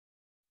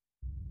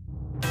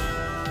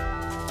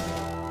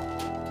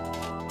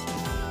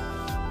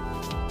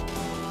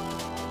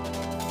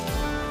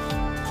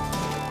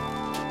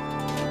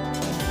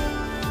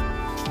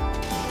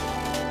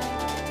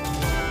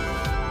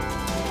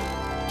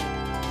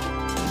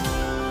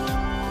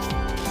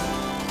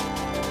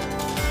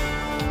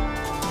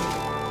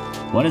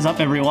What is up,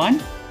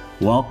 everyone?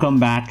 Welcome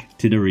back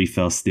to the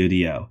Refill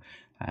Studio.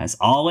 As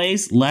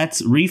always,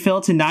 let's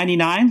refill to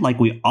 99 like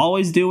we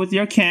always do with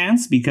your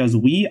cans because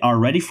we are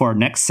ready for our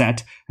next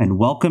set and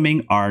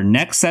welcoming our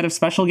next set of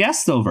special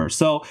guests over.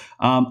 So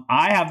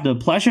I have the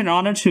pleasure and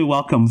honor to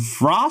welcome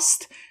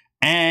Frost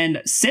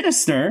and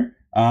Sinister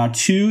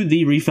to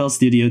the Refill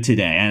Studio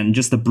today. And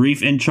just a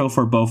brief intro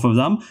for both of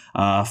them.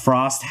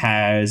 Frost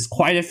has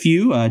quite a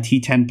few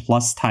T10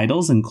 Plus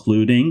titles,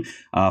 including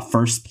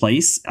first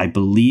place, I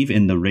believe,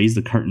 in the Raise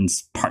the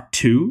Curtains Part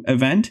 2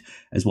 event,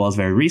 as well as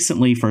very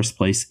recently first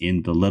place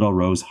in the Little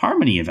Rose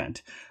Harmony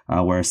event.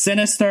 Where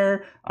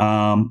Sinister,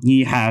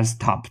 he has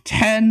top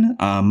 10,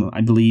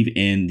 I believe,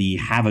 in the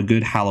Have a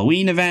Good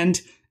Halloween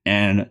event,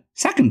 and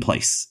second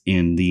place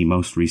in the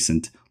most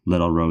recent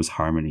Little Rose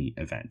Harmony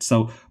event.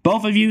 So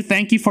both of you,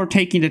 thank you for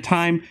taking the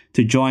time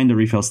to join the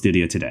Refill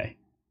Studio today.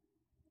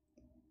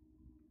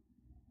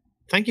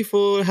 Thank you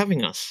for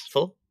having us,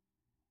 Phil.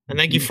 And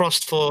thank you,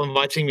 Frost, for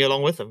inviting me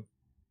along with him.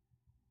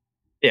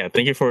 Yeah,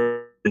 thank you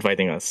for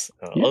inviting us.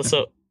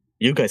 Also,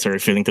 you guys are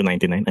refilling to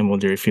 99. I'm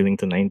only refilling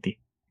to 90.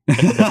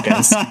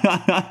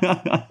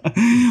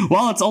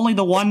 Well, it's only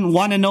the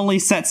one and only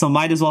set, so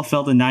might as well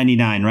fill to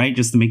 99, right?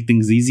 Just to make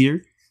things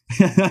easier.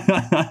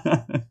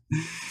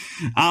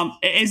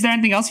 Is there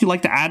anything else you'd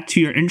like to add to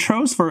your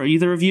intros for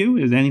either of you?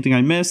 Is there anything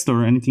I missed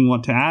or anything you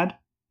want to add?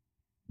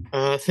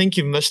 I think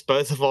you missed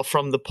both of our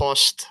from the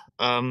past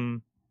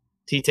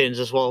T10s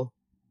as well.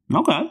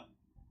 Okay.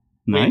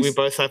 Nice. We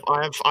both have.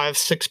 I have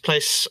sixth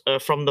place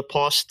from the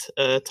past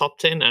top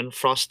 10, and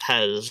Frost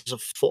has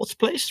fourth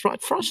place,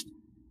 right, Frost?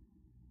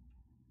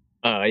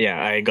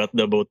 Yeah, I got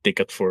the boat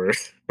ticket for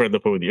the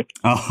podium.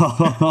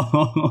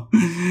 Oh,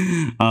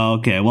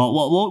 okay.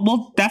 Well,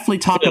 we'll definitely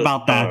talk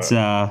about that,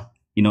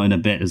 in a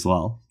bit as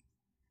well.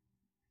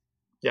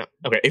 Yeah.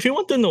 Okay. If you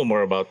want to know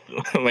more about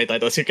my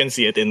titles, you can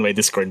see it in my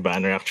Discord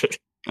banner, actually.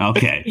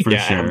 Okay, for sure.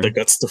 I have the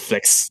guts to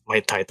flex my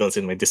titles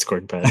in my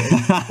Discord banner.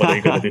 What are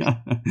you gonna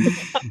do?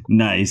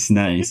 Nice.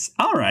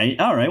 All right.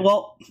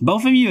 Well,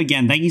 both of you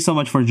again, thank you so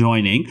much for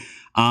joining.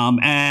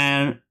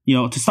 And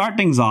to start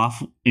things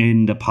off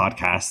in the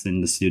podcast in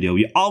the studio,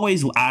 we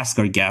always ask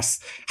our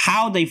guests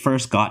how they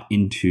first got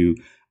into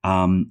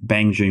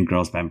Bang Dream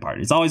Girls Band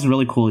Party. It's always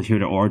really cool to hear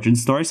the origin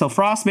story. So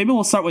Frost, maybe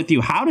we'll start with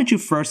you. How did you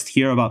first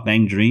hear about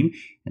Bang Dream,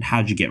 and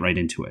how did you get right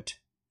into it?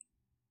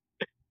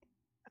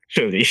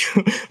 Actually,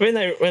 when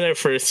I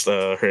first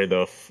heard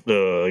of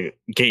the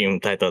game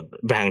titled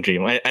Bang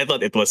Dream, I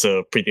thought it was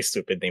a pretty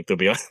stupid name, to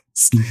be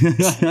honest.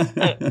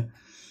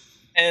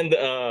 And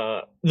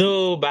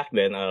though back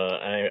then,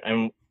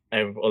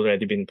 I've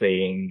already been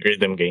playing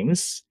rhythm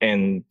games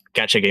and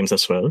gacha games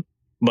as well,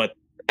 but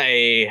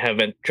I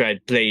haven't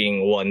tried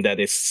playing one that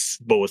is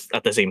both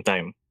at the same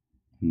time.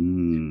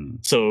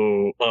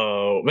 So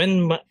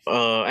when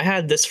I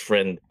had this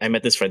friend, I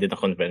met this friend in a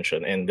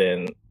convention, and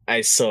then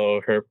I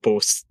saw her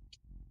post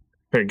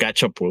her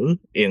gacha pool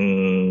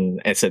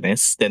in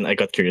SNS. Then I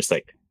got curious,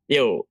 like,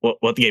 yo,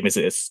 what game is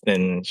this?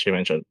 Then she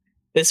mentioned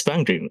it's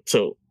Bang Dream.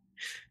 So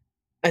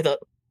I thought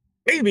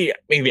maybe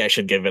I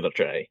should give it a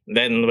try.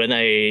 Then when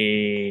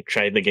I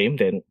tried the game,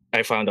 then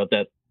I found out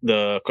that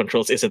the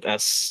controls isn't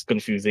as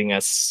confusing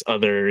as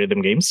other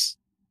rhythm games.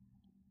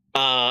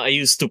 I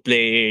used to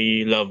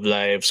play Love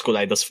Live School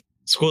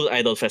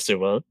Idol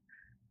Festival.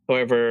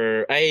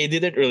 However, I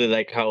didn't really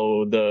like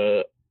how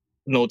the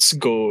notes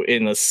go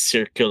in a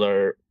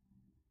circular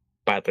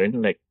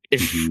pattern. Like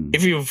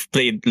if you've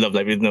played Love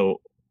Live, you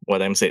know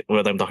what I'm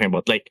talking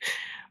about. Like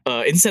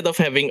instead of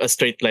having a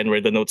straight line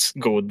where the notes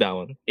go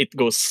down, it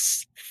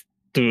goes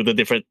to the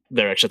different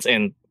directions,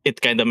 and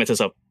it kind of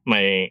messes up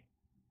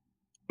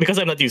because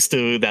I'm not used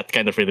to that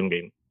kind of rhythm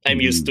game.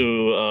 I'm used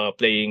to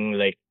playing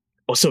like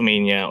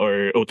Osomania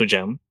or Auto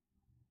Jam,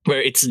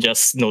 where it's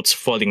just notes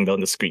falling down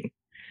the screen.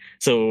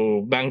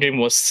 So Bang Dream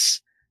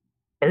was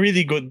a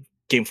really good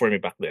game for me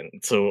back then.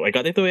 So I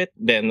got into it.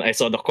 Then I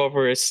saw the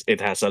covers. It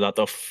has a lot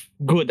of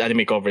good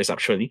anime covers,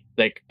 actually.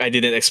 Like I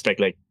didn't expect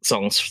like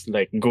songs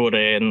like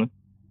Goren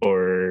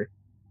or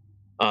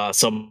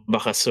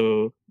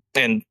Sobakasu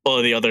and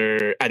all the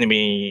other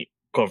anime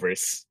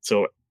covers.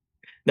 So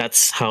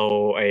that's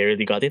how I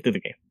really got into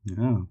the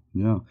game.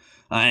 Yeah.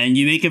 And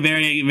you make a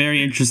very,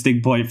 very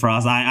interesting point for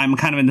us. I'm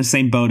kind of in the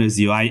same boat as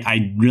you.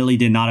 I really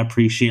did not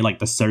appreciate like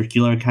the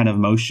circular kind of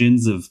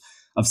motions of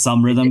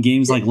some rhythm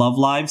games like Love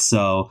Live.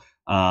 So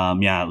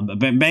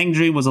Bang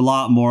Dream was a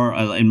lot more,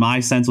 in my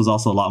sense, was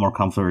also a lot more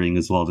comforting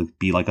as well to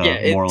be like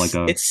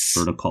it's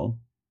vertical.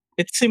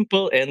 It's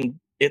simple and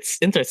it's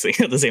interesting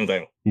at the same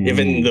time,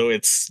 even though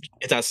it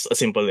has a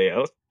simple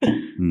layout.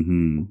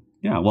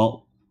 Yeah,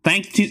 well,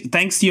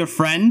 thanks to your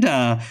friend.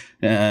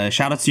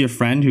 Shout out to your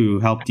friend who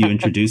helped you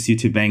introduce you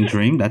to Bang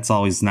Dream. That's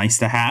always nice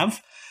to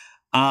have.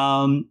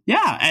 And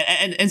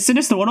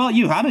Sinister, what about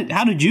you?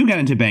 How did you get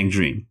into Bang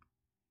Dream?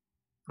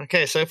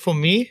 Okay, so for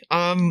me,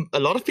 a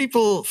lot of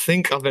people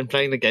think I've been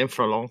playing the game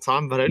for a long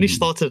time, but I only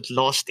started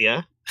last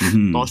year.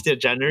 Last year,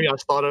 January, I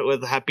started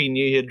with Happy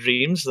New Year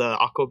Dreams, the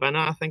Aqua banner,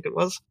 I think it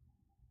was.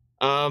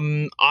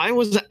 I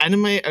was an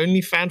anime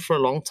only fan for a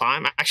long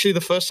time. Actually,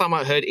 the first time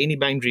I heard any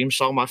Bang Dream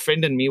song, my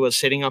friend and me was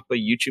setting up a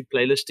YouTube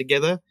playlist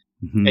together,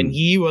 and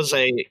he was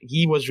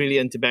really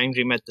into Bang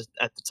Dream at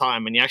the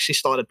time, and he actually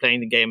started playing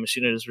the game as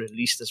soon as it was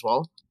released as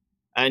well.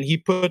 And he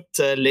put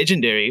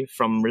Legendary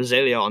from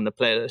Roselia on the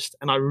playlist,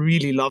 and I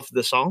really loved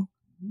the song.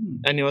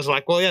 And he was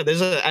like, "Well, yeah,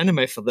 there's an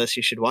anime for this.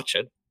 You should watch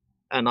it."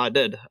 And I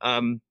did.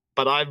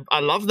 But I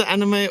loved the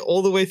anime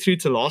all the way through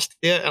to last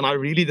year, and I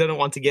really didn't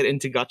want to get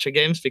into gacha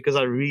games because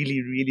I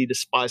really, really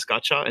despise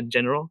gacha in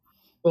general,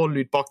 or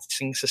loot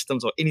boxing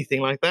systems or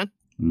anything like that.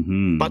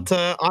 But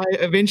I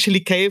eventually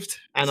caved,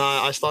 and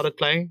I started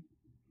playing.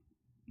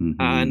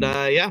 And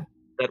yeah,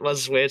 that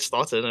was where it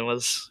started. It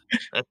was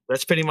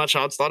that's pretty much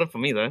how it started for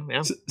me, though.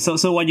 Yeah.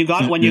 So when you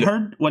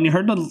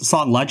heard the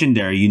song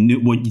Legendary, you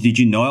knew did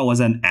you know it was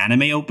an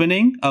anime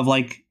opening of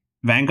like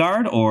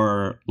Vanguard,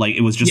 or like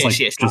it was just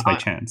just by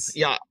chance?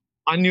 Yeah,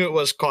 I knew it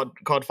was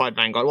COD Fight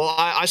Vanguard. Well,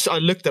 I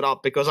looked it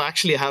up because I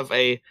actually have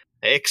a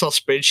Excel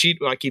spreadsheet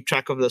where I keep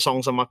track of the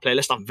songs on my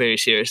playlist. I'm very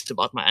serious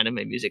about my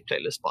anime music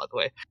playlist, by the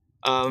way.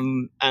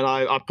 And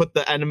I put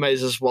the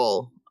animes as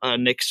well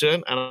next to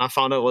it, and I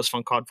found out it was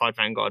from COD Fight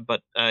Vanguard.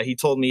 But he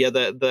told me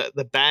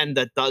the band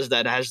that does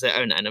that has their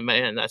own anime,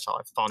 and that's how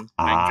I found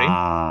Bang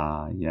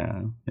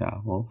Dream. Yeah.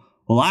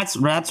 Well,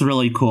 that's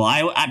really cool.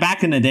 I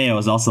back in the day, I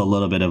was also a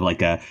little bit of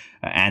like a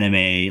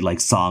anime like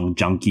song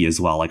junkie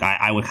as well. Like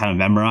I would kind of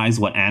memorize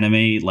what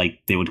anime like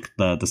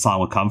the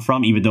song would come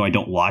from, even though I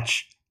don't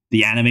watch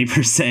the anime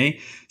per se.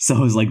 So it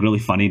was like really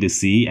funny to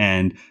see.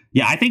 And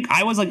yeah, I think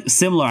I was like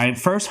similar. I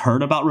first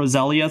heard about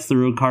Roselia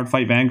through COD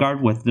Fight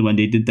Vanguard when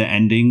they did the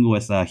ending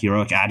with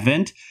Heroic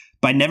Advent,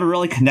 but I never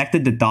really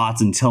connected the dots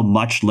until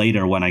much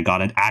later when I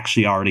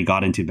already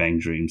got into Bang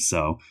Dream.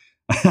 So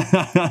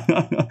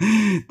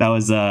that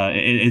was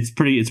it's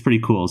pretty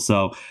cool.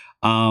 So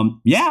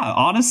yeah,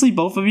 honestly,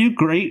 both of you,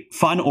 great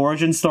fun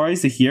origin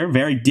stories to hear.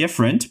 Very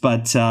different,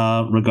 but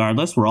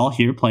regardless, we're all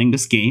here playing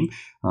this game.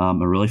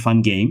 A really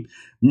fun game.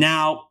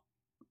 Now,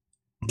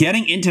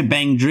 getting into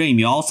Bang Dream,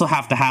 you also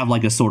have to have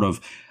like a sort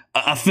of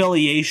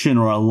affiliation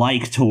or a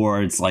like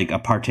towards like a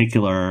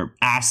particular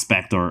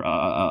aspect or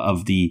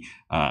of the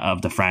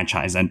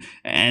franchise.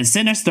 And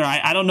Sinister,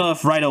 I don't know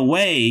if right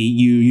away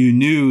you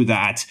knew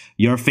that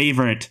your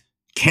favorite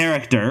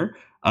character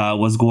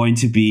was going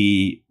to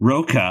be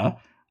Roka.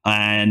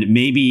 And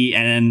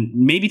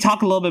maybe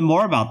talk a little bit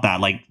more about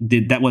that. Like,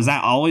 was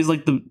that always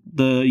like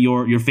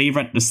your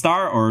favorite at the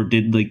start, or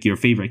did like your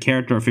favorite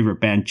character or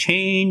favorite band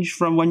change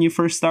from when you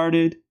first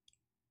started?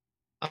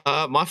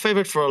 My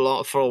favorite for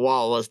a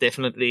while was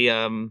definitely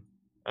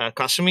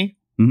Kasumi.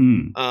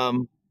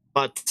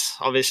 But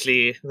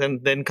obviously, then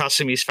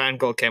Kasumi's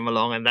Fangirl came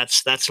along, and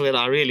that's when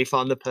I really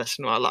found the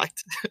person who I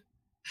liked.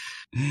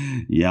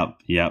 Yep.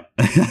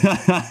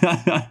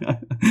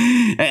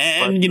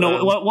 And you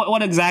know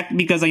what exactly?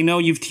 Because I know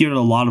you've tiered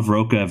a lot of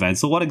Roka events.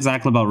 So what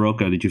exactly about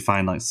Roka did you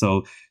find like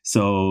so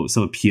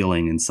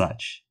appealing and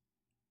such?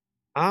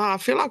 I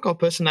feel like our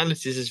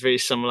personalities is very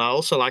similar. I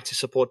also like to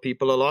support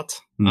people a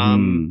lot.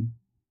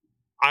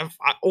 I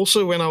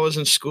also, when I was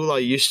in school, I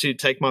used to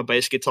take my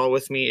bass guitar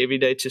with me every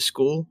day to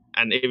school,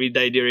 and every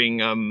day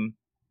during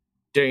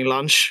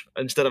lunch,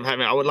 instead of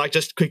I would like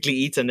just quickly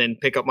eat and then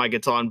pick up my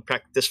guitar and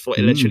practice for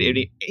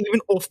literally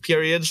even off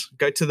periods,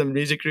 go to the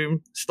music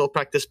room, still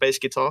practice bass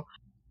guitar.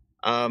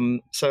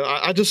 So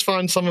I just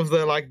find some of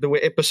the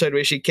episode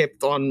where she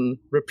kept on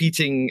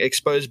repeating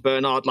Exposed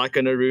Burnout like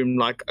in a room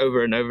like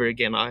over and over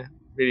again. I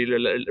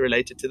really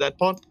related to that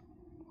part.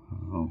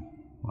 Oh,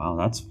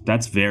 wow,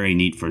 that's very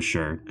neat for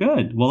sure.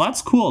 Good. Well,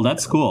 that's cool.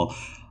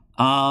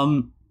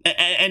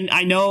 And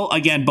I know,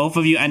 again, both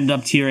of you ended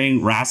up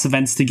tiering RAS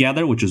events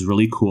together, which is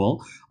really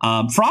cool.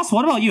 Frost,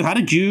 what about you? How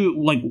did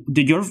you,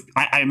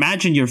 I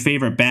imagine your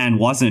favorite band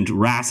wasn't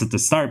RAS at the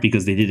start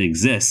because they didn't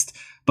exist.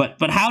 But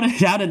how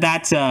did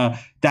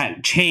that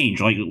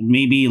change? Like,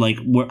 maybe,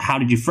 how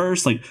did you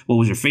first, what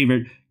was your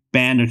favorite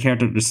band or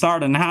character at the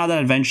start? And how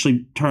that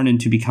eventually turned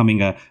into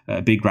becoming a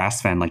big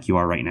RAS fan like you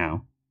are right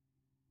now?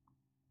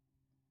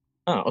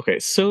 Okay.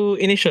 So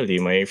initially,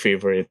 my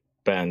favorite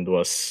band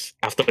was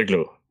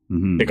Afterglow.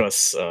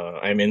 Because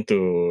I'm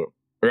into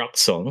rock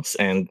songs,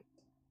 and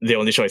the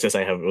only choices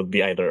I have would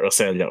be either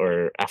Roselia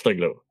or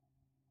Afterglow.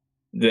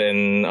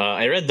 Then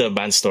I read the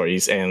band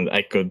stories, and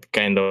I could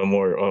kind of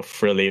more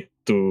of relate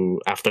to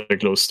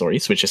Afterglow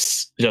stories, which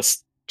is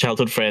just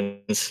childhood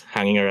friends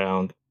hanging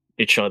around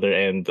each other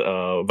and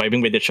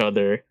vibing with each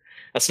other.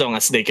 As long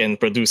as they can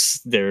produce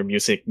their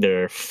music,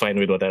 they're fine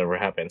with whatever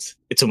happens.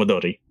 It's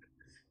Umodori.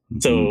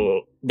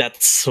 So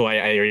that's why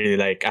I really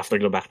like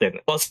Afterglow back then.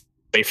 Also,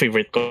 my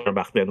favorite cover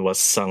back then was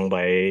sung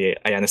by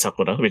Ayane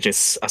Sakura, which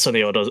is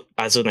Azuneyoro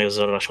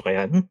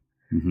Shokayan.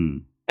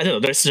 I don't know,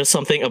 there's just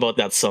something about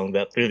that song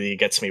that really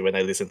gets me when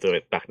I listen to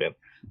it back then.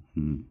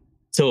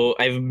 So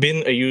I've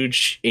been a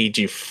huge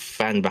AG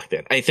fan back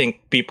then. I think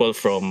people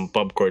from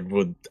PubCord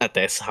would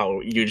attest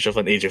how huge of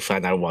an AG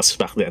fan I was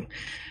back then.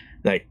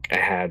 Like, I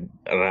had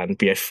ran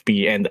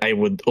PFP, and I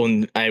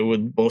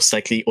would most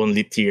likely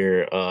only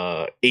tier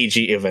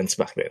AG events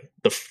back then.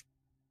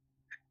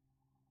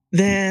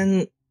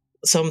 Then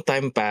some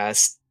time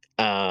passed.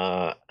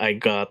 I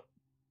got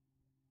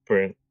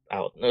burnt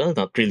out. Well,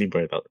 not really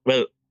burnt out.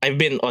 Well, I've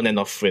been on and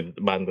off with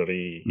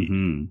Banbury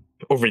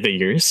over the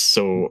years.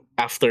 So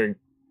after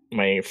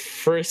my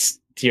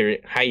first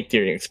high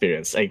tiering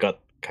experience, I got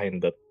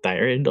kind of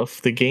tired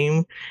of the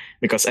game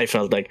because I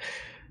felt like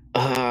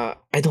I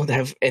don't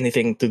have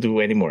anything to do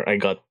anymore. I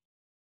got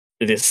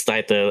this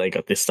title,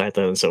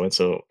 and so and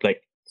so.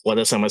 Like, what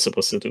else am I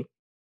supposed to do?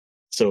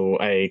 So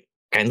I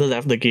kind of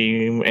left the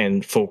game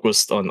and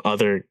focused on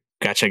other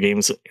gacha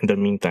games in the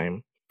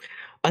meantime.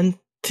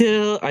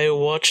 Until I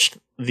watched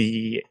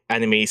the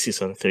anime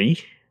season 3,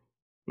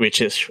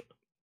 which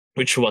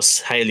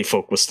was highly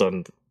focused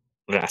on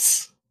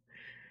RAS.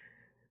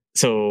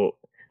 So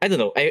I don't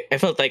know. I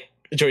felt like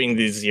during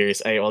these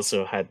years I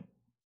also had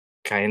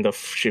kind of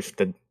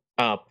shifted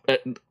up.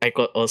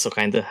 Also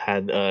kind of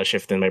had a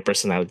shift in my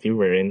personality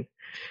wherein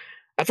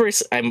at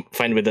first I'm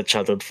fine with the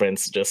childhood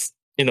friends just,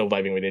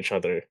 vibing with each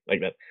other like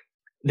that.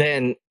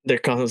 Then there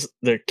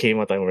came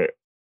a time where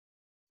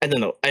I don't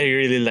know, I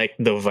really like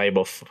the vibe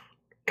of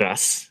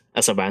Crass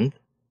as a band.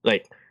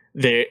 Like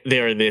they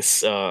are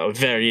this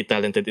very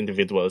talented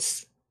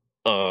individuals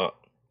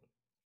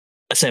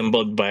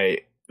assembled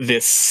by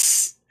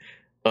this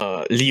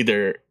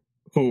leader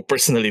who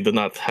personally do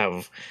not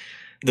have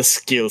the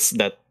skills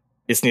that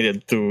is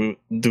needed to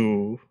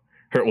do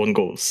her own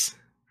goals.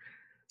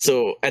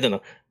 So I don't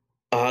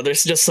know.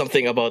 There's just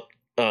something about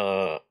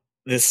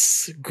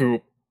this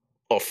group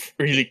of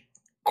really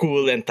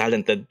cool and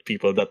talented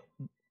people that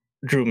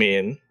drew me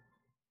in.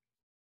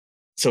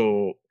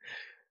 So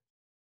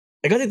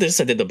I got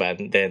interested in the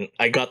band. Then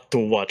I got to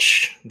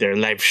watch their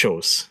live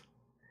shows.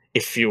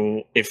 If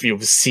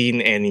you've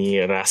seen any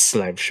RAS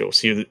live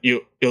shows,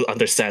 you'll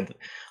understand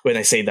when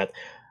I say that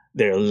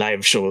their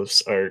live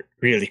shows are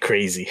really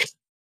crazy.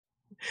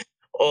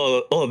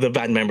 All the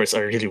band members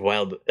are really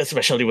wild,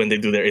 especially when they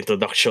do their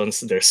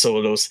introductions, their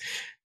solos,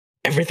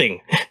 everything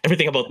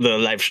about their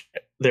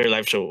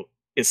live show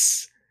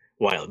is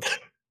wild.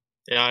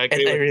 Yeah, I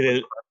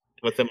agree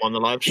with them on the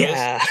live shows.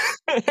 Yeah.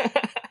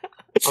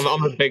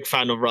 I'm a big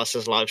fan of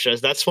Russ's live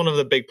shows. That's one of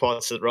the big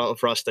parts of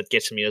Russ that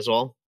gets me as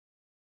well.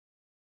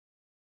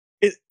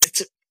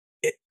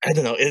 I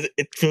don't know.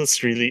 It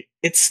feels really.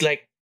 It's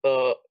like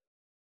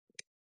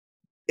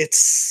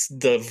it's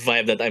the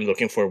vibe that I'm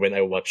looking for when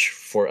I watch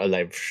for a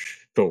live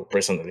show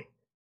personally.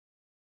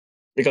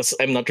 Because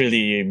I'm not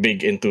really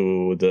big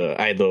into the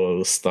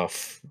idol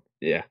stuff.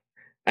 Yeah,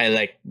 I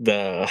like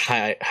the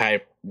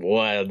hype,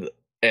 wild,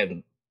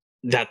 and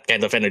that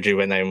kind of energy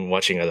when I'm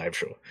watching a live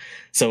show.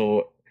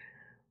 So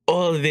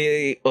all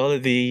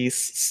of these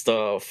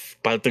stuff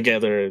piled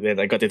together, then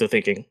I got into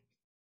thinking,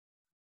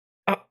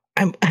 I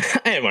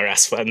am a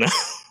RAS fan now.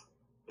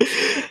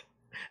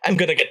 I'm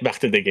gonna get back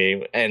to the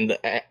game, and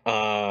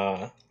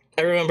I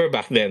remember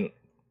back then,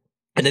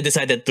 and I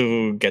decided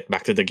to get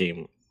back to the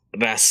game.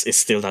 RAS is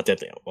still not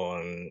yet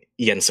on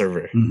Yen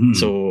server,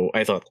 so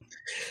I thought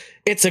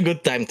it's a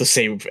good time to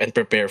save and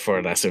prepare for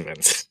RAS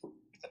events.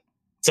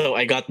 So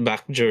I got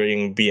back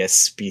during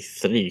BSP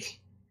 3,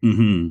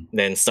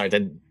 then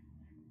started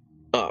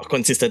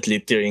consistently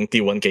tiering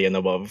T1K and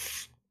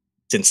above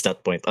since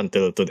that point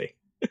until today.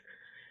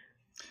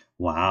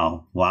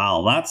 Wow,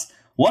 that's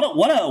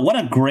what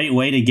a great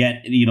way to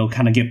get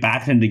kind of get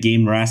back into the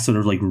game. RAS sort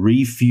of like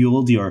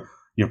refueled your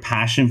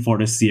passion for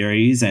the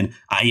series, and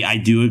I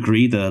do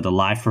agree the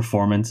live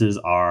performances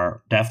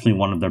are definitely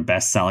one of their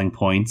best selling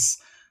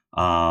points.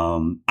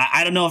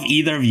 I don't know if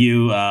either of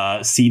you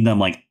seen them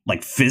like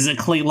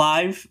physically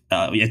live.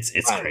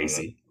 It's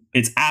crazy.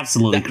 It's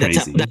absolutely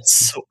crazy.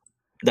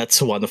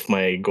 That's one of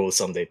my goals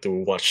someday, to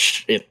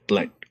watch it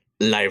like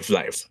live.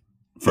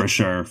 For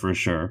sure.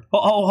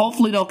 Oh,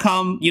 hopefully they'll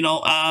come.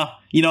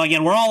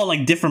 Again, we're all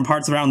like different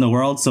parts around the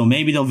world, so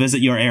maybe they'll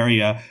visit your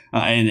area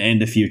in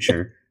the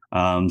future.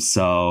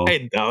 So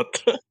I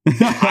doubt.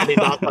 I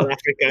doubt South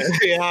Africa.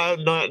 Yeah,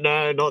 no,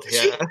 not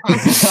here.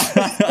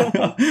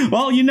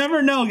 Well, you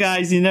never know,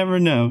 guys. You never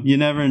know.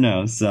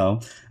 So,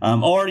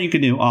 or you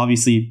could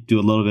obviously do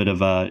a little bit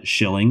of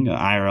shilling,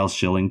 IRL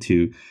shilling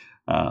to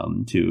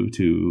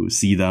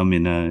see them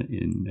in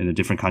a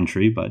different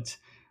country, but.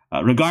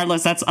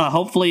 Regardless, that's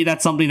hopefully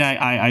that's something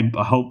that I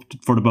hope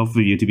for the both of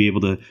you to be able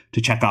to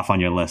check off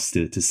on your list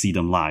to see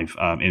them live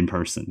in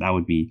person. That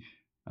would be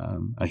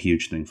a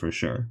huge thing for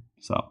sure.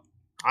 So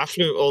I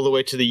flew all the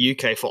way to the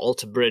UK for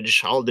Alter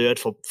Bridge. I'll do it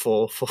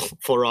for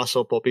us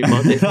or Poppy.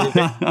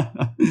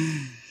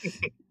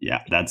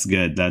 Yeah, that's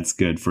good. That's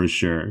good for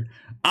sure.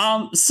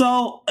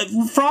 So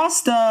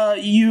Frost,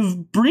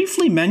 you've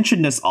briefly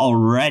mentioned this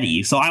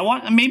already. So I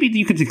want maybe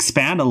you could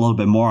expand a little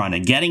bit more on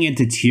it, getting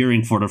into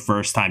tiering for the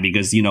first time,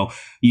 because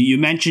you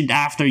mentioned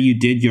after you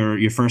did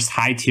your first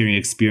high tiering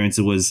experience,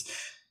 it was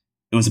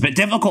a bit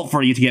difficult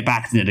for you to get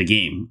back into the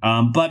game.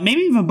 But maybe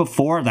even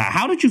before that,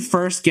 how did you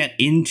first get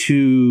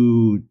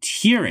into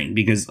tiering?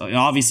 Because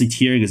obviously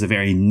tiering is a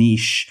very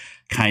niche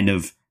kind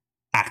of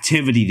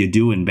activity to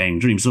do in Bang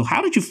Dream. So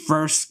how did you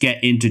first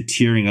get into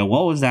tiering, and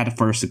what was that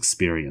first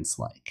experience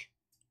like?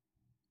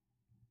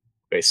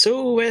 Okay,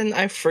 so when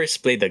I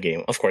first played the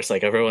game, of course,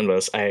 like everyone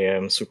was, I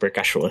am super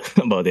casual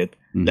about it.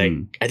 Like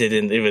I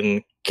didn't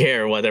even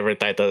care whatever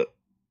title.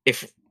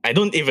 If I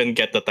don't even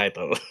get the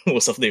title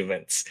most of the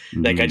events,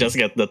 like I just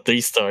get the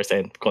 3 stars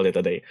and call it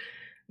a day.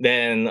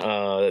 Then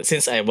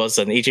since I was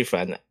an AG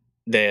fan,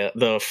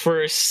 the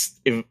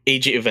first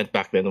AG event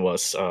back then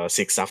was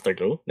 6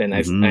 Afterglow. Then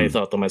I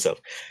thought to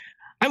myself,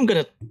 I'm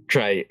gonna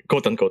try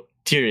quote unquote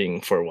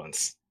tiering for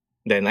once.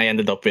 Then I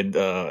ended up with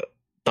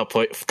top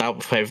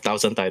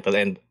 5,000 title,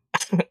 and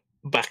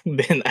back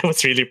then I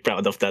was really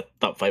proud of that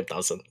top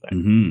 5,000.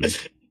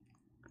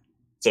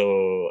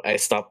 So I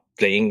stopped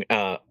playing.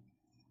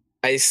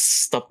 I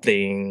stopped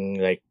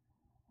playing like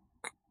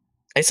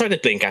I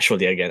started playing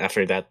casually again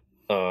after that.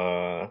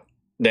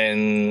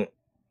 Then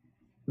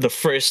the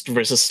first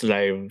versus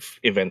live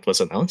event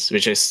was announced,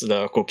 which is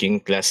the cooking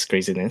class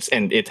craziness,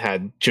 and it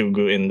had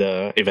Chugu in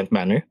the event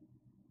banner.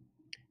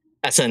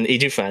 As an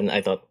AG fan,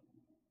 I thought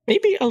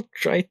maybe I'll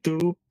try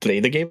to play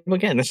the game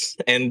again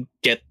and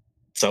get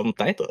some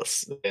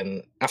titles.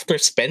 And after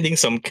spending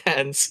some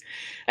cans,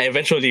 I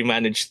eventually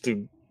managed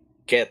to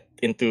get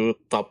into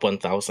top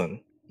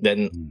 1,000.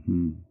 Then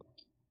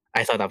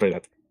I thought after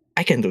that,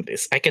 I can do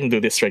this. I can do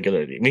this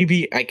regularly.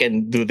 Maybe I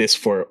can do this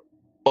for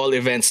all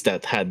events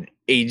that had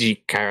AG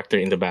character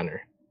in the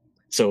banner.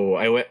 So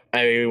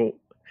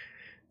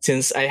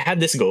since I had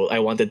this goal, I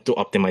wanted to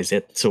optimize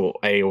it. So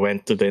I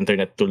went to the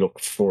internet to look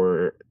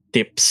for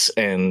tips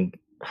and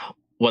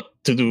what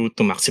to do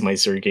to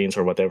maximize your gains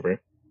or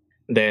whatever.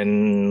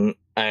 Then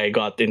I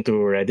got into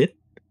Reddit,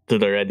 to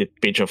the Reddit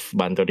page of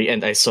Bandory,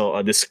 and I saw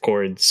a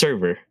Discord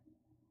server,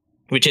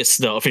 which is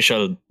the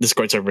official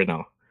Discord server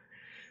now.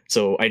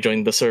 So I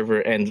joined the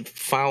server and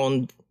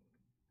found,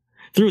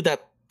 through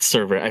that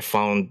server, I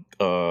found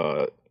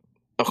a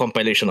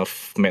compilation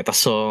of meta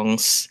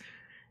songs.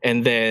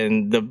 And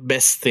then the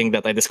best thing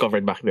that I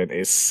discovered back then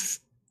is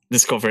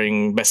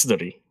discovering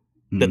Bestdory,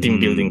 the team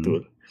building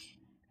tool.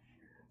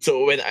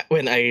 So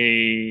when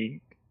I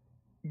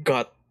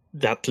got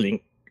that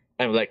link,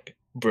 I'm like,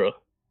 bro,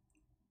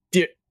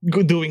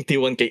 doing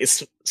T1K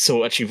is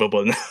so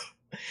achievable now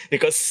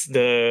because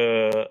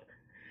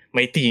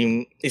my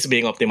team is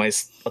being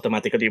optimized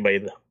automatically by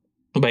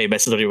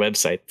Bestdory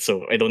website,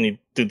 so I don't need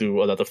to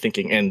do a lot of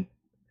thinking. And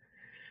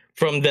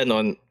from then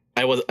on,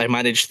 I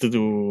managed to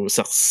do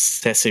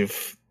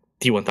successive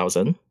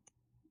T1000.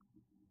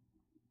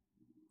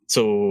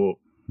 So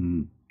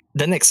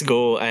the next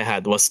goal I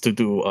had was to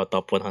do a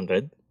top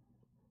 100.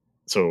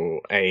 So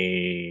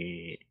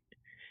I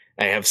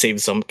have saved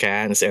some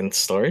cans and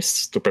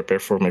stars to prepare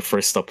for my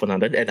first top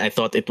 100, and I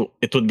thought it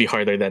would be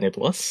harder than it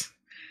was.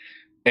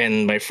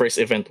 And my first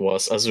event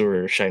was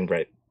Azure Shine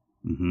Bright.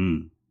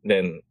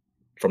 Then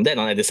from then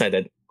on, I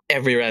decided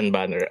every run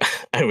banner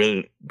I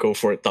will go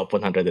for top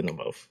 100 and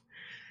above.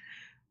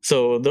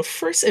 So the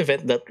first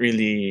event that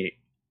really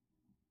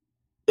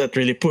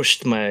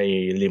pushed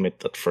my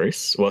limit at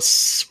first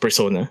was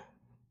Persona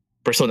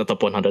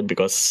top 100,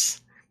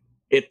 because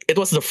it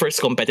was the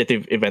first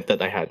competitive event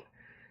that I had.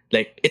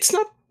 Like, it's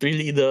not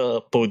really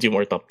the podium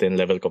or top 10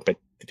 level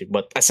competitive,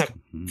 but as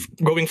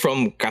going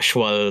from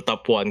casual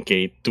top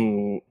 1K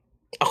to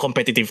a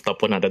competitive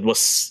top 100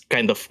 was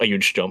kind of a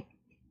huge jump.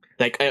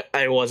 Like,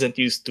 I wasn't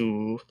used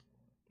to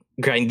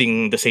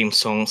grinding the same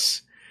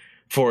songs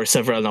for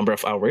several number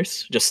of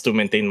hours just to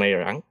maintain my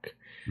rank.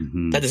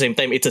 At the same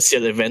time, it's a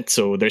seal event,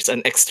 so there's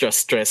an extra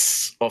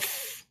stress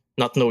of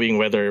not knowing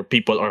whether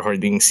people are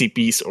hoarding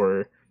CPs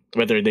or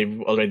whether they've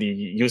already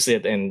used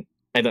it, and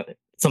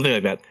something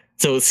like that.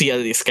 So CL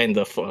is kind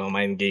of a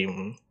mind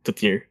game to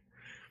tier.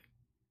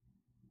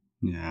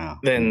 Yeah.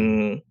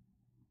 Then,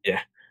 yeah.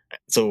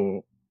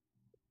 So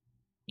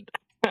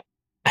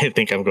I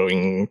think I'm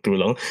going too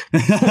long.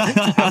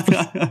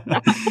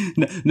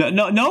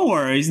 no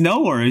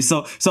worries.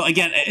 So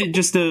again,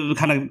 just to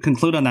kind of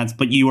conclude on that,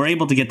 but you were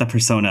able to get the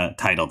Persona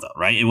title though,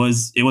 right? It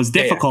was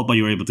difficult, but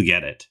you were able to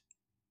get it.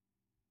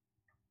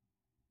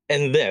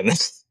 And then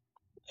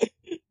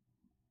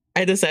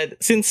I decided,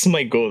 since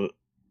my goal,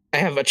 I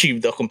have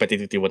achieved a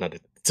competitive T100.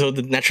 So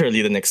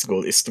naturally, the next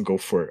goal is to go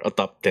for a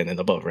top 10 and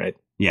above, right?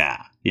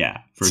 Yeah,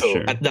 for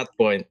sure. So at that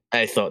point,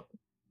 I thought,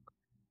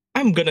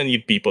 I'm gonna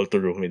need people to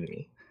room with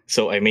me.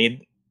 So I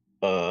made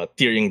a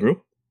tiering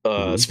group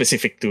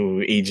specific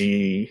to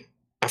AG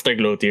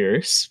Afterglow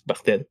tiers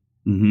back then.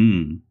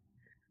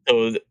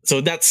 So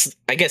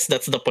I guess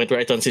that's the point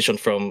where I transitioned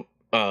from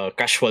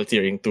casual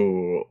tiering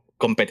to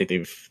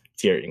competitive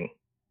tiering.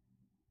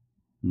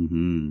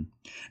 And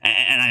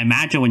I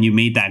imagine when you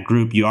made that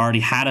group, you already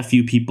had a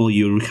few people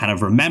you kind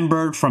of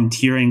remembered from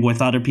tiering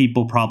with other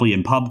people, probably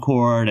in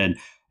PubCourt,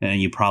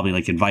 and you probably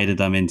like invited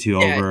them into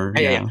over.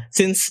 Yeah.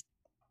 Since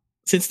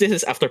this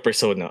is after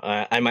Persona,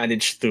 I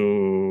managed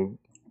to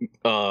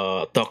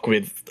talk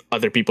with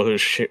other people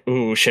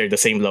who share the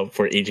same love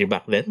for AG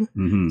back then.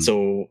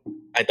 So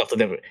I talked to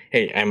them,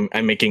 hey,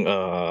 I'm making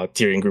a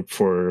tiering group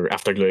for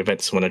Afterglow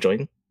events, wanna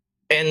join?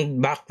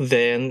 And back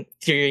then,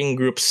 tiering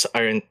groups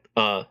aren't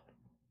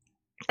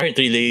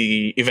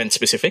really event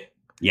specific.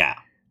 Yeah.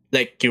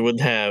 like you would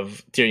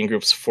have tiering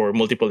groups for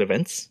multiple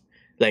events,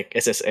 like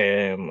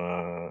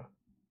SSM.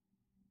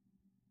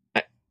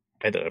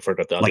 I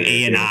forgot the other like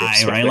A and tiering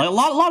groups, I, but right? Like a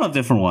lot of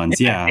different ones.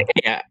 Yeah.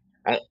 yeah,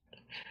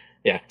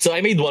 yeah. So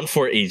I made one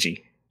for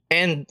AG,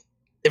 and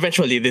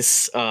eventually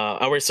this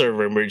our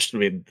server merged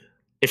with,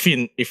 if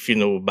you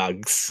know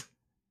Bugs.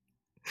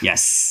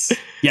 Yes.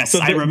 Yes, So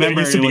I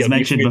remember used to it be was a beef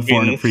mentioned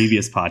before in a between-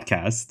 previous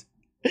podcast.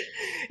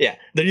 Yeah,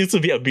 there used to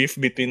be a beef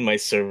between my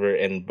server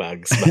and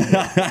Bugs.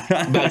 Back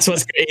then. Bugs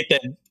was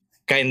created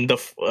kind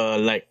of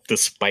like to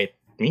spite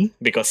me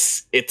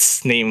because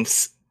its name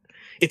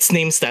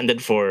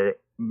standard for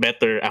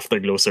better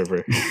Afterglow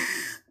server.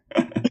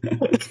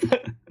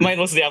 Mine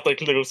was the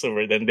Afterglow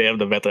server, then they have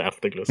the better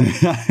Afterglow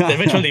server.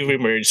 Eventually we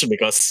merged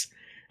because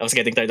I was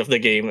getting tired of the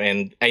game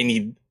and I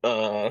need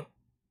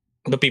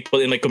the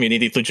people in my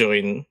community to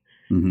join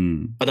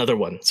another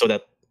one so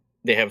that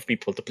they have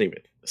people to play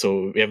with.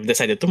 So we have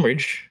decided to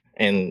merge,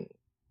 and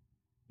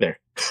there.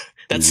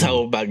 That's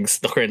how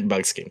the current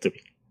Bugs came to be.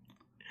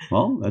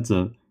 Well, that's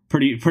a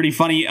pretty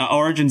funny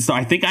origin story.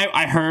 I think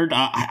I heard,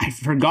 I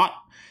forgot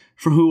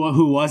for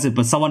who was it,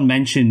 but someone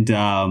mentioned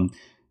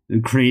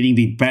creating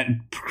the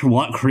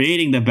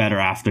better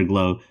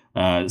Afterglow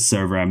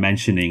server. I'm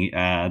mentioning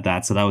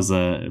that, so that was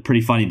pretty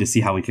funny to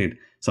see how we could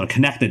sort of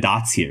connect the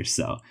dots here.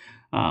 So.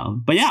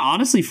 But yeah,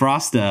 honestly,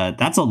 Frost,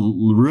 that's a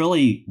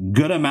really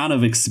good amount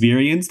of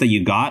experience that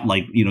you got.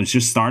 Like,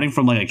 just starting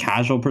from like a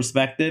casual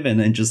perspective, and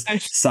then just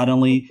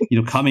suddenly,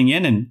 coming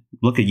in, and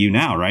look at you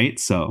now, right?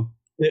 So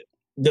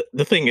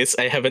the thing is,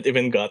 I haven't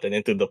even gotten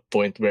into the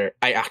point where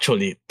I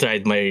actually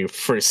tried my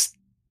first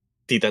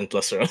T10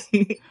 Plus run.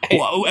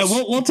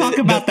 We'll talk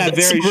about that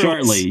very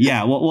shortly.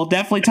 Yeah, we'll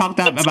definitely talk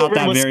about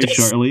that very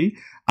shortly.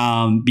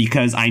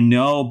 Because I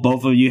know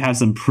both of you have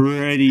some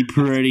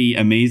pretty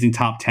amazing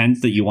top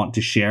 10s that you want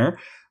to share.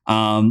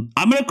 I'm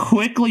going to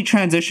quickly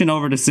transition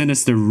over to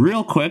Sinister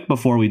real quick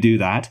before we do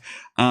that.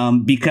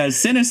 Because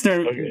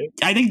Sinister,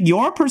 I think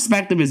your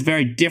perspective is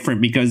very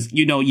different because,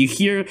 you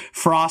hear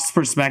Frost's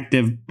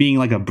perspective being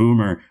like a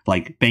boomer,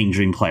 like Bang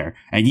Dream player,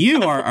 and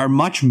you are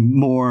much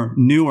more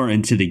newer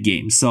into the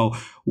game. So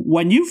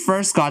when you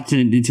first got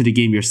into the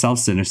game yourself,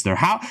 Sinister,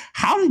 how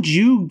did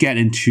you get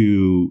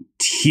into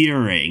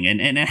tiering,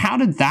 and how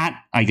did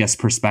that, I guess,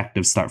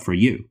 perspective start for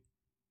you?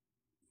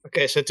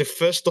 Okay, so to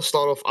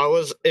start off, I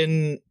was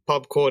in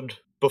PubCord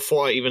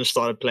before I even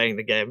started playing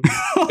the game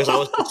because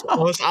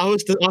I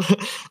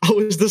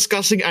was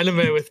discussing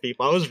anime with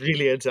people. I was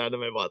really into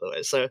anime, by the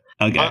way. So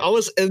okay. I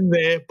was in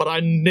there, but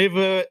I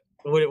never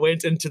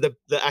went into the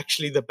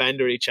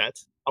Bandery chat.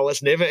 I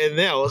was never in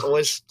there. I was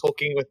always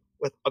talking with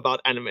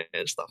about anime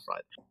and stuff,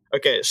 right?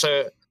 Okay,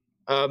 so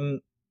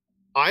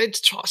I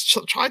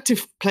tried to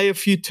play a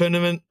few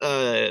tournament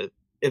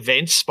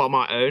events by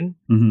my own,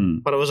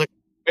 but it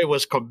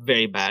was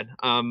very bad.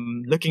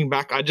 Looking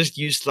back, I just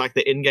used like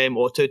the in-game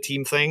auto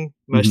team thing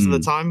most of the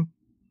time.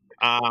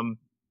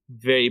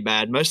 Very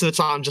bad. Most of the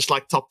time, just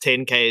like top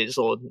 10Ks,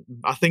 or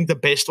I think the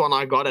best one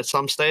I got at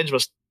some stage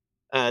was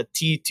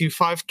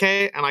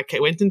T25K, and I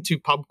went into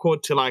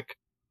PubCord to like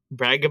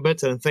brag a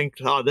bit and think,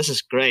 oh, this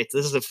is great.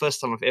 This is the first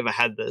time I've ever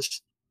had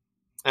this.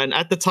 And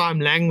at the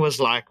time, Lang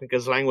was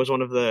because Lang was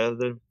one of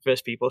the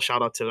first people,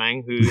 shout out to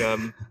Lang,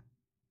 who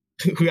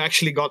who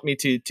actually got me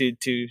to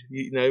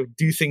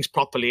do things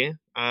properly.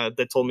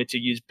 They told me to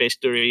use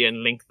Bestery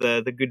and link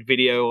the good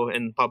video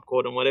in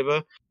PubCord and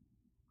whatever.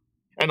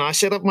 And I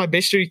set up my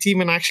Bestery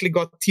team and I actually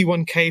got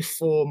T1K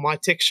for my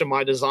texture,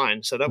 my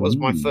design. So that was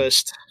my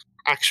first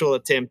actual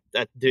attempt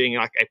at doing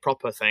like a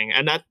proper thing.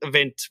 And that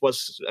event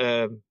was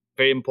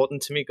very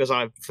important to me because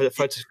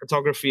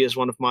photography is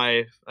one of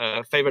my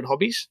favorite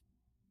hobbies.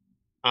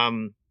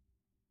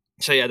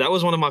 So yeah, that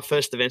was one of my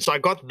first events. So I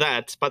got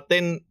that, but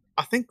then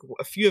I think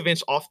a few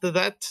events after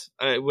that,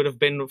 it would have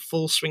been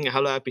full swing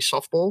Hello Happy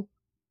Softball.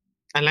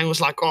 And Lang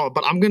was like, oh,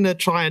 but I'm going to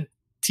try and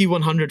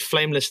T100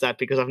 flameless that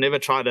because I've never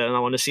tried it and I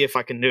want to see if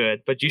I can do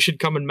it. But you should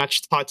come and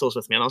match titles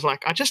with me. And I was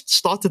like, I just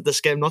started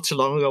this game not too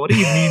long ago. What do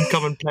you mean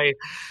come and play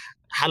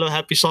Hello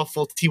Happy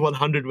Softball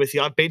T100 with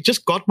you? I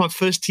just got my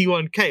first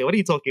T1K. What are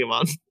you talking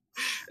about? And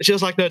she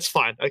was like, no, it's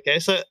fine. Okay,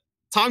 so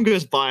time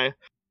goes by.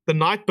 The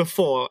night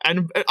before,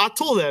 and I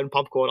told her in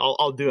PubCord,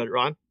 I'll do it,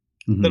 right?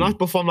 The night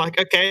before, I'm like,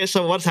 okay,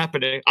 so what's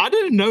happening? I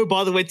didn't know,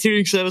 by the way,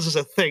 tiering servers is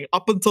a thing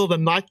up until the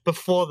night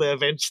before the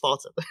event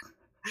started.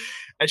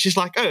 And she's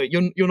like, oh,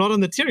 you're not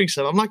on the tiering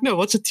server. I'm like, no,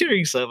 what's a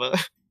tiering server?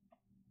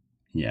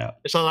 Yeah.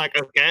 So I'm like,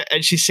 okay.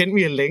 And she sent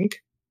me a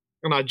link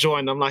and I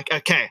joined. I'm like,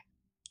 okay.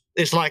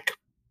 It's like,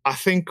 I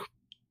think,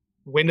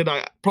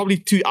 probably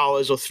 2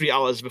 hours or 3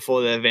 hours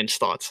before the event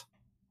starts.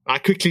 I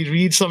quickly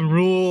read some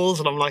rules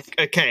and I'm like,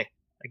 okay,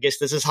 I guess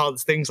this is how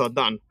things are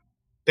done.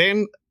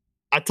 Then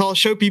I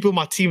show people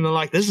my team and they're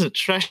like, this is a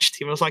trash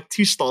team. It was like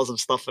 2 stars and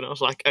stuff. And I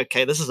was like,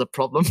 okay, this is a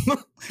problem.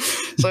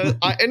 So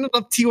I ended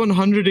up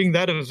T100ing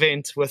that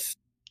event with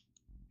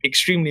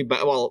extremely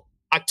bad. Well,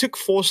 I took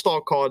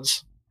 4-star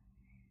cards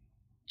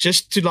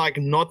just to like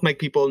not make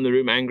people in the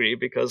room angry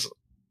because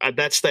at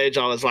that stage,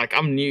 I was like,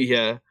 I'm new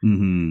here.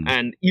 Mm-hmm.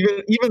 And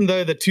even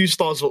though the 2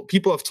 stars,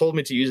 people have told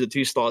me to use the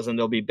 2 stars and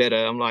they'll be better,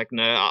 I'm like,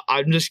 no,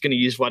 I'm just going to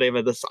use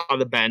whatever this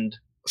other band,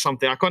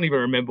 something. I can't even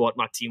remember what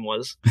my team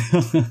was.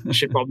 I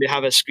should probably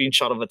have a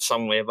screenshot of it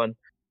somewhere, but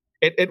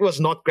it was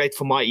not great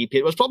for my EP.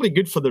 It was probably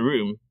good for the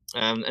room.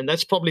 And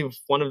that's probably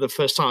one of the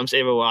first times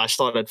ever where I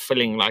started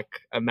feeling like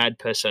a mad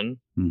person.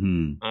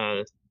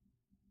 Mm-hmm.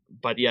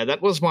 But yeah,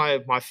 that was my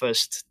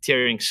first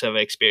tiering server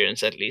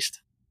experience, at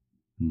least.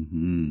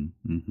 Mm-hmm.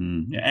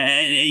 Mm-hmm.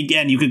 And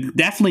again, you could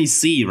definitely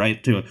see,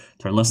 right, to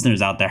our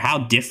listeners out there, how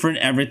different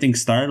everything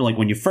started. Like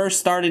when you first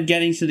started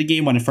getting to the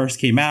game, when it first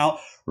came out,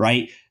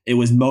 right, it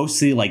was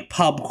mostly like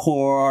pub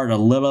court, a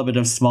little bit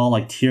of small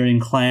like tiering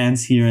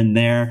clans here and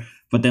there.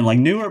 But then like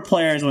newer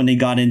players, when they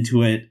got into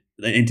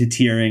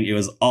tiering, it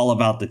was all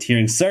about the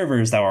tiering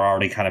servers that were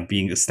already kind of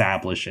being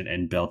established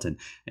and built.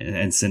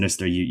 And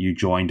Sinister, you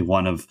joined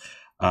one of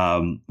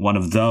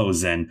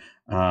those. And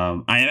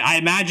I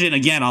imagine,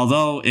 again,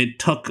 although it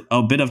took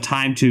a bit of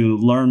time to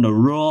learn the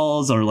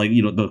rules, or like,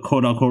 you know, the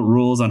quote unquote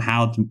rules on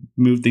how to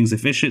move things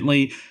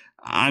efficiently,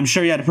 I'm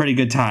sure you had a pretty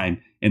good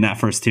time in that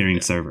first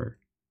tiering server.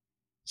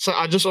 So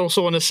I just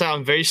also want to say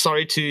I'm very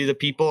sorry to the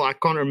people. I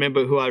can't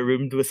remember who I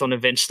roomed with on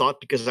event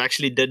start, because I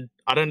actually did.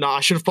 I don't know.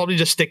 I should have probably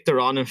just sticked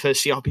around and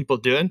first see how people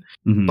doing.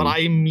 Mm-hmm. But I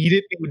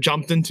immediately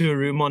jumped into a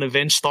room on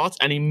event start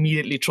and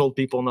immediately trolled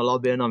people in the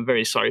lobby, and I'm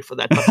very sorry for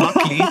that. But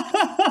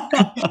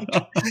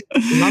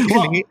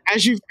luckily,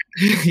 as you,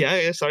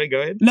 yeah, sorry,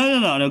 go ahead.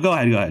 No, go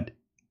ahead.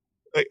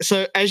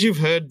 So as you've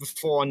heard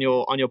before on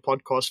your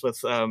podcast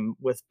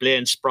with Blair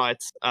and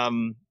Sprite,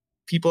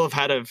 people have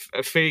had a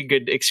very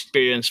good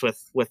experience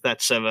with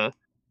that server,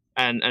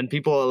 and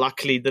people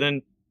luckily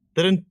didn't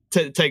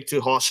take too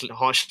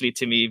harshly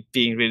to me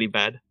being really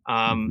bad.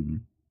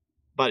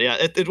 But yeah,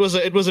 it was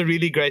a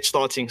really great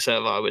starting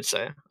server, I would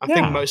say. I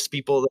think most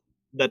people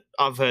that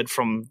I've heard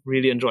from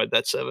really enjoyed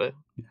that server.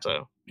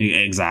 So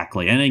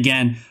exactly. And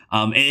again,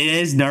 it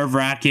is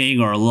nerve-wracking,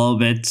 or a little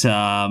bit,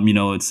 you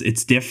know,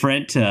 it's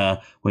different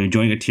when you're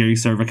joining a tiering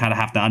server. Kind of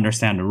have to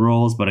understand the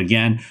rules. But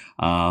again,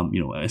 you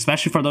know,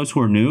 especially for those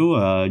who are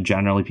new,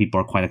 generally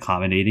people are quite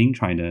accommodating,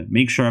 trying to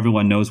make sure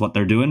everyone knows what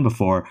they're doing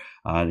before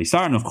they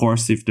start. And of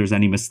course, if there's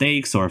any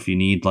mistakes or if you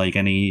need like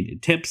any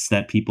tips,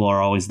 that people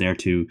are always there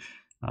to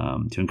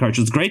encourage.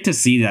 It's great to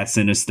see that,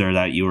 Sinister,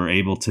 that you were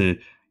able to,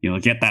 you know,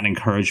 get that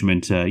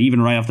encouragement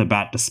even right off the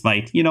bat,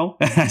 despite, you know,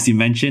 as you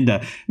mentioned,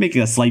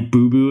 making a slight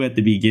boo-boo at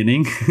the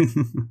beginning.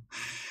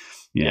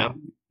 Yeah.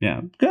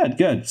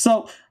 Good.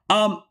 So,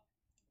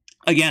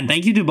 again,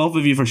 thank you to both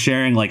of you for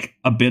sharing like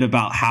a bit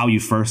about how you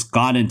first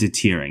got into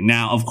tiering.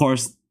 Now, of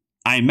course,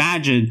 I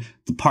imagine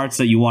the parts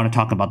that you want to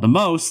talk about the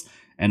most,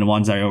 and the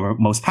ones that you're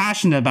most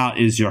passionate about,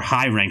 is your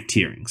high rank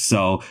tiering.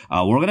 So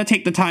we're going to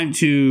take the time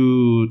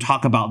to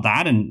talk about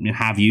that and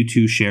have you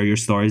two share your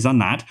stories on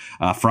that.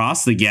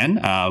 Frost, again,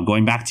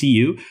 going back to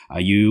you,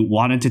 you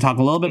wanted to talk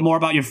a little bit more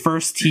about your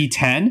first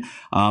T10.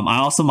 I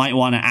also might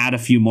want to add a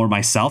few more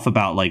myself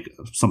about like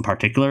some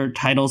particular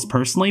titles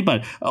personally,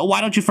 but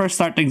why don't you first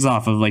start things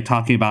off of like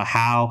talking about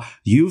how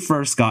you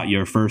first got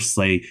your first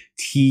like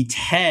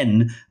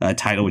T10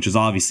 title, which is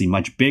obviously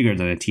much bigger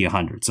than a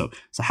T100. So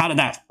how did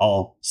that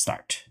all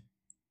start?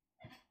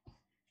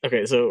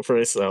 Okay, so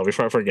first,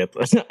 before I forget,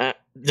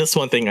 just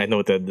one thing I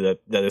noted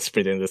that is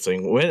pretty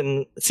interesting.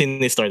 When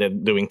Sydney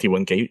started doing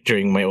T1K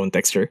during my own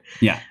texture,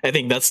 I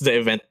think that's the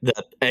event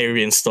that I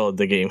reinstalled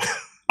the game.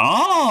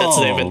 Oh! That's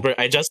the event where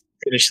I just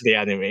finished the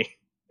anime.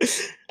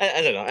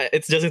 I don't know.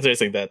 It's just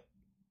interesting that...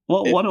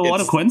 Well, what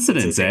a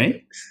coincidence, eh?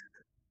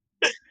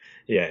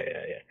 Yeah.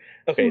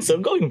 Okay, so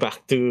going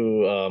back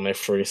to my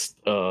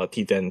first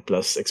T10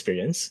 Plus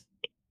experience.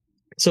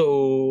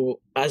 So,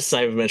 as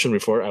I've mentioned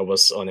before, I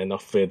was on and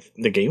off with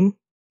the game.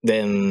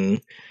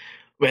 Then,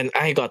 when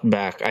I got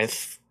back, I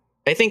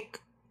think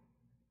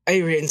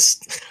I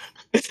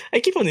I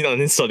keep on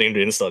reinstalling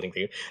the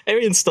game. I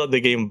reinstalled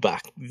the game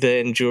back.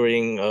 Then,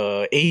 during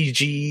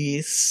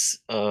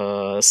AG's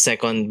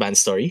second band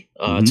story,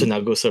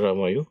 Tsunago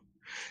Suramoyu.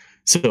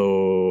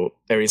 So,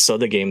 I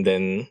reinstalled the game,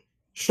 then...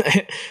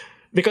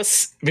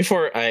 Because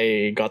before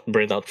I got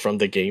burnt out from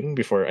the game,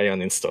 before I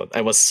uninstalled,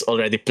 I was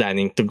already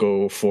planning to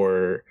go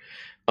for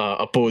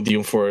a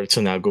podium for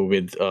Tsunago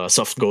with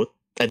Soft Goat.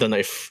 I don't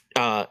know if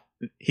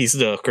he's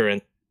the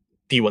current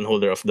T1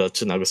 holder of the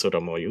Tsunago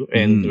Suramoyu,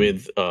 and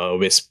with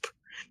Wisp.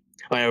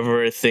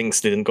 However, things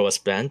didn't go as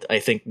planned. I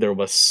think there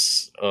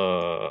was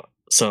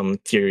some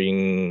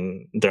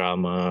tiering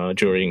drama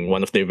during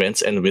one of the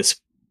events, and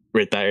Wisp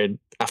retired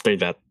after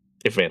that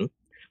event.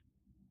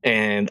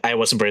 And I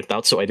was burnt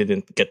out, so I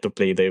didn't get to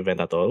play the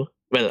event at all.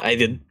 Well, I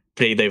did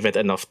play the event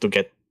enough to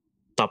get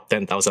top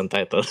 10,000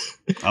 title.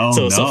 Oh,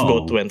 so no. Soft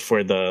Goat went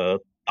for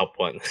the top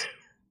one.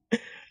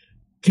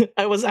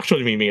 I was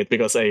actually memeing it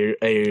because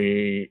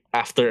I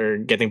after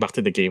getting back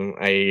to the game,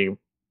 I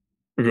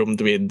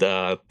roomed with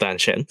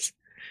Tan.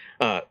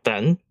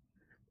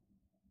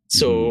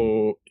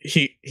 So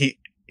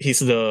he's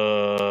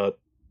the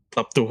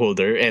top 2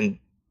 holder, and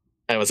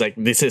I was like,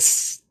 this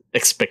is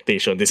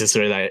expectation. This is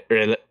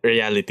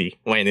reality.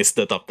 Mine is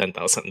the top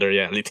 10,000, the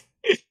reality.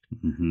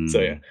 So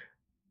yeah.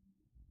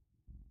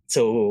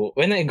 So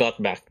when I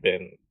got back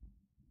then,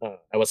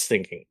 I was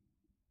thinking,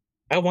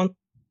 I want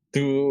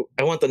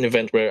an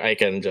event where I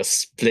can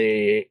just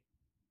play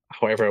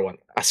however I want,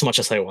 as much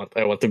as I want.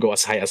 I want to go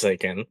as high as I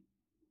can.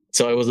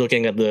 So I was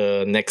looking at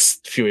the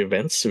next few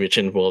events, which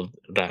involved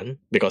RAN,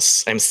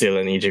 because I'm still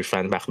an EG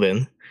fan back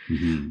then.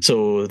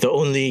 So the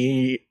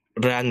only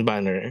RAN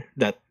banner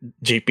that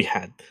JP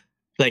had,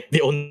 like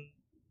the only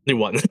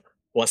one,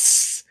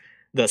 was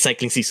the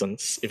Cycling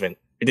Seasons event.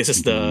 This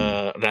is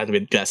the RAN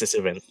with Glasses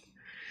event.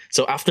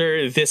 So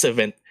after this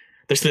event,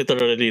 there's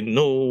literally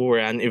no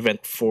RAN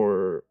event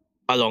for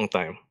a long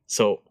time.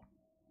 So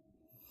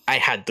I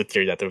had to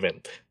clear that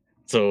event.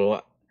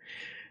 So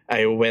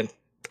I went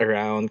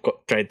around,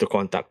 tried to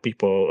contact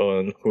people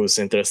on who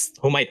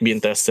might be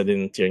interested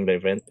in clearing the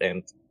event,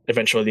 and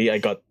eventually I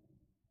got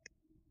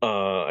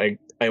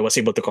I was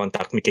able to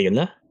contact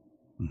Michaela.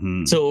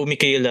 So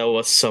Michaela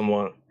was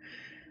someone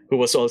who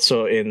was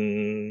also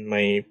in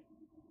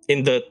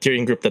the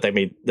tiering group that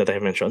I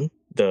have mentioned,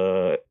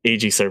 the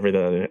AG server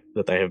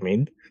that I have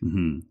made.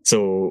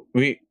 So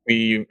we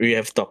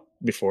have talked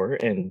before,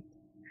 and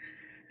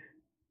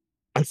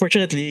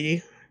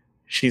unfortunately,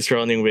 she's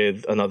running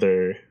with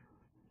another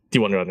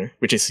T1 runner,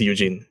 which is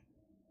Eugene.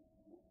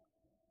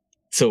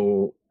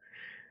 So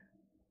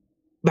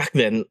back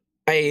then,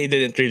 I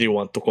didn't really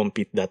want to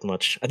compete that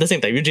much. At the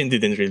same time, Eugene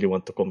didn't really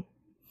want to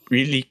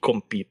really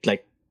compete,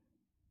 like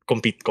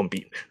compete.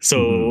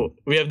 So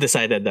we have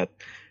decided that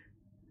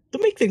to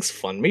make things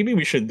fun, maybe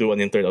we should do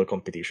an internal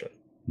competition.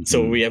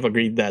 So we have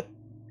agreed that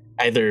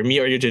either me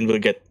or Eugene will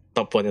get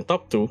top 1 and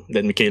top 2,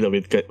 then Michaela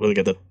will get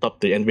the top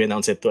 3, and we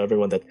announce it to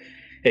everyone that,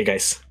 hey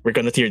guys, we're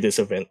gonna tier this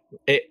event.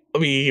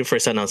 We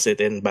first announced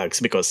it in Bags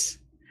because,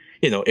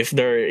 if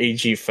there are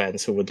AG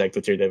fans who would like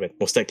to tier the event,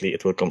 most likely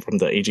it will come from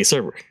the AG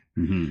server.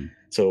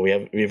 So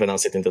we've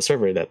announced it in the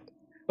server that,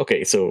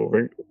 okay, so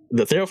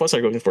the 3 of us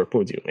are going for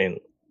podium and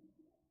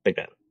like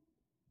that.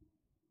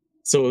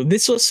 So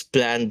this was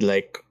planned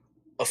like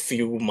a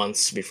few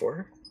months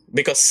before,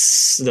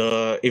 because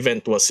the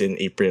event was in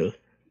April,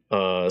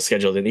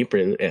 scheduled in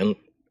April, and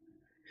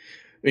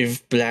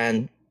we've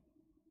planned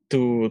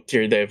to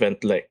tier the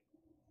event like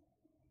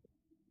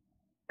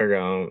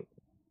around,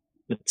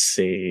 let's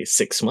say,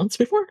 6 months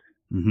before.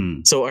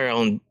 So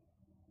around,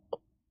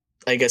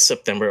 I guess,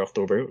 September,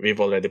 October,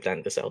 we've already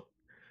planned this out.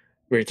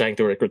 We're trying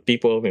to recruit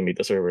people, we made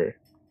the server,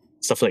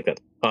 stuff like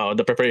that.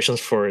 The preparations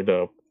for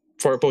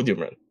a podium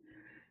run.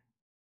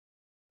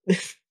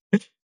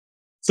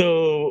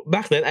 So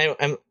back then,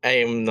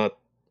 I'm not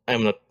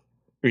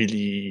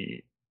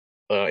really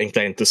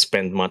inclined to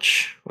spend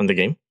much on the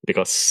game,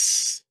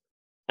 because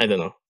I don't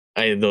know,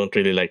 I don't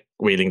really like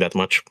whaling that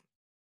much.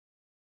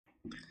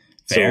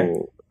 Fair.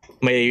 So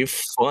my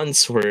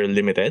funds were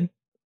limited.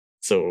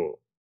 So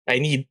I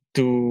need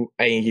to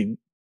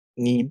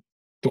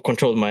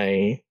control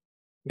my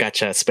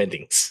gacha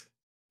spendings.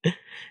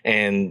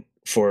 And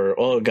for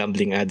all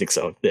gambling addicts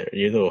out there,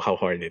 you know how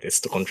hard it is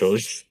to control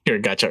your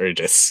gacha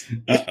urges.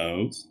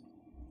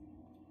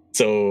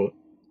 So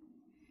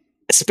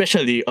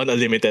especially on a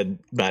limited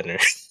banner.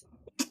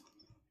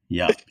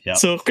 Yeah.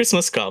 So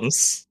Christmas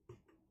comes.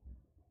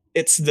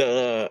 It's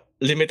the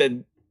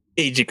limited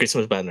AG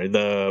Christmas banner,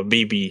 the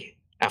baby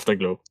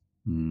Afterglow.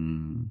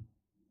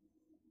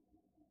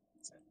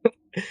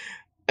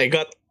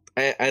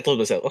 I told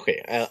myself,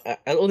 okay,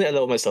 I'll only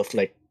allow myself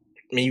like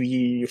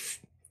maybe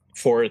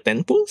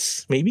 10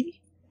 pulls,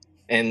 maybe,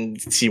 and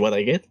see what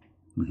I get.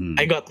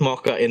 I got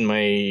Mocha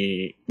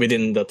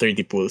within the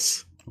 30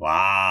 pulls.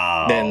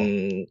 Wow.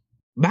 Then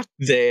back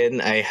then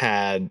I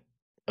had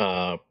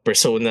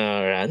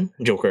Persona Ran,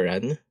 Joker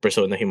Ran,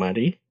 Persona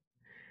Himari.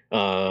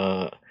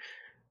 I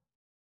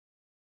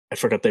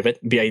forgot the event.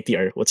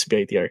 BITR. What's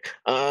BITR?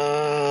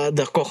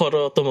 The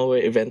Kokoro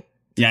Tomoe event.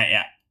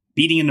 Yeah.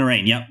 Beating in the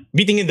Rain. Yep.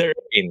 Beating in the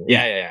Rain.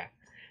 Yeah.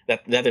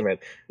 That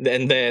event.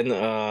 And then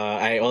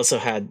I also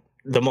had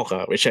the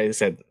Mocha, which I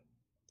said.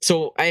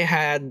 So I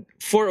had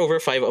 4 over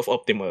 5 of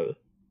optimal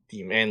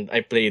team, and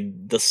I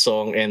played the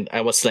song, and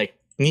I was like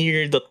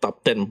near the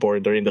top 10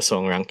 border in the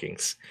song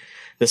rankings.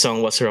 The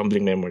song was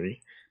Rumbling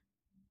Memory.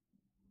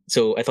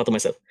 So I thought to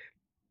myself,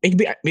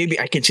 maybe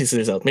I can change the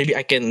result. Maybe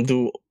I can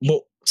do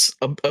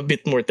a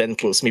bit more 10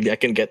 pulls. Maybe I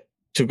can get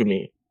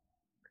Tsugumi.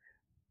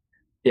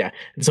 Yeah.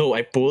 So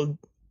I pulled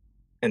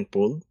and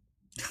pulled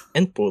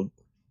and pulled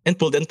and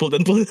pulled and pulled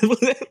and pulled and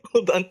pulled,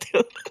 and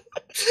pulled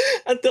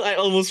until I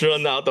almost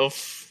run out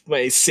of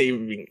my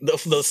saving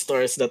of those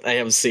stars that I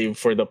have saved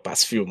for the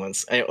past few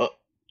months.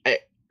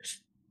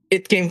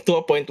 It came to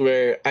a point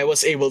where I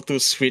was able to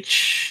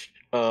switch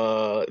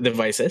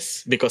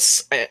devices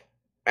because I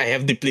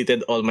have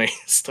depleted all my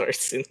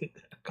stars in the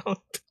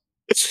account.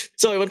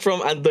 So I went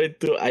from Android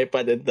to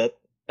iPad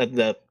at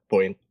that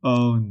point.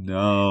 Oh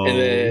no.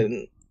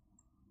 And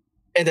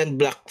then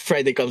Black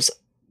Friday comes.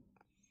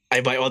 I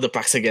buy all the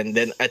packs again.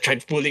 Then I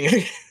tried pulling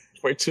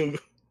for 2.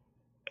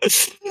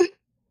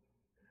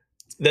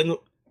 Then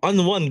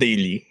on one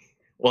daily,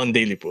 one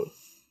daily pool.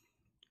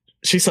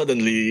 She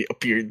suddenly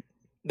appeared.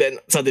 Then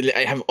suddenly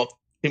I have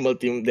optimal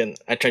team. Then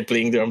I tried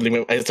playing the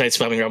rumbling. I tried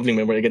spamming rumbling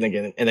memory again, and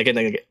again,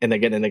 and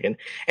again, and again.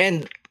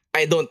 And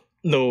I don't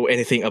know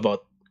anything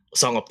about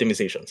song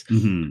optimizations.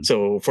 Mm-hmm.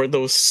 So for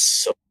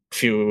those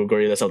few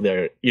gorillas out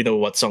there, you know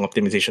what song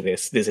optimization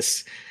is. This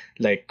is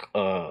like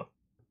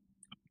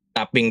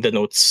tapping the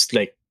notes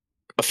like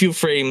a few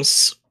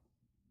frames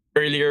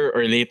earlier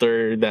or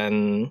later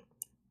than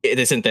it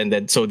is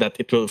intended, so that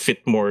it will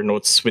fit more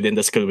notes within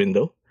the skill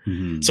window.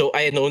 Mm-hmm. So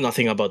I know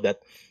nothing about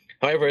that.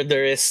 However,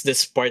 there is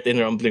this part in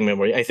rumbling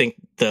memory. I think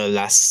the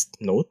last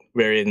note,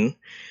 wherein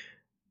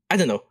I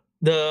don't know,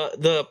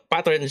 the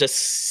pattern just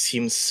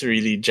seems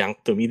really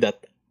jank to me.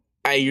 That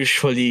I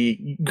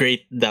usually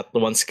grade that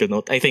one skill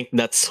note. I think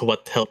that's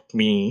what helped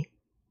me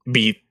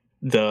beat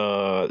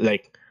the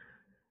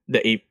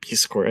AP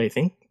score. I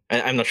think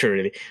I'm not sure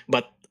really,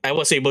 but I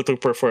was able to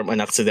perform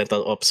an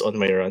accidental ops on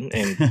my run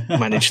and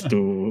managed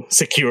to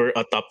secure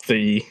a top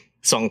 3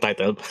 song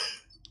title.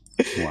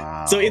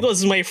 Wow! So it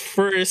was my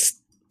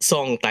first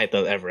song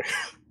title ever,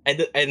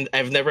 and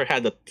I've never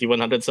had a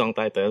T100 song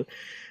title,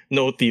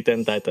 no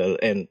T10 title,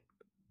 and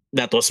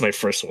that was my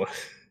first one.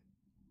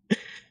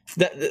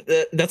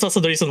 That's also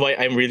the reason why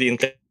I'm really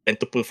inclined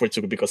to pull for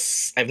Tsugu,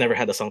 because I've never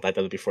had a song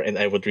title before, and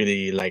I would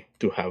really like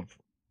to have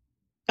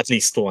at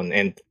least one,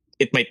 and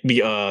it might be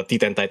a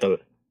T10 title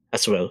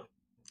as well.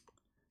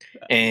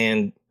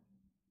 And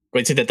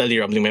coincidentally,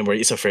 Rumbling Memory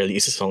is a fairly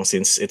easy song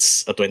since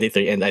it's a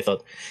 23, and I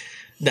thought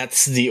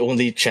that's the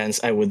only chance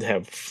I would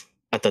have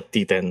at a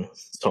T10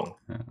 song.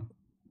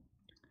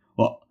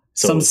 Well,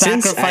 So some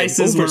since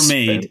sacrifices I've were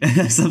made.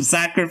 Some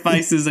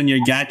sacrifices on your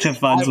gacha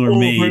funds I've were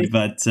made,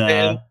 but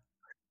overspent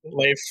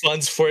my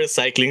funds for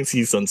cycling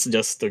seasons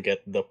just to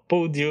get the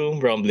podium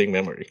Rumbling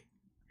Memory.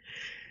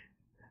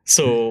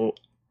 So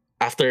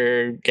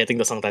after getting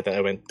the song title,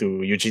 I went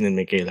to Eugene and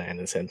Michaela and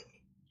I said,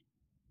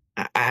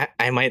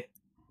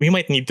 we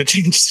might need to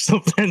change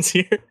some plans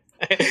here.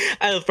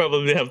 I'll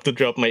probably have to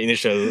drop my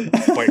initial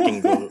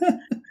parking goal.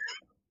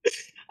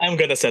 I'm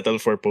gonna settle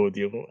for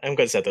podium. I'm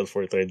gonna settle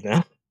for third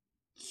now.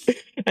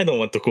 I don't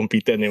want to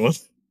compete anymore.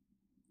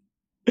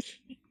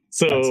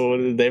 So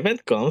the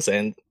event comes,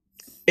 and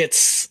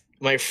it's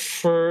my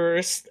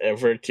first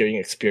ever tiering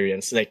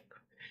experience. Like,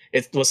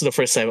 it was the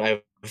first time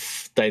I've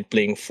tried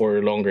playing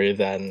for longer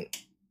than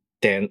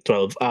 10,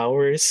 12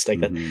 hours. Like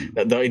Mhm.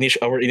 that.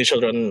 Our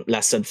initial run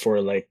lasted for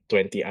like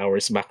 20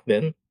 hours back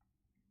then.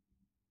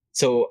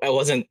 So I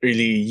wasn't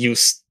really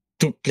used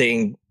to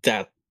playing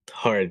that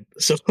hard.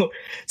 So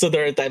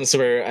there are times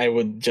where I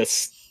would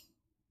just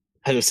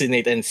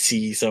hallucinate and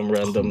see some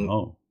random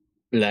Oh,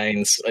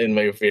 lines in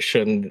my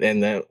vision,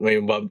 and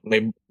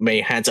my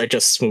hands are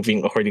just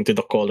moving according to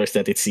the colors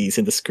that it sees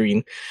in the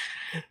screen,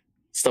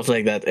 stuff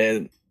like that.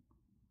 And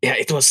yeah,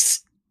 it was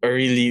a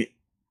really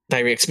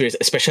tiring experience.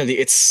 Especially,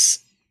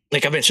 it's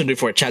like I mentioned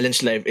before,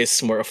 Challenge Live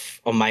is more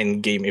of a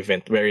mind game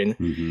event wherein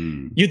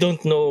mhm. you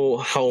don't know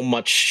how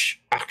much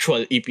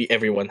actual EP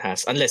everyone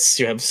has unless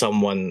you have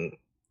someone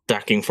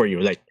tracking for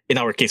you. Like in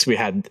our case, we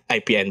had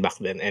IPN back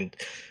then, and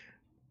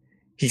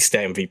he's the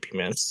MVP,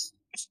 man.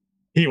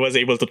 He was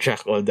able to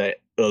track all the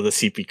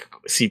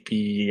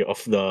CP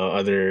of the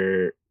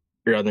other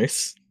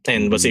runners,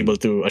 and was Mhm. able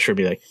to assure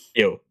me like,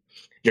 "Yo,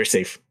 you're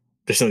safe.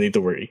 There's no need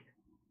to worry.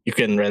 You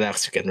can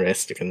relax. You can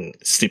rest. You can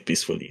sleep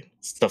peacefully."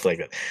 Stuff like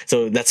that.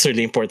 So that's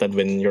really important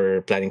when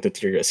you're planning to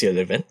tier a CL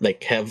event.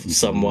 Like, have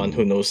someone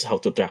who knows how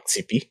to track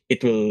CP.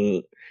 It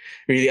will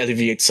really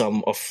alleviate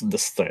some of the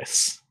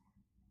stress,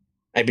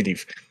 I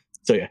believe.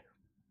 So yeah.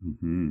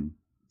 Mhm.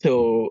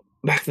 So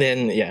back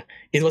then, yeah,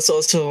 it was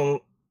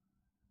also,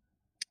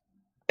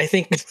 I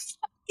think,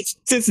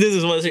 since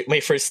this was my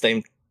first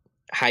time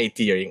high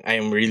tiering, I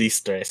am really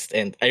stressed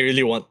and I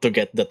really want to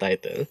get the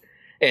title.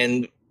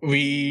 And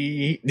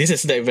this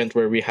is the event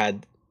where we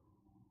had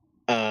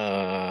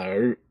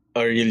a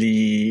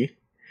really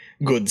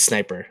good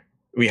sniper.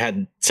 We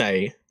had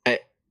Tsai.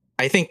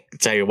 I think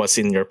Tsai was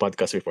in your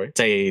podcast before.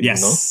 Tsai,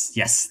 no?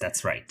 Yes,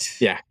 that's right.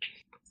 Yeah.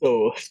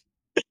 So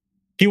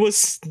he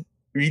was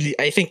really,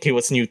 I think he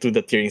was new to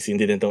the tiering scene,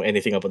 didn't know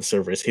anything about the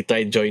servers. He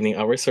tried joining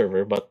our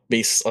server, but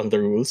based on the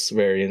rules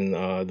wherein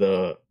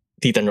the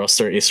Titan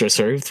roster is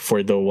reserved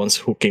for the ones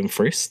who came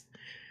first,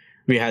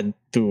 we had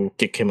to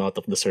kick him out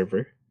of the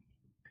server.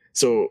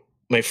 So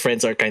my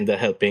friends are kind of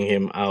helping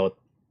him out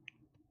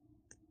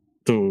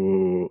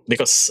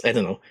because I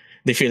don't know,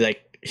 they feel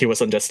like he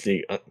was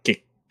unjustly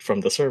kicked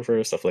from the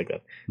server, stuff like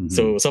that. Mhm.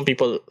 So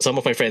some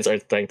of my friends are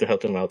trying to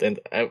help him out, and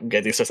I'm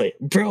getting just like,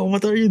 bro,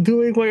 what are you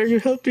doing? Why are you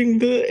helping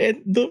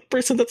the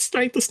person that's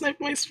trying to snipe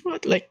my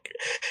spot? Like,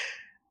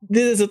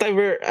 this is a time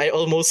where I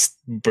almost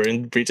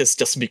burned bridges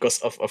just because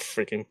of a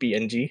freaking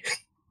PNG.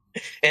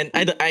 And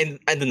I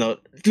don't know.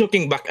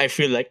 Looking back, I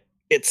feel like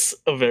it's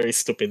a very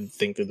stupid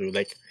thing to do.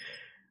 Like,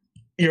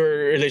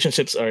 your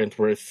relationships aren't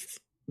worth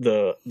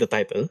the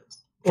title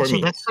for Also,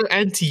 me. that's so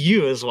anti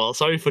you as well.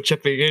 Sorry for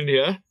chipping in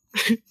here.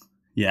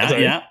 Yeah,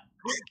 Sorry. yeah.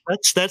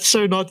 That's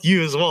so not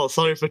you as well.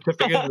 Sorry for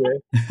tipping in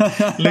there.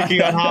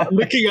 looking at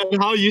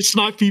how you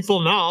snipe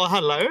people now.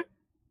 Hello.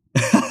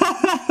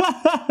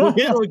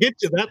 We'll get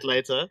to that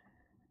later.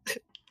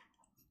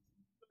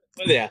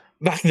 But yeah,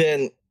 back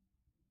then,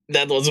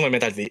 that was my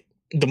mentality.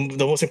 The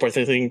most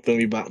important thing to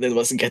me back then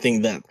was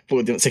getting that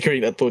podium,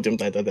 securing that podium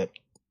title. That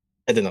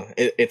I don't know.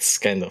 It's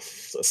kind of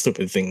a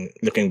stupid thing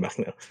looking back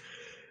now.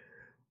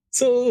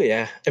 So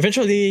yeah,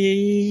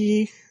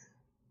 eventually,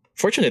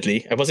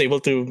 fortunately, I was able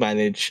to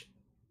manage.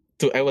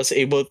 I was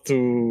able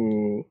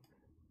to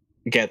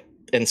get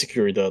and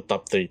secure the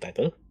top 3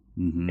 title,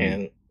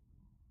 and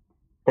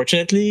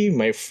fortunately,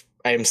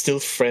 I am still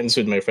friends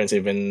with my friends,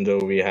 even though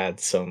we had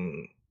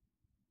some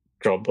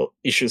trouble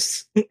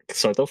issues,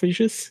 sort of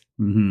issues.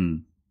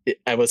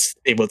 I was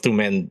able to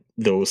mend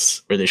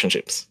those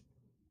relationships.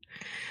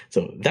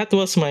 So that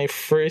was my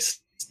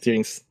first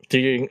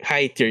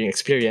high tiering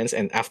experience,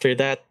 and after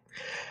that,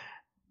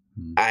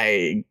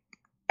 I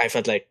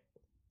felt like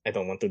I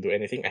don't want to do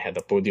anything. I had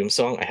a podium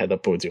song. I had a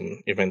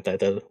podium event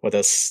title. What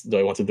else do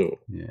I want to do?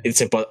 Yeah. It's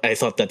simple. I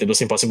thought that it was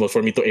impossible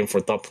for me to aim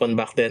for top 1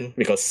 back then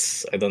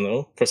because I don't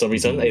know, for some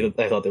reason I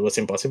thought it was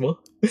impossible.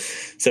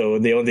 So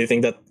the only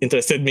thing that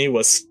interested me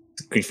was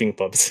griefing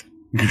pubs.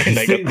 And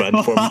I got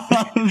banned for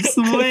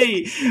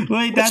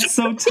wait, that's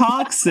so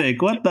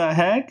toxic. What the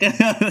heck?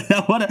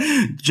 What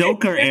a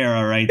Joker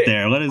era right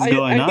there. What is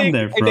going on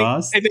there,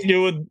 Frost? I think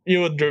you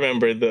would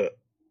remember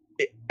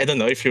I don't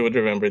know if you would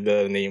remember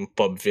the name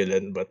Pub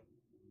Villain, but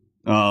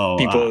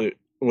people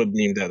would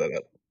meme that a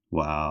lot.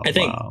 Wow. I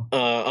think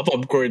a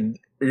pub code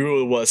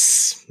rule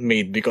was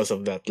made because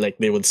of that. Like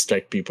they would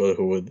strike people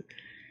who would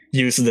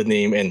use the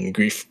name and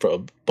grief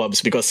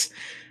pubs because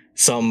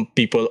some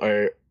people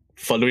are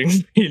following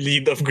the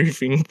lead of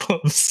griefing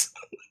pubs.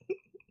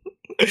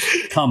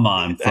 Come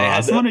on,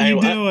 Frost. What are you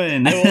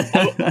doing?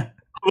 I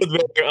would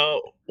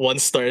wear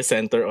 1-star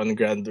center on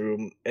Grand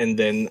Room, and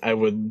then I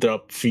would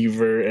drop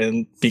Fever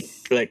and pick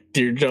like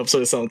teardrops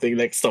or something,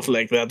 like stuff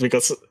like that,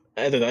 because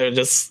I don't know,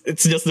 it's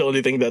just the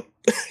only thing that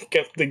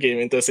kept the game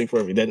interesting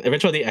for me. Then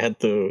eventually I had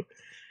to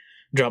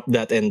drop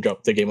that and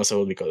drop the game as a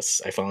whole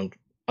because I found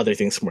other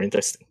things more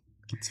interesting.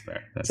 That's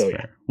fair. That's fair.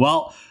 Yeah.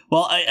 Well,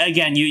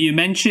 again, you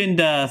mentioned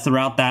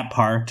throughout that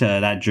part,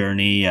 that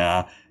journey,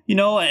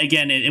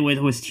 again, it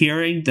with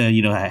tiering,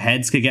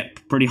 heads could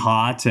get pretty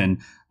hot, and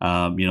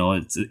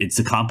it's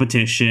a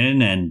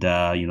competition, and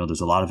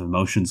there's a lot of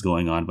emotions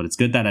going on. But it's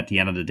good that at the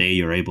end of the day,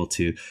 you're able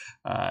to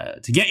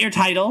get your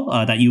title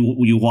that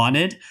you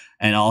wanted,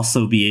 and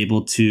also be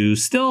able to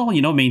still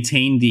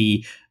maintain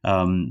the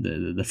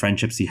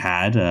friendships you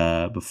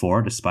had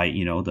before, despite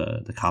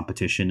the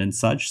competition and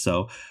such.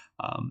 So.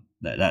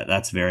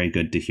 That's very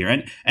good to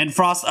hear. And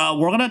Frost,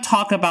 we're gonna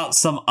talk about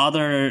some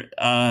other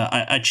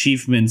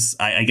achievements,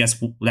 I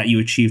guess, that you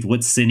achieved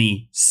with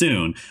Cine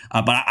soon.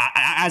 But I,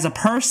 as a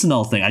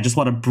personal thing, I just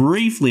want to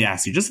briefly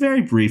ask you, just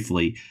very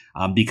briefly,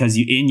 because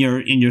you in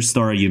your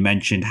story you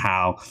mentioned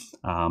how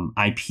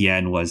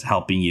IPN was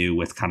helping you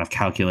with kind of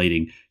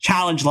calculating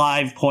challenge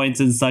live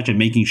points and such, and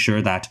making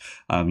sure that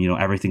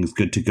everything's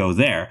good to go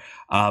there.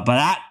 But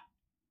that,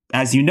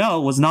 as you know,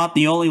 was not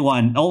the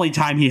only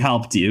time he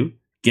helped you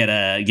get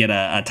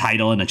a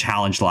title in a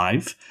challenge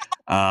live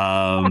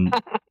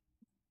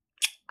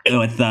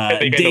with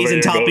Days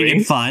and Topping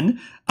and Fun.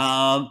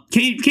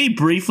 Can you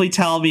briefly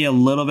tell me a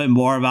little bit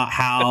more about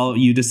how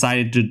you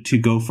decided to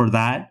go for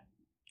that?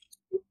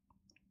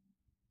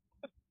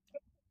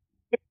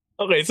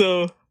 Okay,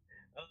 so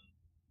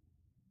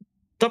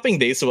Topping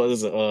Days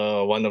was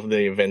one of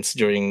the events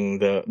during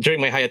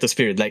my hiatus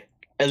period. Like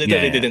I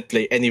literally didn't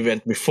play any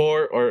event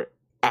before or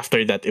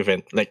after that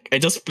event. Like I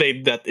just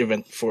played that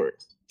event for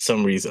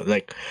some reason.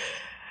 Like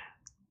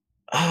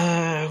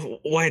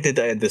why did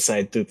I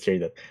decide to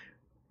trade that?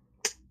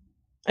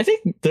 I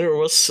think there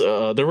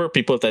were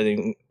people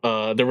telling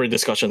there were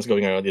discussions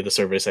going around in the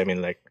servers. I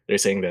mean, like they're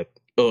saying that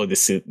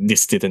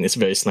this Titan is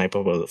very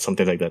snipeable,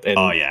 something like that. And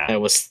I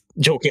was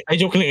joking. I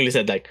jokingly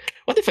said like,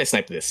 what if I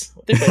snipe this?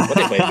 What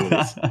if I do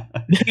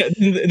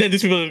this? Then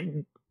these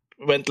people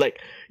went like,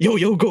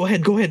 yo, go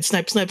ahead,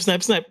 snipe,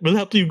 we'll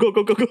help you, go.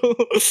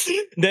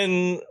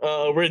 Then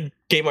word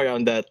came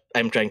around that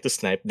I'm trying to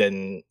snipe.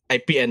 Then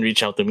IPN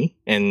reached out to me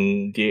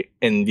and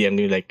DM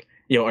me like,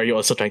 yo, are you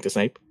also trying to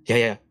snipe?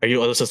 Yeah. Are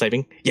you also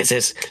sniping? Yes.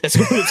 Let's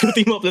go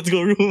team up. Let's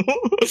go room.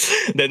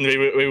 Then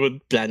we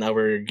would plan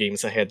our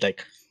games ahead.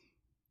 Like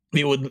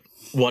we would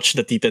watch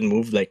the Titan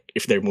move. Like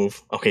if they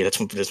move, okay, let's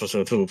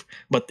move.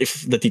 But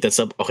if the Titan's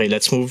up, okay,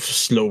 let's move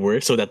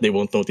slower so that they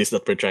won't notice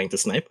that we're trying to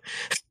snipe.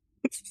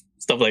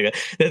 Stuff like that.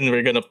 Then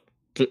we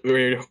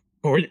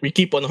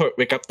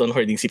kept on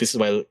hoarding CPs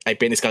while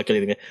IPN is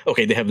calculating.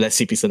 Okay, they have less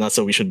CPs than us,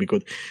 so we should be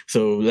good.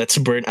 So let's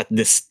burn all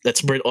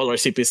our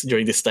CPs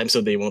during this time,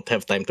 so they won't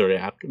have time to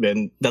react.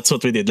 Then that's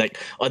what we did. Like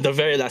on the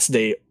very last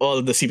day,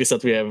 all the CPs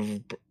that we have,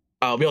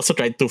 we also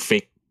tried to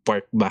fake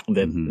park back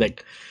then. Mm-hmm.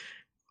 Like,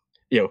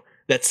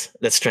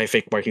 let's try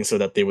fake parking so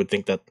that they would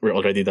think that we're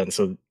already done.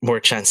 So more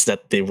chance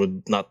that they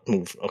would not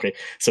move. Okay,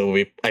 so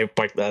I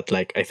parked at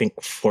like I think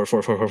 4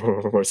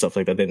 stuff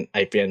like that. Then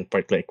IPN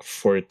parked like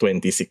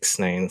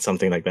 4:26:9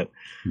 something like that.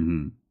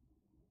 Mm-hmm.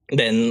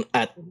 Then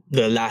at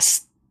the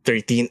last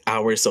 13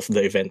 hours of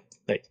the event,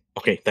 like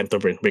okay, time to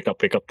burn, wake up,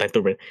 time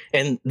to burn.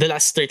 And the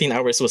last 13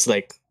 hours was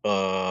like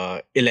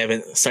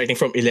 11, starting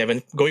from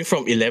 11, going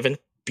from 11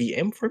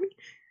 p.m. for me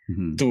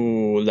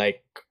to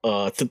like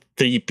to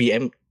 3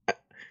 p.m.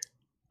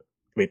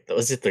 Wait,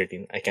 was it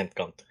 13? I can't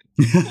count.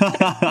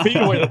 Maybe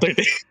more than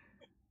 13.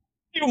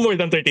 Maybe more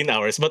than 13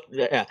 hours. But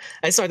yeah,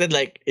 I started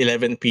like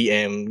 11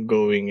 p.m.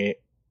 going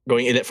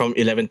from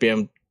 11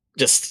 p.m.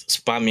 just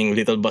spamming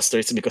Little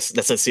Busters because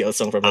that's a CL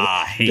song from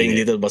playing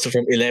Little Buster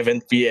from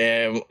 11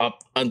 p.m.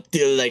 up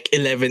until like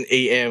 11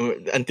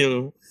 a.m.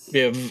 until we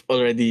have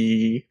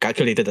already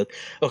calculated that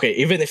okay,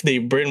 even if they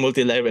burn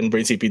multi-live and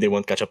burn CP, they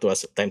won't catch up to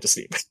us. Time to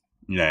sleep.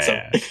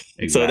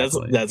 Exactly. So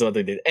that's what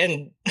they did.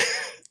 And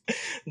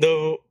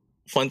the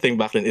fun thing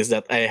back then is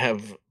that I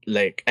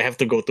have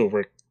to go to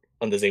work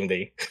on the same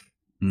day.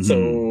 Mm-hmm.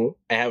 So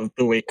I have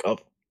to wake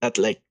up at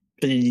like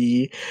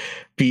 3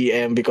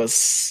 p.m.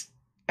 because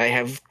I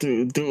have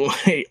to do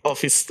my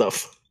office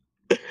stuff.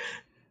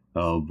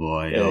 Oh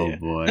boy!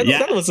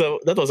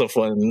 That was a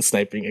fun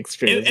sniping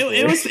experience.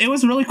 It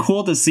was really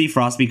cool to see,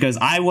 Frost, because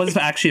I was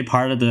actually a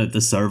part of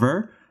the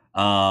server.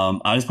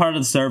 I was part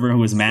of the server who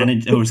was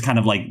kind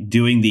of like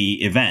doing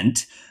the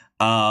event.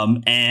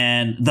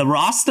 And the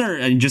roster,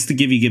 and just to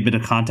give you a bit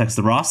of context,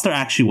 the roster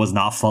actually was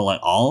not full at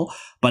all.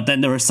 But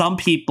then there were some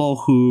people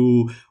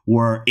who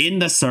were in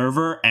the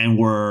server and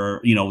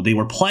they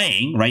were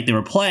playing, right? They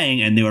were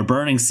playing and they were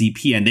burning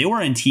CP and they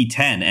were in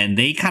T10 and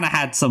they kind of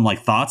had some like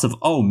thoughts of,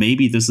 oh,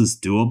 maybe this is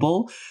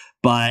doable.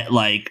 But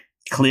like,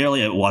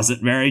 clearly it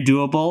wasn't very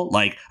doable.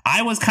 Like,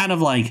 I was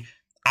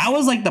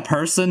like the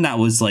person that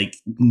was like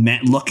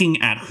looking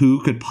at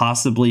who could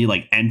possibly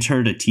like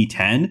enter the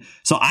T10.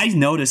 So I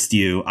noticed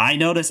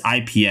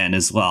IPN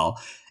as well.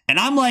 And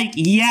I'm like,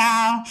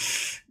 yeah,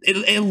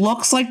 it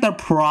looks like they're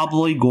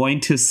probably going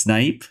to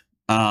snipe.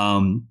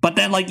 But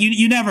then like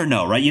you never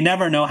know, right? You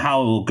never know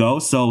how it will go.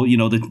 So,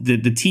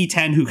 the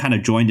T10 who kind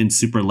of joined in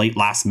super late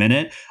last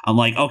minute, I'm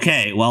like,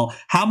 okay, well,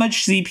 how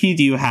much CP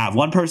do you have?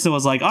 One person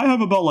was like, I have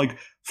about like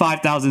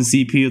 5,000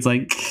 CP. It's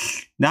like,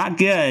 not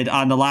good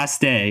on the last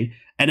day.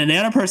 And then the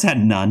other person had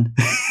none.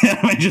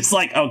 I'm just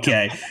like,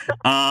 okay,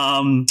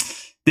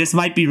 this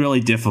might be really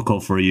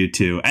difficult for you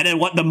two. And then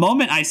the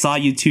moment I saw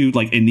you two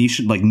like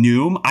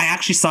Noom, I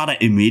actually saw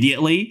that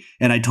immediately,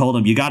 and I told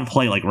them you got to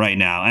play like right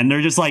now. And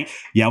they're just like,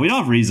 yeah, we don't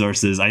have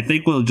resources. I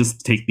think we'll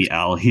just take the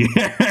L here.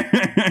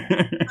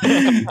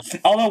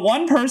 Although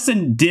one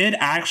person did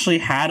actually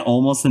had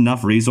almost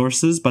enough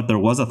resources, but there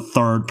was a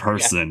third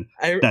person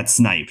that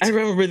sniped. I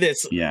remember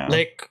this. Yeah,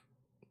 like.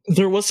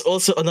 There was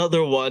also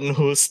another one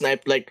who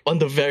sniped like on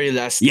the very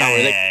last hour.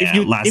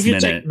 Like if you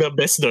check the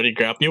best story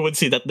graph, you would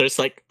see that there's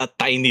like a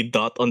tiny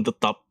dot on the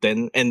top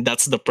 10, and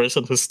that's the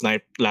person who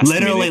sniped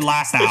literally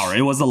last hour.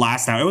 It was the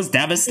last hour. It was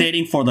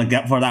devastating for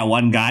that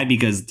one guy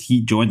because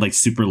he joined like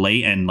super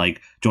late and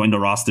like joined the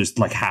rosters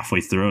like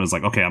halfway through. And was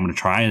like, okay, I'm gonna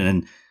try, and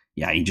then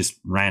he just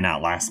ran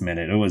out last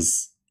minute. It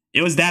was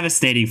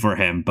devastating for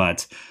him,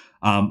 but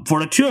for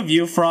the two of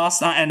you,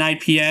 Frost and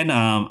IPN,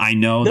 I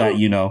know that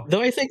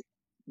Though I think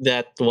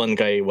that one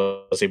guy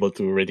was able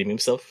to redeem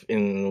himself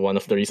in one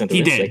of the recent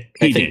events.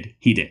 He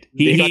did.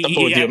 He got the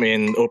podium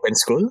in Open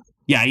School.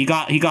 Yeah, he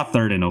got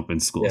third in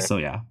Open School.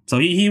 Yeah. So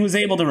he was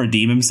able to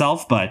redeem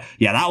himself, but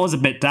yeah, that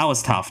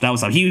was tough.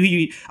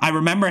 I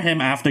remember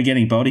him after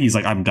getting Bodhi, he's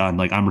like, I'm done,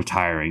 like I'm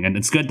retiring. And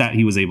it's good that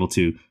he was able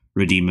to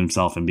redeem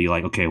himself and be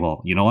like, okay,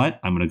 well, you know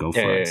what? I'm gonna go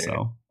for it.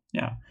 So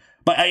yeah.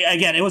 But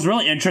again, it was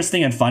really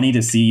interesting and funny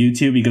to see you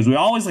two because we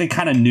always like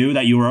kind of knew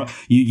that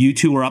you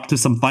two were up to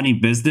some funny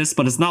business,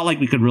 but it's not like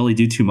we could really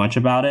do too much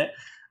about it.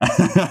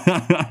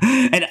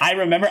 And I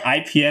remember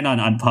IPN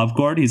on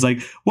Pubcord, he's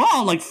like,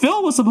 wow, like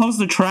Phil was supposed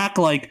to track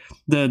like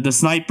the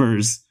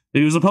snipers.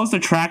 He was supposed to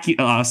track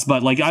us,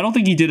 but like I don't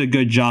think he did a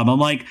good job.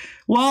 I'm like,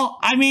 well,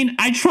 I mean,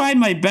 I tried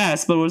my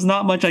best, but there was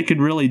not much I could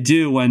really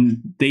do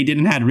when they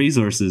didn't have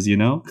resources,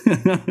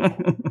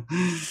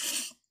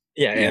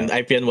 Yeah, and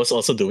IPN was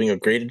also doing a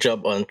great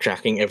job on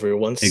tracking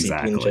everyone's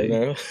CP in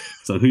general.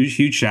 So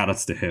huge shout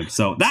outs to him.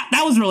 So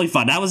that was really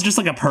fun. That was just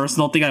like a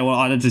personal thing I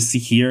wanted to see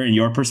here in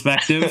your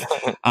perspective.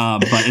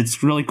 But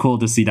it's really cool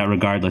to see that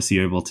regardless,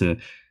 you're able to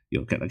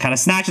kind of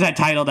snatch that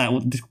title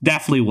that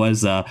definitely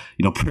was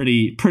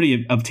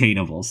pretty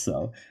obtainable.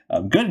 So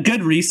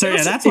good research.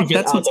 And that's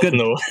what's good.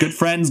 Good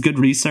friends, good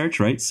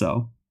research, right?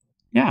 So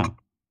yeah.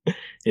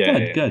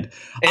 Good.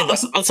 And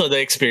also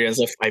the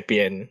experience of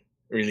IPN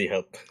really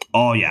helped.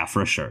 Oh yeah,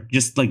 for sure.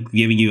 Just like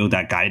giving you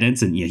that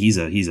guidance, and he's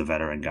a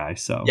veteran guy.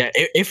 So yeah,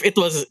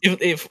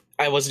 if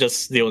I was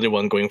just the only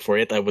one going for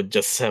it, I would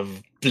just have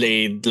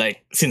played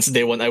like since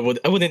day one. I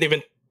wouldn't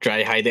even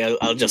try hiding.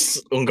 I'll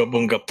just unga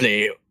bunga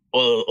play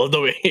all the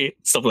way,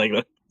 stuff like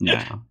that.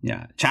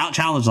 Yeah.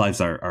 Challenge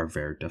lives are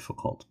very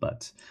difficult,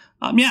 but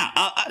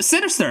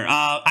Sinister,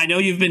 I know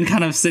you've been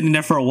kind of sitting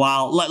there for a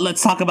while.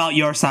 Let's talk about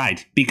your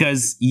side,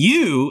 because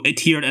you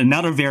tiered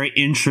another very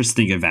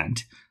interesting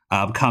event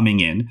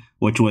coming in,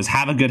 which was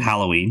Have a Good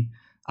Halloween,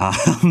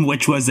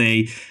 which was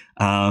a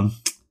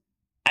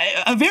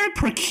very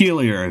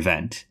peculiar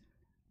event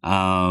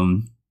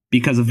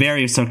because of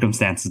various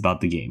circumstances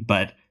about the game.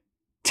 But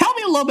tell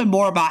me a little bit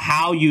more about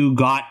how you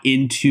got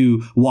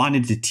into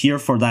wanting to tier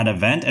for that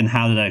event, and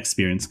how did that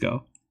experience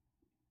go?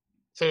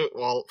 So,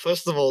 well,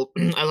 first of all,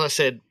 as I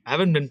said, I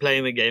haven't been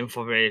playing the game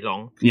for very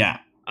long. Yeah.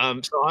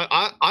 So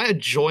I had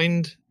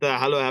joined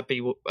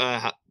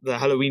the the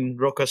Halloween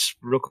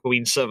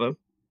Rookoween server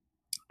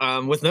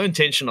with no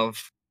intention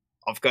of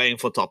going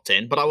for top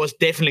 10, but I was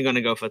definitely going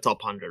to go for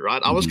top 100,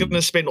 right? I was going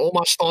to spend all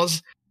my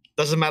stars,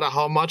 doesn't matter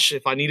how much.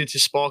 If I needed to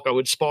spark, I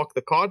would spark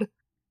the card,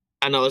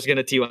 and I was going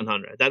to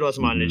T100. That was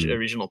my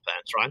original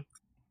plans, right?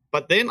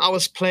 But then I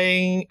was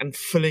playing and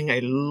filling a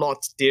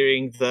lot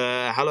during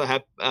the Hello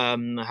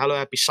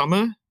Happy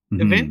Summer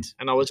event,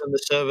 and I was in the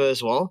server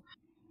as well.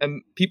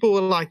 And people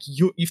were like,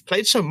 "You've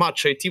played so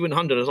much, so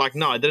T100." I was like,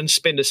 "No, I didn't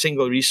spend a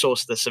single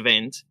resource this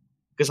event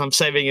because I'm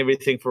saving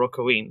everything for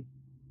Rookoween."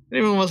 And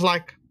everyone was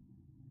like,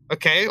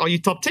 "Okay, are you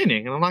top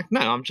 10ing?" And I'm like, "No,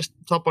 I'm just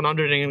top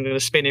 100ing and I'm going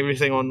to spend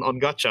everything on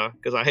gacha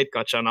because I hate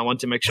gacha and I want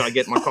to make sure I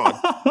get my card."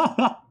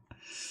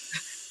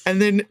 And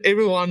then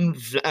everyone,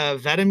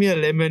 Vladimir,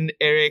 Lemon,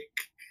 Eric,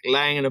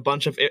 Lang, and a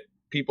bunch of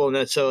people in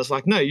that server was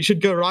like, "No, you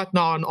should go right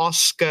now and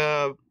ask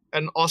for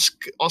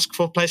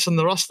a place on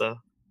the roster."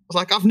 I was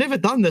like, "I've never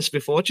done this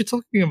before. What are you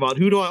talking about?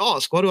 Who do I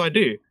ask? What do I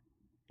do?"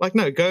 Like,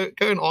 no, go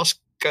and ask.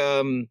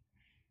 Who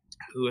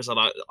was that?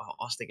 I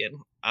asked again.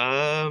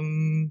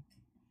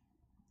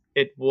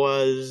 It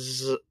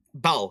was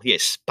Bell.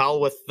 Yes, Bell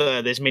with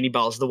there's many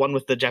Bells. The one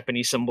with the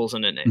Japanese symbols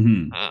in it.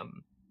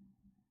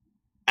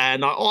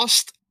 And I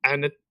asked,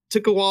 and it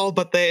took a while,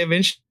 but they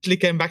eventually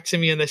came back to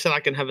me and they said I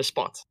can have a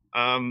spot.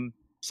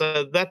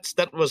 So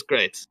that was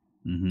great.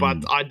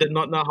 But I did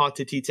not know how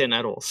to T10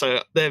 at all.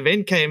 So the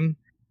event came,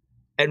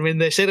 and when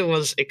they said it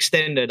was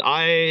extended,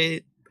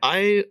 I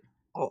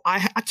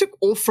took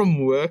off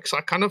from work, so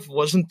I kind of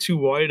wasn't too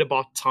worried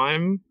about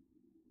time.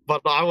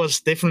 But I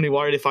was definitely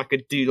worried if I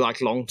could do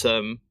like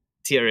long-term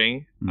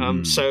tiering.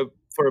 So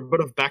for a bit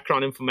of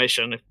background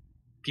information, if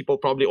people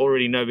probably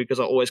already know because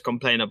I always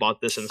complain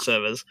about this in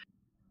servers.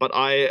 But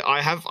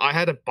I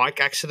had a bike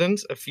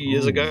accident a few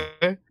years ago,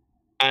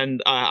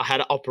 and I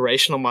had an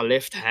operation on my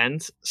left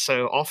hand.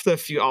 So after a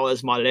few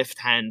hours, my left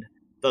hand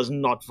does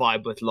not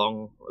vibe with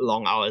long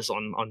hours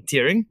on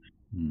tiering.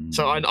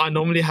 So I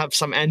normally have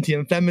some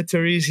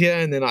anti-inflammatories here,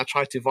 and then I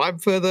try to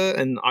vibe further.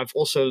 And I've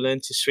also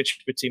learned to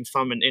switch between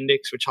thumb and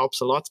index, which helps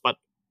a lot. But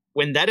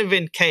when that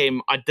event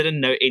came, I didn't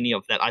know any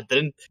of that. I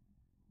didn't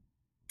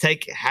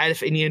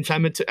have any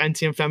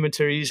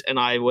anti-inflammatories, and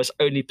I was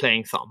only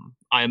playing thumb.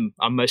 I'm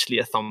mostly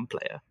a thumb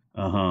player.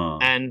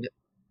 And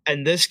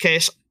in this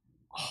case,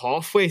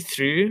 halfway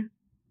through,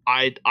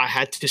 I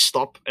had to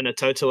stop, and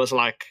Atoto was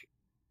like,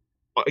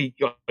 Are you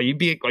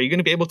going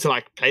to be able to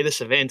like play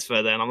this event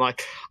further? And I'm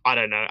like, I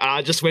don't know. And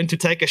I just went to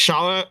take a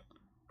shower,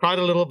 cried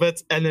a little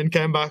bit, and then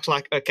came back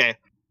like, okay,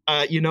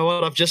 you know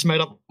what? I've just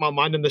made up my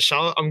mind in the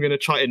shower. I'm going to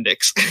try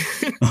index.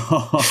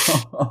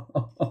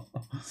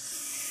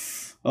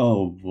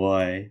 Oh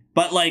boy.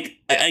 But like,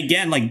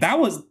 again, like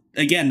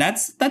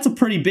that's a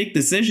pretty big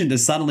decision to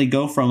suddenly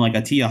go from like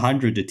a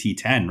T100 to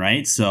T10,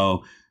 right?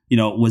 So,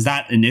 was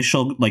that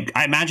initial, like,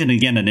 I imagine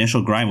again,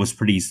 initial grind was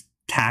pretty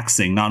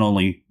taxing, not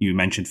only you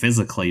mentioned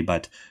physically,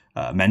 but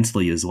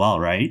mentally as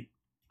well, right?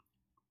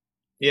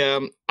 Yeah,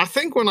 I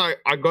think when I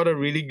got a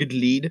really good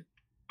lead,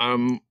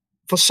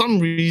 for some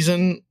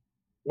reason,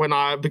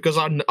 because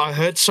I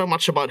heard so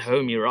much about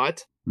Homie,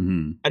 right?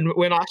 And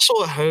when I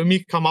saw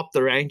Homie come up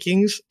the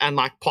rankings and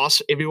like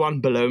pass everyone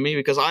below me,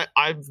 because I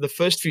the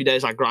first few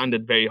days I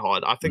grinded very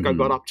hard. I think I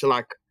got up to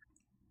like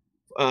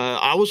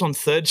I was on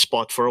 3rd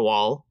spot for a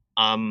while,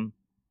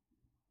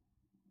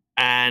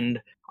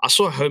 and I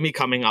saw Homie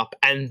coming up,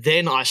 and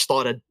then I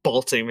started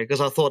bolting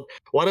because I thought,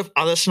 what if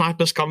other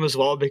snipers come as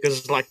well?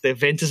 Because like the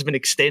event has been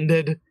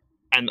extended,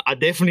 and I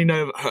definitely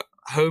know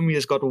Homie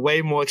has got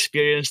way more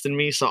experience than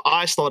me. So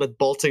I started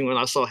bolting when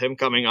I saw him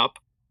coming up.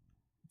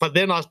 But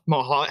then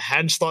my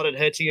hand started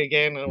hurting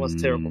again, and it was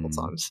terrible at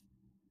times.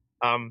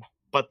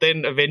 But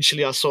then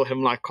eventually I saw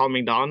him like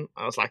calming down.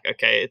 I was like,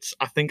 okay,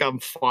 I think I'm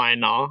fine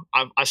now.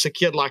 I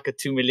secured like a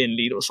 2 million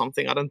lead or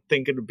something. I don't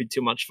think it would be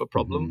too much of a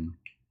problem.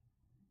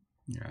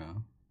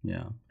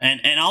 Yeah.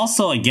 And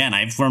also,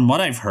 again, from what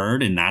I've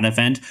heard in that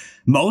event,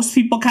 most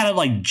people kind of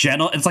like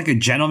it's like a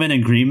gentleman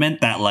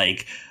agreement that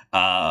like,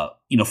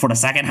 for the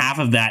second half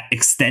of that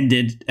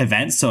extended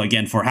event. So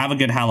again, for Have a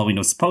Good Halloween, it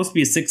was supposed to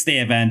be a 6-day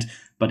event,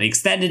 but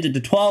extended it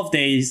to 12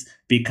 days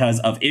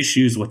because of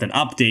issues with an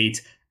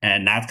update.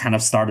 And that kind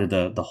of started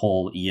the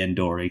whole Ian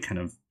Dory kind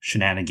of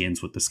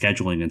shenanigans with the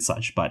scheduling and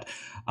such. But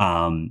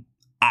from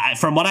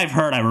what I've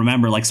heard, I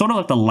remember like sort of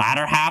like the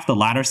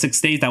latter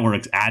 6 days that were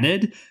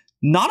added,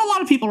 not a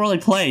lot of people really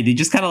played. They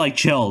just kind of like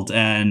chilled.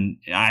 And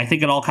I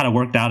think it all kind of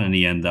worked out in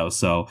the end, though.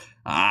 So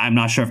I'm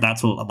not sure if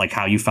that's what, like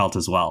how you felt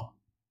as well.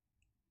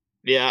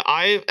 Yeah,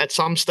 I at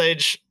some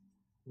stage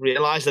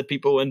realized that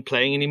people weren't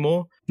playing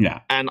anymore.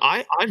 Yeah. And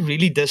I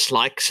really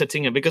dislike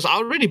sitting in because I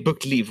already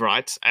booked leave,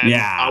 right? And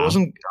Yeah. I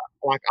wasn't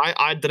like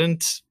I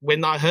didn't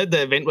when I heard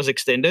the event was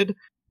extended,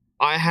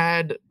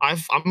 I'm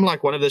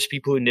like one of those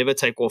people who never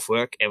take off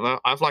work ever.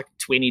 I have like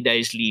 20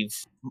 days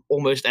leave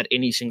almost at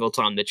any single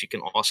time that you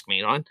can ask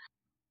me, right?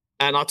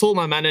 And I told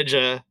my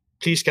manager,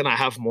 please can I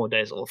have more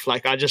days off?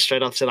 Like I just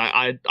straight up said,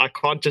 I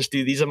can't just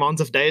do these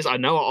amounts of days. I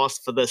know I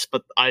asked for this,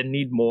 but I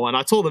need more. And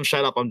I told them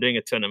straight up I'm doing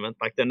a tournament.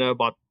 Like they know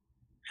about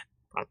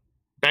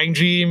Bang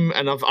Dream,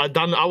 and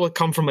I would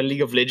come from a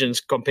League of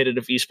Legends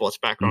competitive esports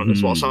background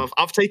as well. So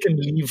I've taken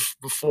leave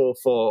before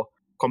for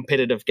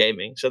competitive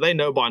gaming. So they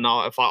know by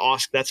now if I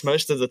ask, that's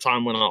most of the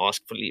time when I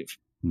ask for leave.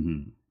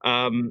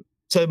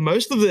 So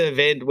most of the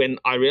event, when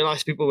I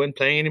realized people weren't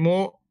playing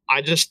anymore,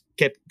 I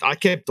kept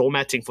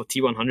doormatting for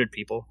T100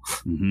 people.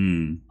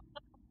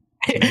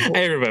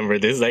 I remember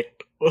this,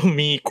 like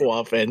me,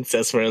 Co-op, and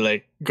Cess were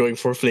like trying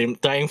for Flame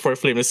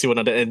to see one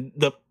another,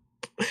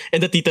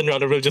 and the Titan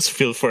runner will just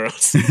fill for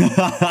us.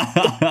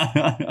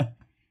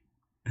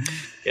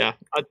 Yeah,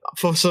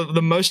 so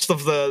the most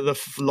of the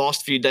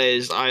last few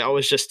days, I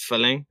was just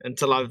filling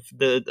until I've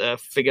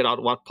figured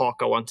out what park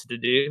I wanted to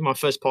do. My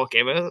first park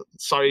ever.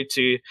 Sorry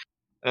to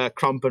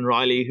Crump and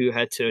Riley who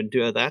had to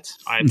endure that.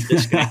 I've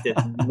disconnected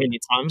many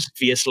times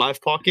via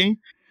live parking.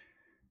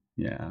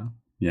 Yeah.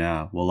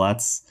 Well,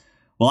 that's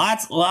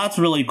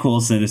really cool,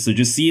 Sinister.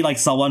 Just see like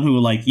someone who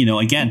like,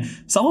 again,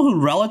 someone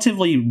who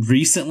relatively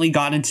recently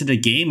got into the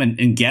game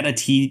and get a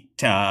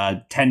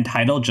T10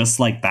 title just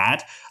like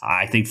that.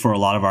 I think for a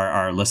lot of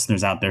our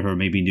listeners out there who are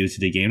maybe new to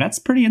the game, that's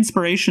pretty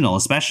inspirational,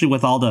 especially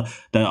with all the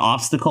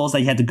obstacles that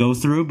you had to go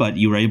through, but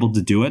you were able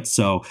to do it.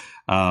 So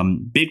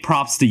big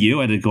props to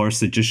you. And of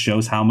course, it just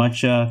shows how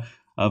much of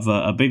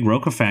a big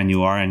Roka fan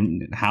you are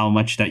and how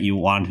much that you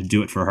wanted to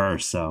do it for her.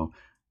 So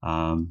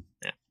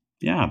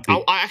yeah.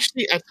 I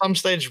actually at some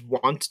stage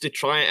wanted to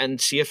try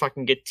and see if I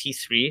can get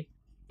T3,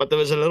 but there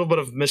was a little bit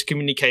of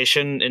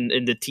miscommunication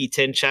in the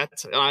T10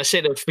 chat. And I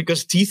said it's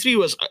because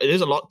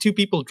T3 two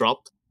people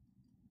dropped,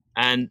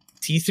 and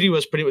T3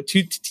 was pretty much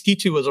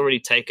T2 was already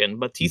taken,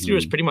 but T3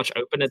 was pretty much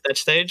open at that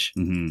stage.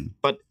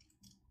 But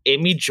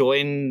Emmy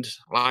joined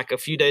like a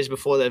few days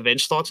before the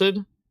event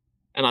started,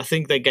 and I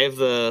think they gave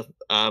the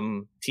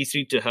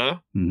T3 to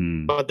her,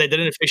 but they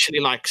didn't officially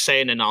like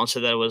say and announce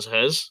that it was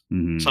hers.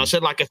 So I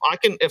said like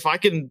if I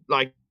can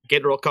like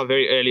get Roka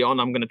very early on,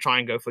 I'm gonna try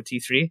and go for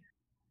T3.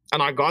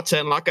 And I got to,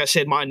 and like I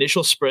said, my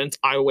initial sprint,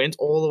 I went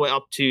all the way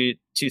up to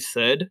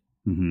third,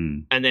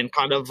 and then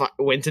kind of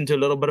went into a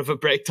little bit of a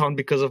breakdown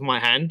because of my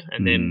hand,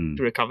 and then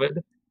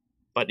recovered.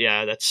 But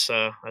yeah, that's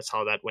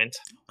how that went.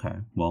 Okay.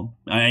 Well,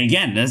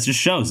 again, this just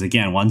shows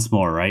once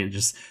more, right?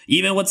 Just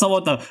even with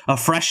someone with a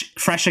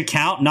fresh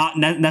account, not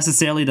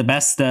necessarily the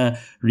best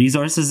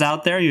resources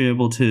out there, you're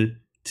able to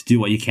do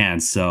what you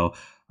can. So,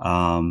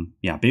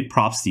 yeah, big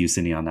props to you,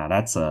 Cindy, on that.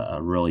 That's a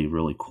really,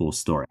 really cool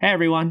story. Hey,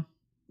 everyone.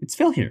 It's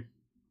Phil here.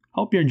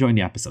 Hope you're enjoying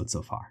the episode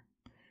so far.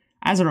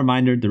 As a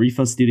reminder, the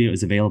Refill Studio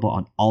is available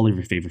on all of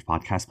your favorite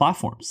podcast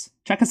platforms.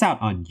 Check us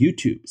out on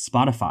YouTube,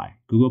 Spotify,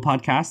 Google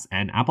Podcasts,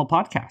 and Apple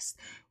Podcasts.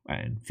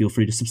 And feel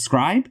free to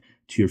subscribe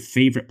to your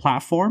favorite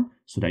platform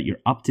so that you're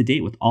up to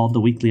date with all of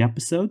the weekly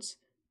episodes.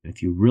 And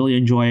if you really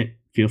enjoy it,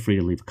 feel free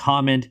to leave a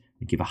comment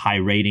and give a high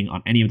rating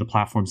on any of the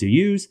platforms you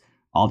use.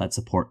 All that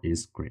support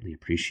is greatly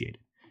appreciated.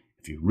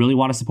 If you really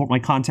want to support my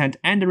content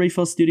and the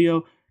Refill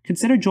Studio,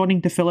 consider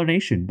joining the Filler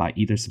Nation by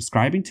either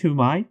subscribing to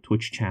my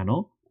Twitch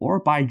channel or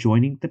by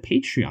joining the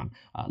Patreon.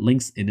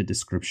 Links in the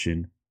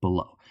description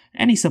below.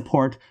 Any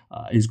support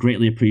is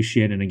greatly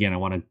appreciated. And again, I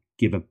want to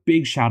give a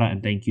big shout out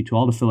and thank you to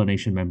all the Filler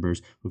Nation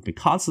members who've been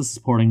constantly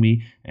supporting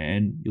me,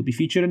 and you'll be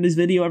featured in this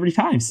video every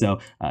time. So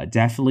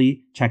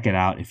definitely check it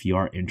out if you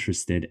are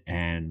interested.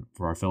 And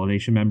for our Filler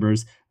Nation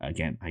members,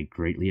 again, I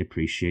greatly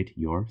appreciate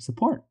your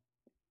support.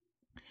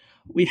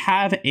 We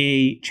have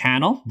a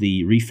channel,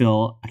 the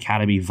Refill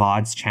Academy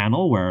VODs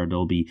channel, where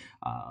there'll be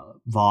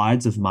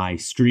VODs of my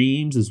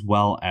streams as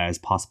well as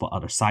possible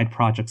other side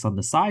projects on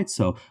the side.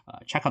 So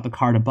check out the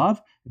card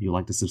above if you'd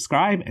like to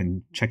subscribe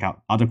and check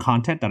out other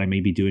content that I may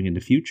be doing in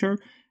the future.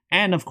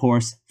 And of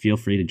course, feel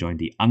free to join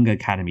the Anga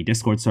Academy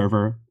Discord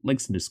server,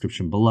 links in the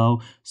description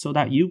below, so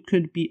that you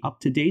could be up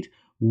to date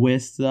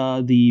with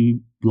the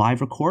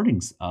live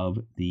recordings of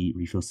the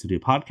Refill Studio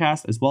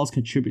podcast, as well as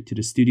contribute to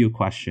the studio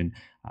question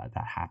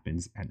that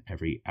happens in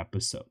every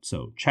episode.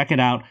 So check it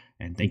out,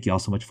 and thank you all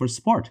so much for the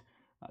support.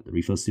 The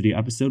Refill Studio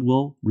episode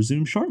will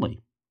resume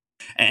shortly.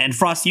 And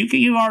Frost,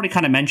 you already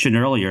kind of mentioned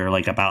earlier,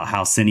 like about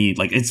how Cine,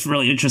 like it's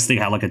really interesting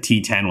how like a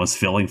T10 was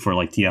filling for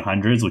like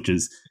T100s, which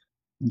is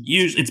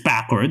usually it's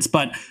backwards,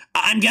 but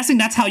I'm guessing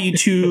that's how you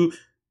two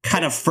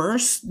kind of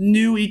first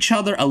knew each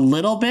other a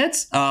little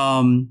bit.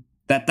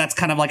 That's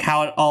kind of like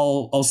how it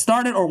all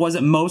started, or was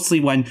it mostly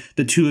when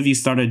the two of you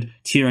started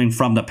tiering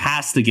from the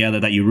past together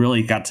that you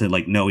really got to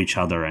like know each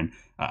other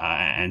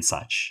and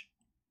such?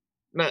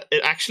 No,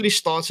 it actually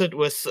started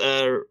with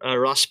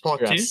Rust Part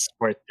 2.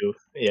 Part 2,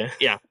 yeah.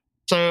 Yeah.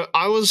 So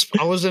I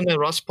was in a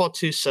Rust Part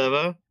 2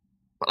 server,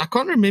 but I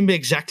can't remember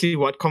exactly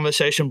what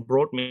conversation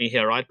brought me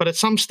here, right? But at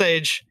some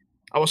stage,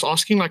 I was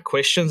asking like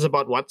questions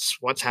about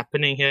what's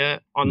happening here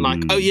on like,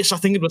 oh yes, I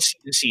think it was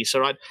CNC. So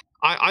right,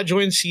 I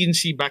joined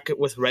CNC back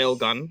with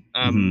Railgun.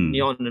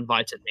 Neon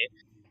invited me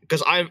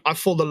because I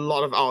filled a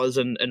lot of hours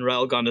in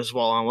Railgun as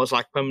well. I was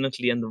like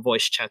permanently in the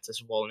voice chat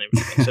as well and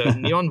everything. So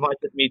Neon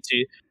invited me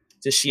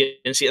to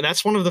CNC, and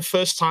that's one of the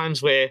first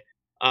times where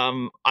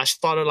I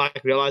started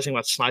like realizing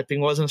what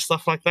sniping was and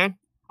stuff like that.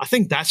 I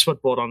think that's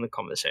what brought on the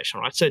conversation,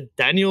 right? So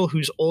Daniel,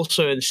 who's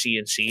also in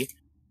CNC,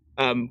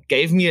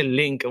 gave me a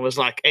link and was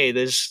like, "Hey,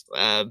 there's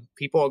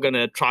people are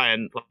gonna try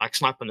and like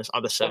snipe on this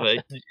other server.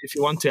 If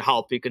you want to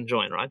help, you can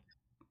join, right?"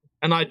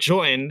 And I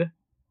joined,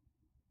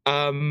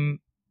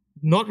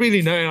 not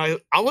really knowing.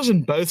 I was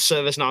in both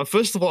servers now.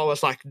 First of all, I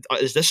was like,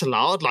 "Is this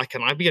allowed? Like,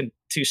 can I be in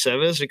two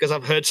servers?" Because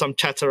I've heard some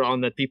chatter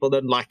around that people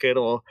don't like it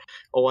or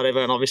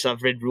whatever. And obviously,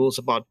 I've read rules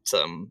about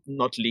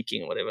not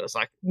leaking or whatever. It's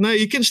like, no,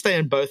 you can stay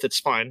in both. It's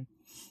fine.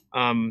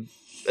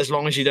 As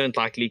long as you don't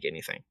like leak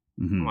anything.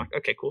 I'm like,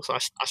 okay, cool. So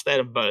I stayed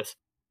in both,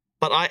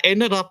 but I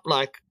ended up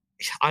like,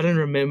 I don't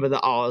remember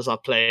the hours I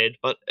played,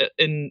 but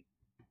in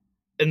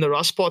the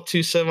Rust Part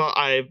 2 server,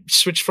 I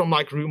switched from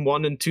like room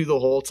 1 and 2 the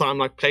whole time,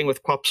 like playing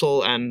with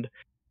Quapsel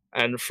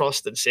and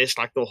Frost and Cess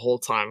like the whole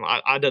time.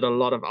 I did a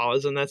lot of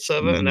hours in that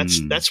server, and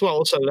that's where I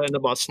also learned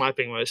about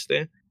sniping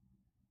mostly.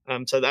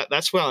 So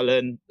that's where I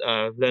learned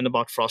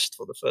about Frost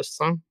for the first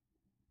time.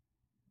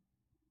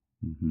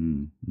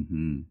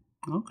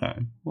 Okay,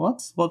 well,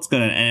 what's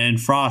good.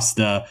 And Frost,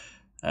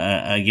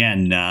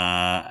 again,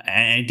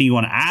 anything you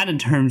want to add in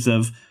terms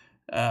of,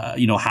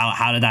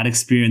 how did that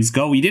experience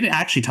go? We didn't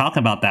actually talk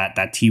about that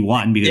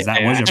T1 because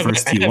that was your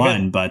first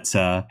T1, but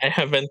I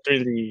haven't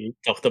really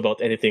talked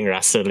about anything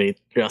Rust event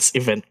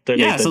related.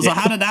 Yeah, so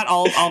how did that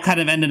all kind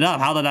of ended up?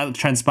 How did that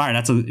transpire?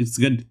 It's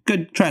a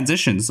good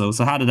transition. So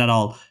how did that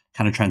all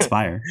kind of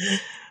transpire?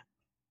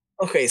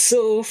 Okay,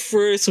 so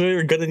first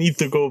we're gonna need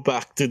to go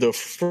back to the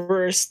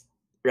first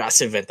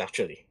Rust event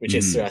actually, which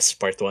is Rust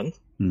Part 1.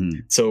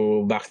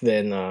 So back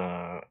then,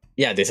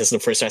 this is the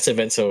first Rust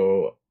event.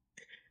 So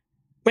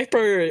my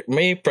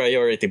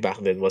priority back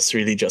then was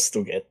really just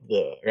to get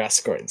the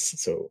Rust cards.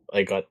 So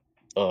I got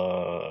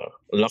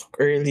luck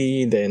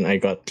early, then I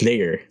got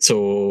player.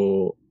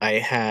 So I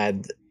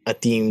had a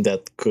team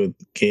that could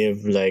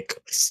give like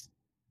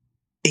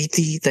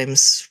 80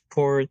 times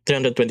for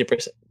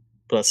 320%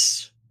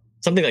 plus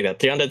something like that.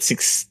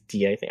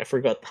 360, I think. I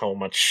forgot how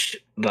much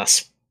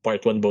Rust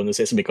Part 1 bonus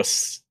is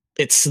because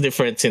it's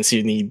different since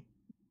you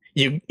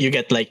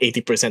get like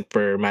 80%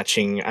 per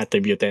matching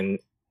attribute and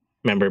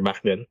member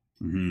back then.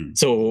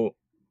 So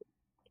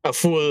a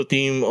full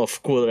team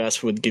of cool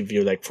Rust would give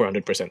you like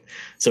 400%.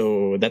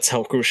 So that's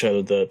how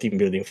crucial the team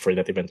building for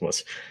that event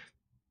was.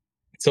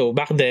 So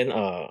back then,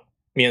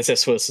 me and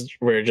Cess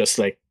were just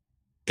like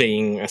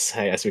playing as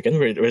high as we can.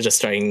 We're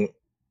just trying,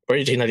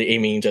 originally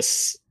aiming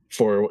just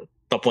for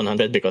top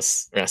 100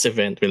 because Rust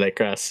event, we like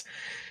Rust.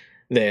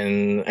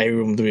 Then I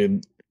roomed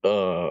with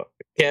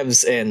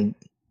Kevs and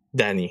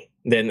Danny.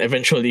 Then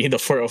eventually the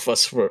four of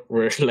us were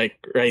like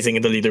rising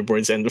in the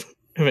leaderboards, and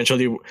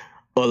eventually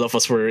all of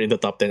us were in the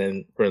top 10,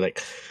 and we're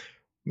like,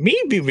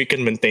 maybe we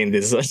can maintain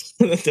this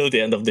until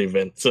the end of the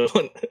event. So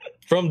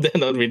from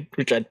then on, we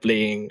tried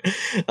playing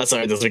as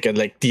hard as we can,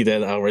 like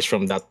T10 hours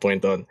from that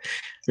point on,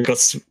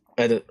 because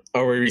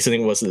our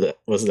reasoning was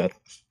that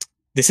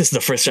this is the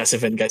first Rust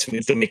event, guys. We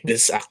need to make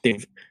this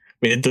active.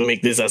 We need to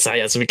make this as high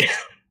as we can.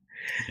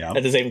 Yep.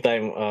 At the same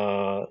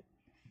time,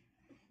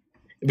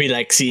 we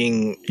like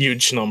seeing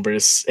huge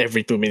numbers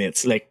every 2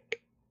 minutes.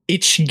 Like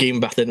each game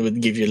back then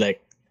would give you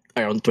like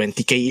around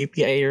 20k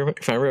API,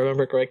 if I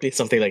remember correctly,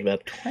 something like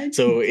that.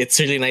 So it's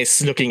really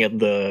nice looking at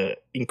the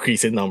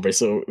increase in numbers.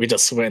 So we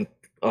just went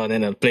on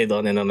and on, played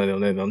on and on and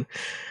on and on,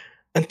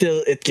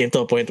 until it came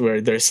to a point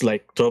where there's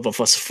like 12 of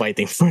us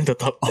fighting for the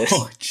top 10.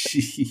 Oh,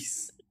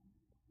 jeez.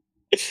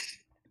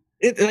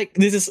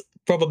 This is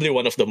probably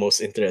one of the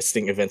most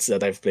interesting events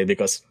that I've played,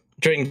 because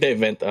during the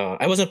event,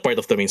 I wasn't part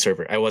of the main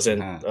server. I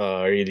wasn't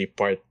really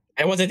part.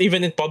 I wasn't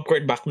even in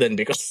PubCourt back then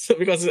because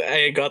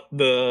I got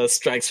the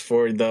strikes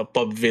for the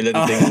pub villain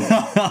thing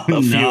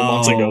a few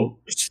months ago.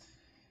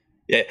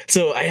 Yeah,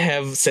 so I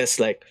have says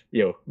like,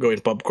 yo, go in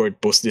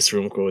PubCourt, post this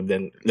room code,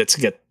 then let's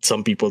get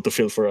some people to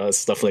fill for us,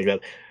 stuff like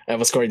that. I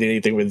was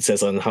coordinating with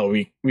Cess on how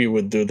we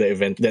would do the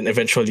event. Then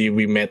eventually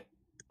we met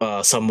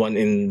someone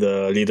in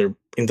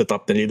the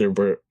top 10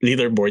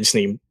 leaderboards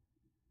named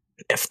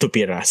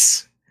F2P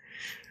Ras.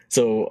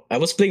 So I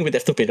was playing with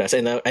F2P Ras,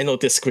 and I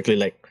noticed quickly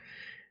like,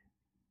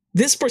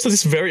 this person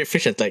is very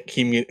efficient. Like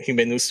he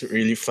menus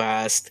really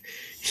fast.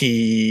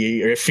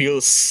 He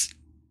refills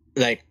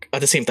like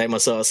at the same time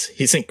as us.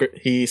 He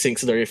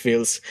syncs the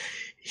refills.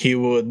 He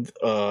would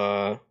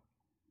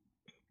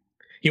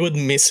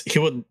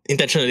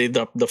intentionally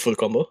drop the full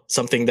combo.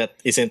 Something that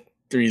isn't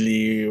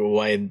really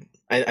wide.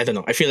 I don't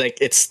know. I feel like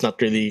it's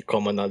not really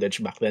common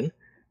knowledge back then,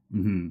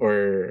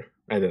 or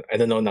I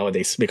don't know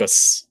nowadays,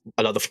 because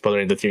a lot of people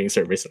are in the tiering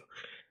service.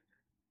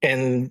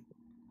 And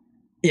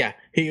yeah,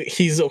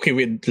 he's okay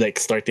with like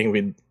starting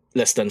with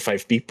less than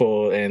 5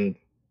 people, and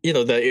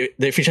the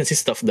efficiency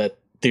stuff that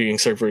tiering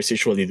servers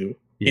usually do.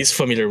 Yeah. He's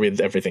familiar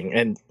with everything,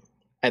 and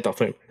I talked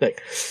to him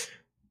like,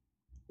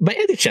 by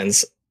any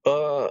chance,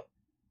 do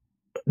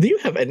you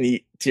have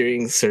any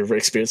tiering server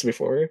experience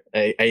before?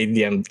 I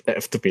DM'd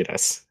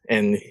F2Piras,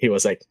 and he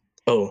was like,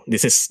 "Oh,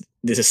 this is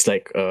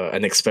like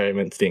an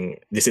experiment thing.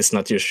 This is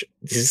not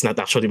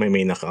actually my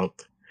main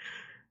account."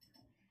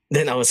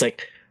 Then I was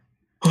like,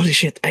 "Holy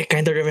shit! I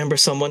kind of remember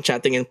someone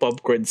chatting in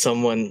PubCord,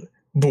 someone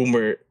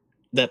boomer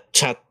that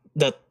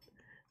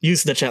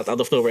used the chat out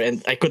of nowhere,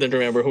 and I couldn't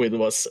remember who it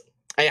was.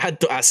 I had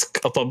to ask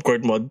a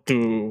PubCord mod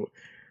to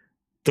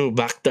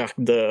backtrack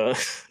the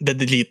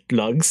delete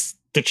logs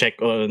to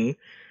check on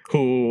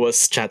who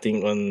was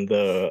chatting on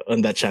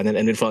that channel,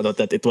 and we found out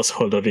that it was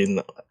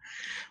Holorin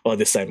all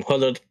this time.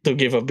 To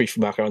give a brief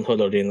background,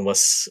 Holorin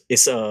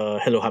is a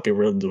Hello Happy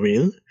World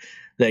reel.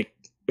 Like,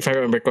 if I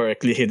remember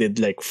correctly, he did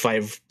like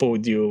 5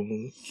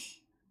 podium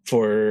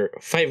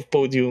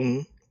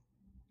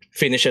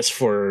finishes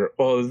for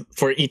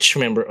each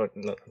member, or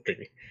not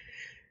really,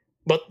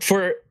 but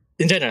for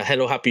in general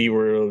Hello Happy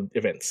World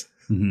events.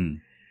 Mm-hmm.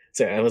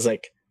 So I was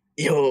like,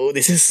 "Yo,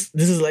 this is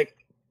like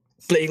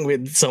playing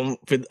with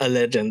a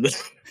legend,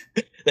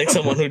 like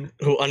someone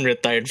who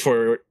unretired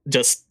for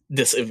just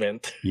this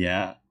event."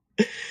 Yeah.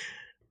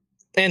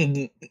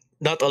 And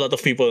not a lot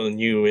of people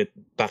knew it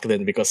back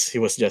then because he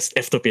was just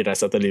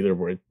F2Piras at the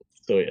leaderboard.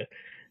 So yeah,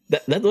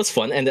 that was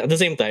fun. And at the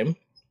same time,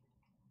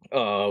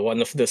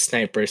 one of the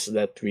snipers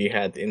that we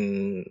had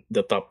in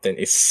the top 10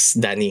 is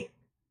Danny,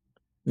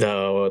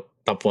 the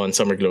top 1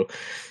 Summer Glow.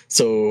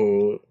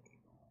 So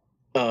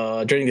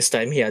during this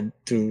time, he had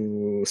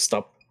to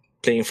stop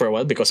playing for a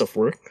while because of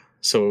work.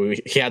 So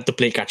he had to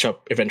play catch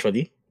up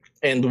eventually.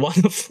 And one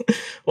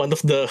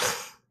of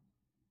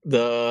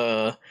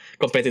the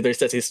competitors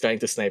that he's trying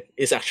to snipe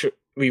is actually,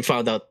 we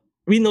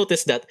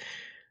noticed that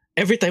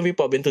every time we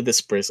pop into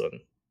this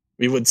person,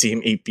 we would see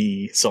him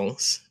AP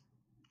songs,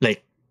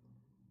 like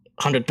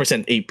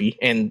 100% AP.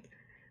 And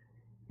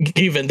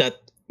given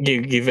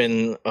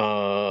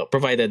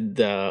provided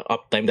the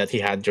uptime that he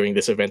had during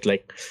this event,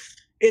 like,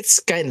 it's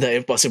kind of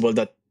impossible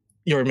that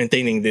you're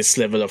maintaining this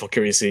level of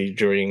accuracy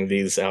during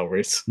these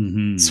hours.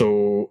 Mm-hmm.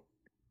 So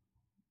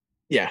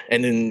yeah,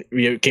 and then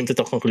we came to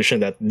the conclusion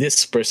that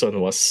this person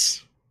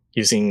was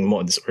using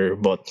mods or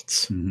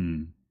bots.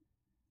 Mm-hmm.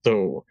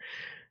 So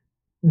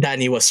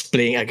Danny was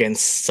playing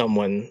against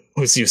someone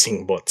who's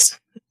using bots,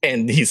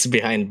 and he's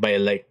behind by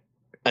like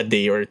a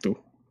day or two.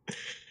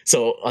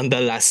 So on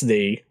the last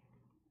day,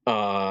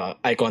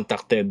 I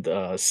contacted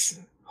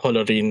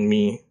Holorin,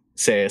 me,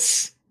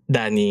 says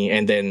Danny,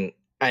 and then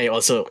I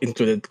also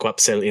included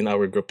Quapsel in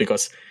our group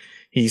because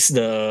he's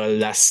the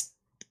last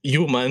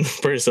human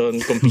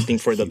person competing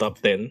for the top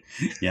 10.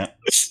 Yeah.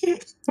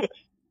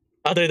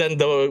 Other than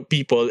the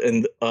people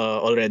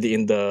already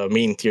in the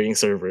main tiering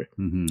server.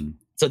 Mm-hmm.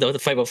 So the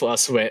 5 of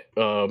us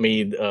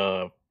made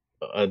a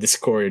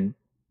Discord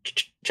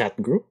chat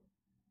group,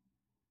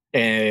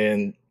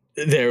 and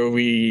there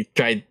we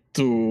tried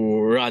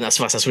to run as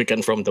fast as we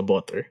can from the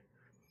botter.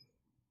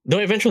 Though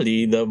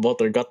eventually the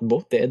botter got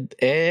voted,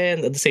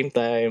 and at the same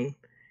time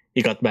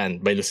he got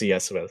banned by Lucia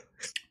as well.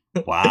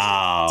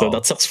 Wow. So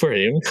that sucks for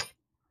him.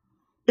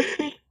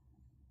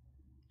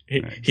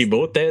 He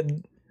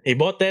voted, he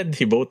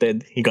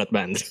got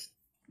banned.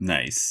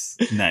 Nice.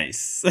 That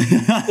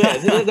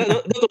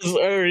was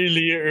a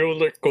really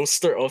roller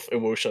coaster of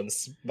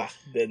emotions back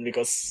then,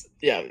 because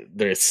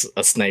there's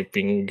a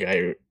sniping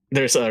guy,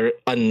 there's a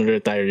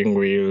unretiring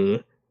wheel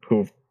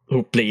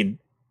who played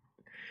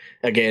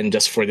again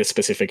just for this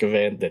specific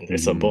event. Then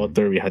there's a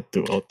botter we had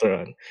to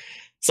outrun,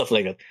 stuff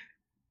like that.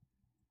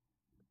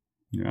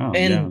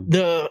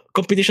 The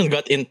competition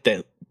got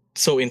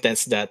so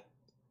intense that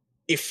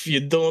if you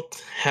don't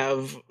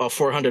have a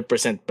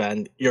 400%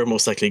 ban, you're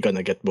most likely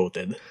gonna get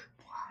voted.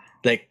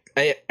 Like,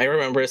 I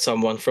remember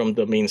someone from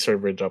the main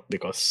server dropped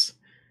because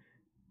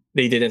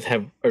they didn't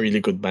have a really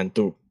good ban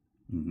to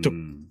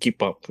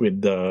keep up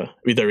with the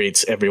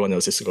raids everyone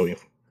else is going.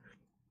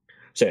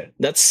 So yeah,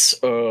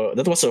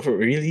 that was a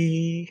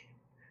really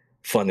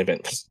fun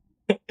event.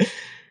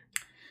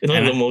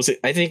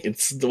 I think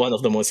it's one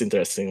of the most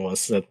interesting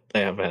ones that I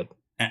have had.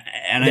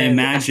 And then I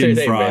imagine,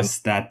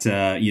 Frost, that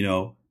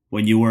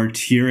when you were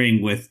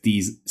tiering with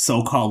these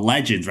so-called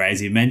legends, right,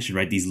 as you mentioned,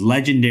 right, these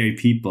legendary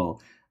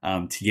people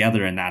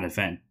together in that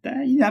event,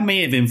 that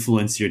may have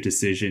influenced your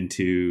decision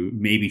to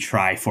maybe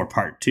try for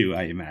part 2,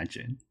 I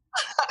imagine.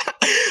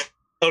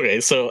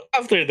 Okay, so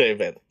after the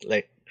event,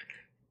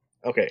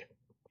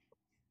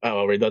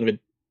 we're done with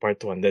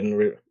part 1.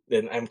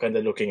 Then I'm kind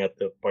of looking at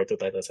the part 2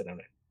 titles, and I'm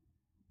like,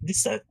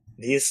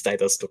 these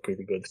titles look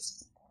really good.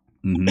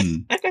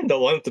 Mm-hmm. I kind of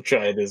want to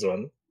try this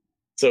one.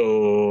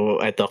 So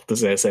I talked to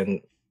Zes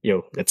and,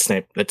 let's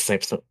snipe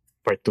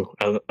part 2.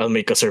 I'll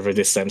make a server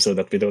this time so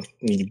that we don't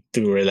need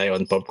to rely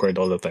on PubCord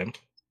all the time.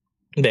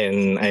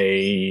 Then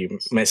I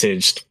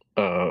messaged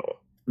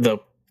the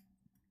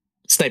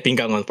sniping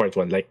gang on part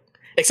 1, like,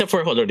 except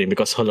for Holorin,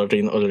 because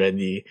Holorin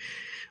already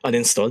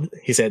uninstalled.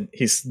 He said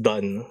he's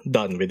done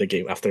with the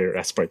game after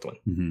Rust Part 1.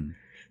 Mm-hmm.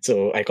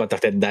 So I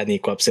contacted Danny,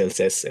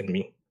 Quapcelses, and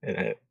me.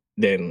 And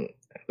then,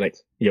 like,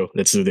 yo,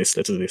 let's do this.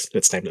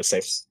 Let's type.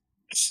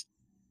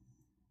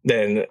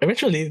 Then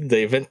eventually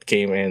the event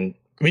came, and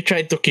we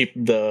tried to keep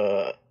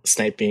the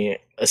sniping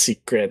a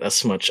secret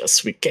as much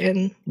as we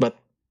can. But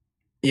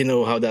you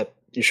know how that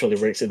usually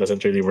works. It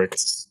doesn't really work.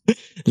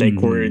 Like,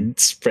 word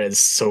spreads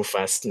so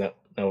fast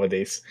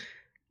nowadays.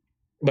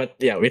 But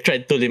yeah, we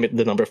tried to limit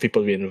the number of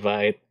people we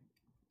invite.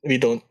 We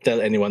don't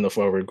tell anyone of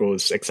our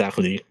goals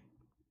exactly.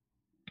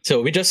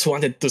 So we just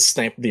wanted to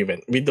snipe the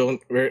event.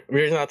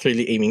 We're not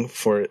really aiming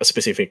for a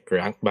specific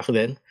rank back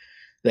then.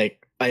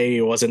 Like, I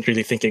wasn't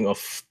really thinking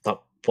of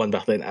top 1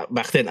 back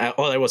then.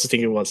 All I was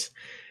thinking was,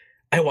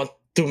 I want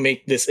to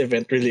make this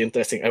event really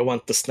interesting. I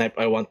want to snipe.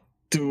 I want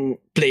to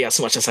play as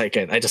much as I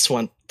can. I just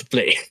want to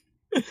play.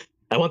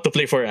 I want to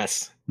play for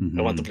us. Mm-hmm.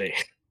 I want to play.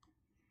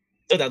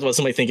 So that was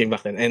my thinking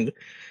back then. And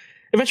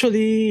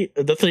eventually,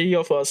 the 3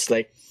 of us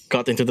like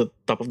got into the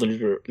top of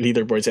the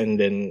leaderboards, and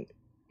then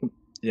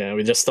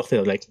we just talked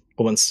to like,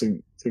 who wants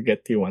to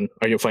get T1?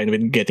 Are you fine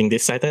with getting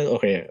this title?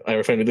 Okay, are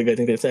you fine with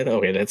getting this title?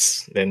 Okay,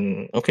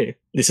 okay.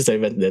 This is the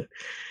event then.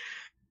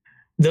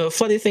 The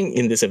funny thing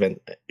in this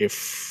event,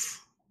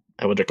 if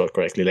I would recall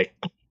correctly, like,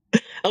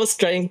 I was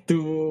trying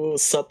to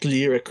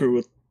subtly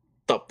recruit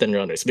top 10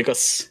 runners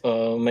because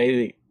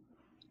my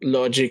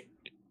logic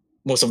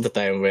most of the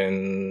time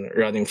when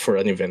running for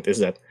an event is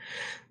that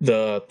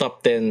the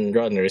top 10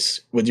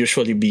 runners would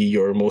usually be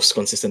your most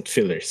consistent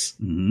fillers.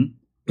 Mm-hmm.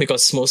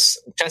 Because most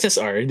chances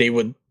are they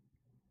would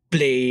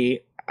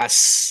play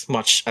as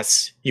much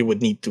as you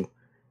would need to,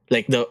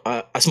 like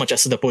as much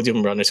as the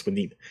podium runners would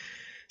need.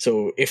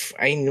 So if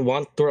I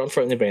want to run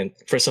for an event,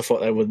 first of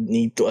all, I would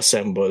need to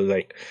assemble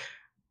like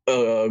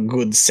a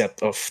good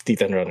set of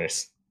T10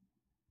 runners.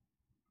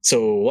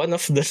 So one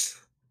of the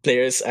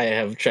players I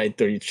have tried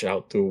to reach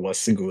out to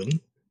was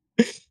Goon.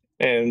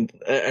 And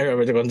I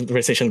remember the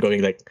conversation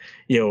going like,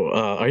 yo,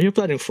 are you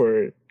planning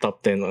for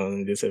top 10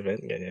 on this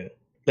event?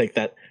 Like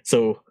that.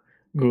 So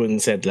Goon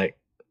said like,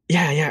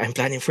 yeah, I'm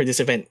planning for this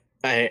event.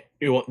 They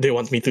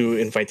want me to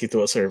invite you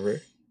to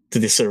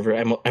this server.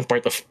 I'm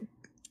part of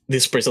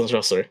this person's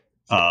roster.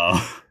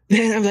 Oh.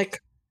 Then I'm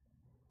like,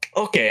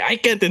 okay, I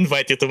can't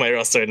invite you to my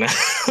roster now.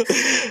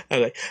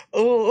 I'm like,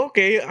 oh,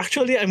 okay.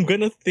 Actually, I'm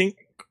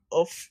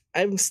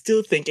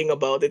still thinking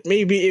about it.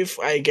 Maybe if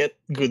I get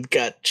good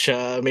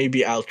gacha,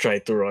 maybe I'll try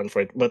to run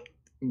for it. But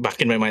back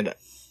in my mind,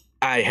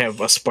 I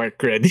have a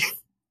spark ready.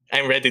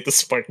 I'm ready to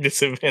spark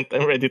this event.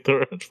 I'm ready to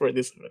run for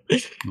this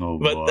event. Oh,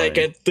 but boy. I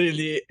can't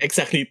really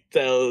exactly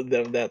tell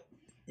them that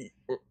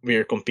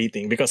we're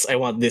competing because I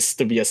want this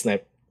to be a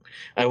snipe.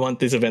 I want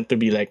this event to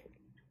be like,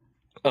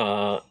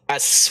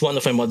 as one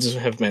of my mods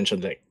have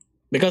mentioned, like,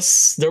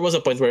 because there was a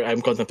point where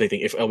I'm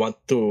contemplating if I want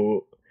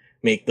to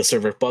make the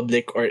server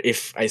public or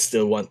if I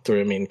still want to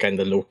remain kind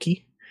of low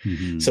key.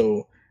 Mm-hmm.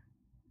 So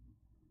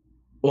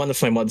one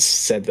of my mods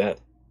said that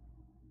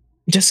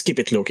just keep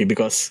it low key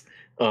because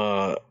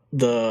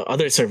the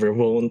other server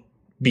won't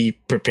be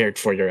prepared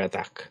for your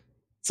attack.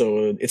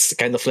 So it's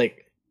kind of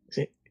like,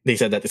 they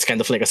said that it's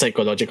kind of like a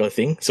psychological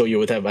thing. So you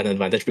would have an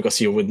advantage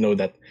because you would know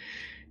that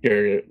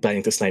you're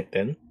planning to snipe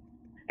then.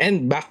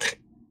 And back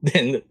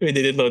then, we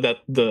didn't know that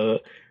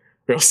the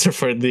roster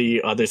for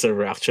the other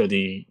server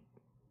actually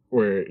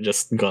were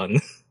just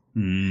gone.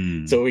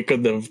 Mm. So we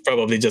could have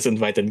probably just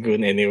invited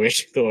Goon anyway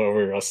to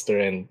our roster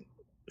and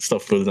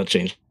stuff would not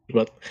change.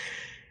 But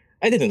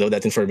I didn't know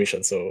that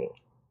information, so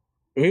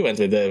we went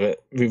through the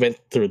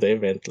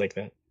event like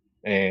that,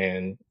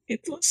 and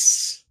it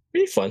was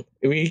really fun.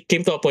 We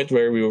came to a point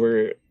where we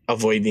were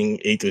avoiding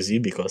A to Z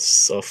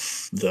because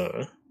of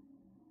the.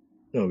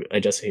 No, I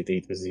just hate A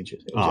to Z in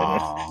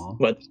general.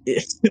 But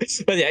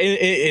yeah,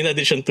 in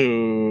addition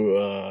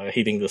to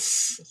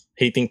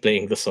hating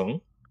playing the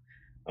song,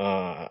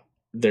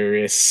 there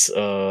is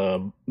a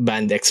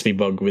band XP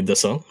bug with the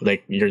song.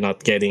 Like, you're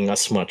not getting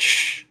as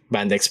much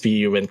band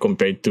XP when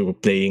compared to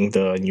playing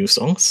the new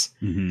songs.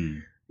 Mm-hmm.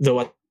 Though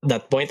at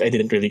that point, I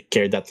didn't really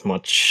care that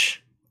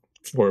much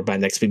for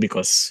band XP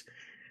because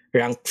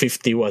rank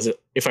 50 was,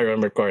 if I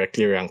remember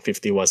correctly, rank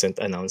 50 wasn't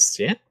announced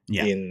yet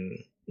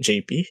in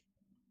JP.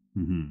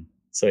 Mm-hmm.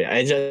 So yeah,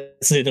 I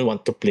just didn't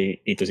want to play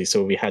A to Z,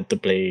 so we had to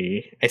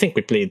play. I think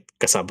we played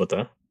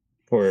Kasabota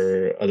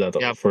for a lot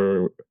of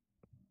for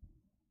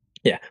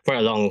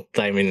a long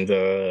time in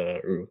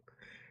the room.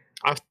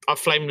 I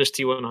flameless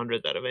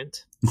T100 that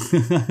event.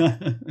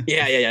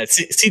 Yeah.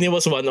 Cine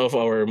was one of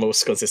our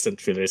most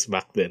consistent fillers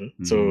back then.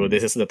 Mm-hmm. So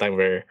this is the time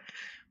where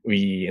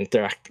we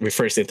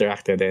first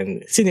interacted,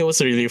 and Cine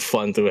was really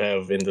fun to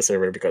have in the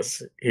server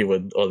because he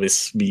would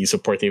always be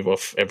supportive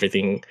of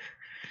everything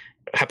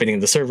happening in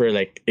the server.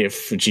 Like,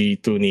 if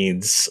G2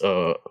 needs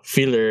a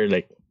filler,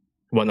 like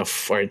one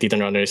of our T10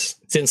 runners,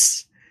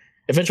 since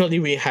eventually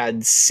we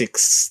had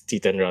 6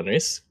 T10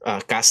 runners,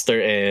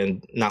 Caster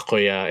and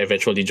Nakoya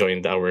eventually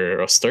joined our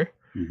roster.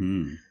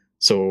 Mm-hmm.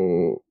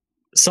 So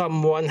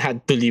someone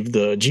had to leave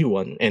the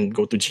G1 and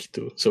go to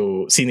G2.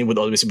 So Cine would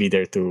always be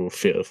there to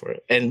fill for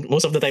it. And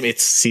most of the time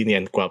it's Cine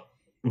and Quap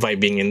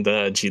vibing in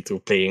the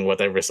G2 playing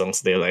whatever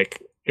songs they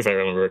like, if I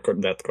remember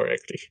that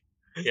correctly.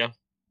 Yeah.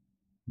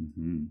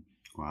 Mm-hmm.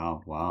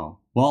 Wow.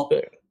 Well,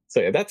 so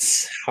yeah,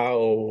 that's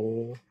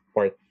how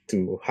part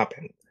 2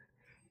 happened.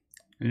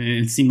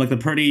 It seemed like a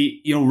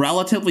pretty,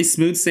 relatively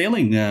smooth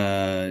sailing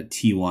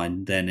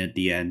T1 then at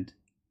the end.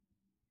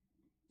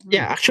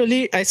 Yeah,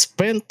 actually, I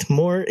spent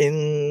more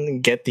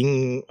in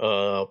getting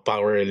a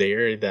power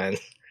layer than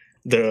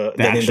the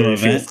actual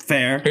event.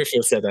 Fair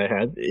refills that I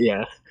had.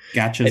 Yeah,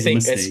 gotcha. I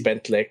think I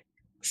spent like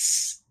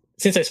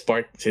since I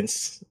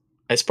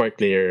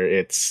spark layer,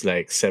 it's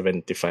like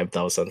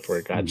 75,000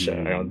 for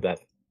gacha, around that.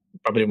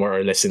 Probably more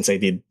or less since I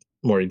did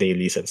more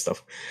dailies and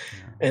stuff.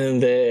 Yeah.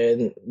 And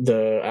then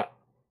the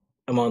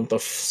amount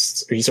of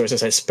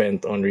resources I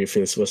spent on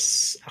refills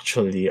was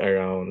actually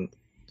around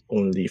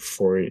only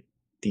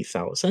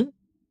 40,000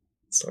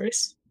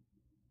 stars.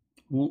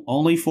 Well,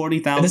 only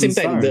 40,000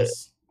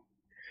 stars.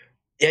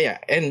 Yeah.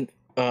 And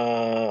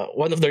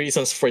one of the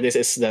reasons for this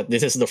is that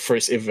this is the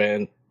first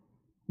event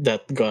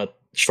that got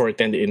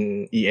shortened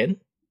in EN.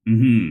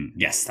 Mm-hmm.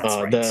 Yes, that's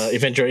right. The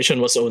event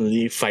duration was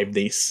only 5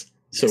 days.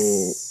 Yes.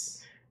 So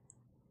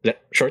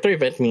shorter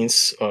event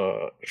means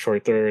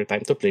shorter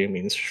time to play,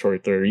 means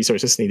shorter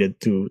resources needed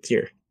to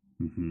tier.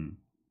 Mm-hmm.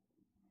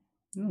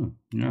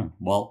 Yeah.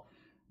 Well,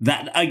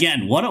 that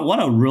again, what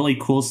a really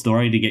cool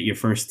story to get your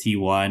first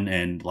T1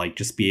 and like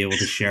just be able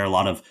to share a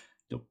lot of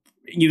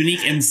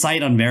unique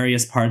insight on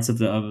various parts of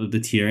the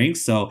tiering.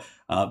 So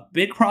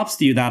big props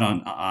to you that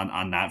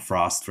on that,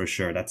 Frost, for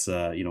sure. That's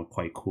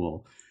quite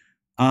cool.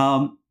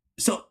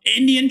 So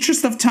in the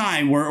interest of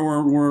time,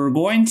 we're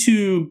going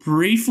to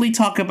briefly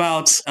talk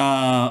about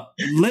a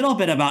little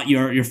bit about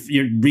your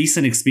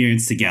recent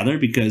experience together,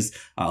 because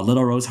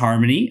Little Rose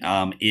Harmony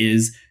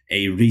is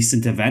a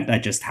recent event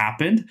that just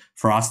happened.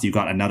 Frost, you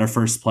got another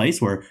first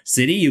place, where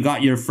City, you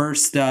got your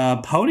first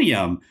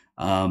podium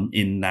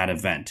in that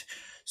event.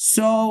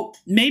 So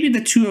maybe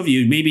the two of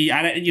you,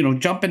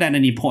 jump in at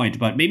any point,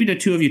 but maybe the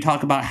two of you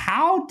talk about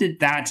how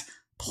did that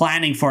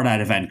planning for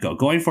that event go?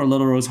 Going for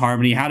Little Rose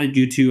Harmony, how did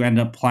you two end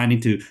up planning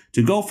to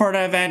go for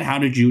that event? How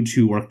did you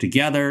two work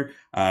together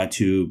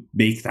to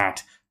make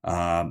that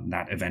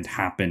event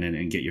happen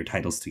and get your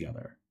titles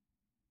together?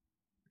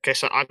 Okay,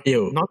 so I'm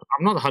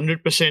not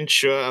 100%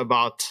 sure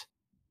about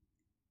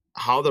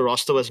how the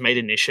roster was made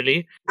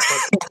initially,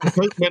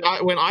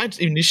 but when I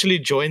initially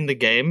joined the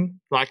game,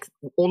 like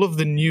all of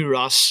the new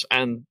Russ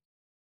and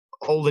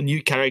all the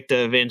new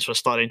character events were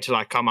starting to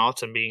like come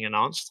out and being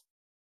announced,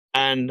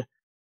 and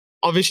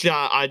obviously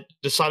I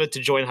decided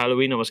to join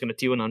Halloween. I was going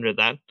to T100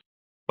 that,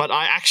 but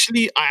I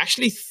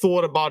actually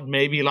thought about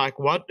maybe like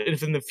what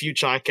if in the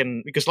future I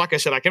can, because like I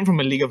said, I came from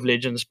a League of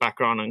Legends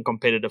background and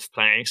competitive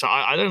playing, so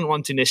I don't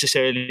want to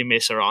necessarily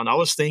mess around. I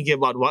was thinking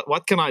about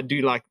what can I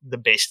do like the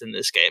best in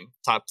this game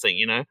type thing,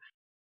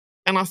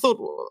 and I thought,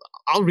 well,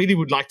 I really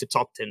would like to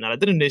top 10 that. I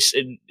didn't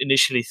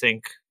initially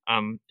think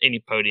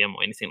any podium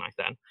or anything like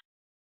that.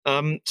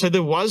 So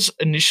there was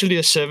initially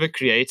a server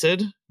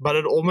created, but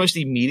it almost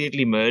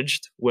immediately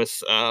merged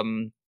with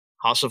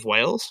House of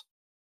Wales,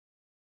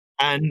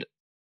 and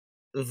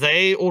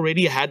they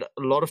already had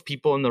a lot of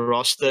people on the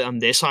roster on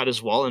their side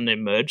as well, and they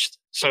merged.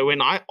 So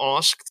when I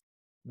asked,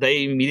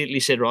 they immediately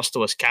said roster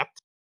was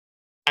capped.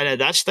 And at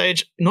that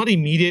stage, not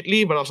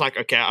immediately, but I was like,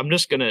 okay, I'm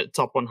just going to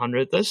top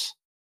 100 this.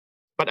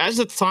 But as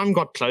the time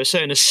got closer,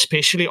 and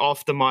especially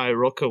after my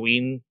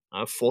Rockaween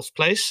 4th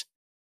place,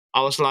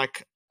 I was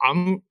like,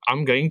 I'm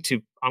going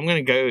to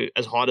go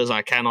as hard as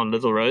I can on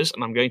Little Rose,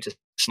 and I'm going to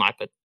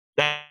snipe it.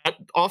 That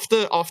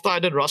after I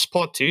did Rust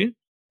Part 2,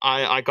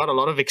 I got a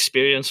lot of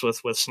experience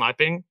with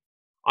sniping.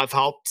 I've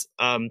helped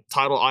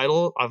Tidal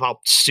Idol. I've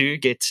helped Stu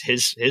get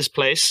his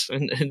place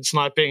in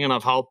sniping, and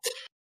I've helped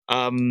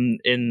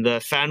in the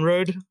Fan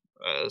Road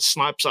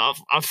snipes.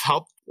 I've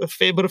helped a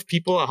fair bit of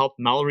people. I helped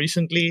Mel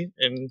recently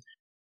in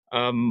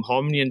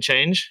Harmony and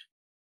Change.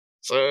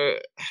 So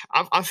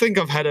I think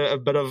I've had a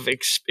bit of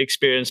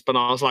experience, but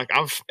I was like,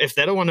 if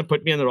they don't want to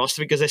put me on the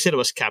roster, because they said it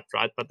was capped,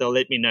 right? But they'll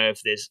let me know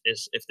if there's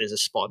a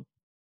spot.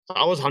 So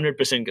I was 100%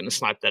 going to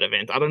snipe that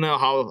event. I don't know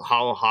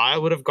how high I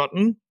would have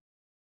gotten,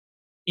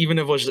 even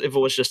if it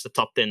was just the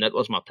top 10. That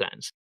was my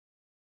plans.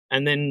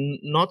 And then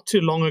not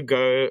too long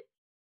ago,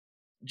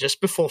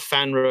 just before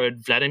Fan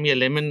Road, Vladimir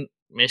Lemon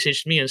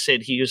messaged me and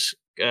said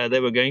they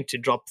were going to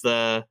drop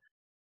the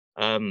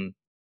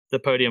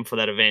podium for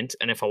that event,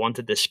 and if I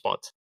wanted this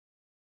spot.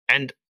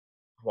 And,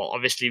 well,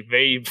 obviously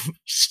very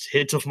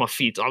hit off my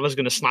feet. I was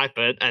going to snipe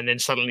it, and then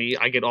suddenly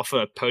I get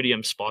offered a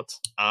podium spot.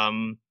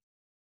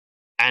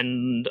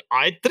 And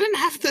I didn't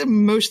have the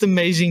most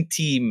amazing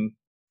team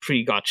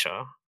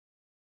pre-gacha,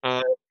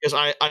 because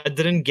I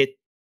didn't get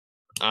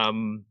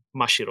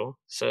Mashiro.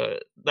 So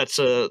that's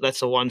a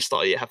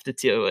 1-star you have to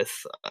tier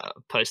with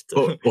post.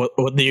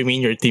 What do you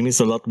mean your team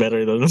is a lot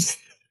better than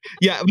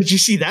Yeah, but you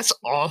see, that's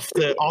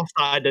after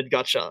I did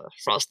Gacha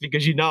Frost,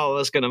 because I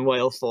was gonna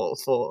wail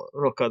for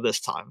Roka this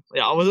time.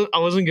 Yeah, I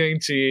wasn't going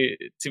to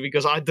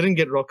because I didn't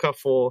get Roka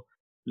for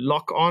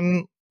lock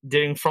on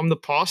during From the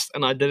Past,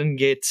 and I didn't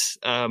get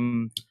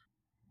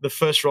the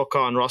first Roka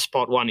on Rust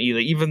Part 1 either,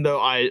 even though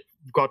I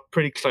got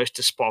pretty close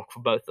to Spark for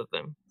both of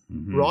them.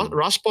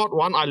 Rust Part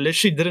 1, I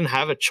literally didn't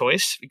have a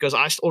choice because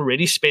I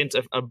already spent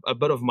a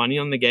bit of money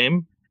on the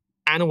game,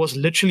 and it was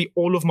literally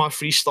all of my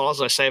free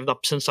stars I saved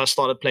up since I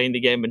started playing the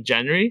game in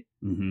January.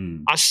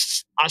 I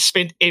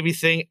spent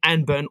everything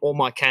and burned all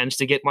my cans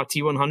to get my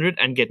T100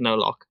 and get no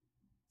lock.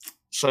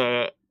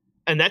 So,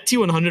 and that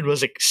T100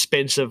 was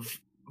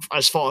expensive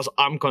as far as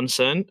I'm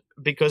concerned,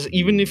 because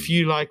even if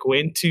you like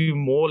went to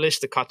more or less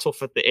the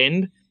cutoff at the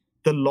end,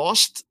 the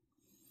last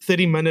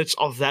 30 minutes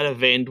of that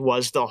event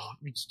was the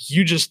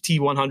hugest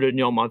T100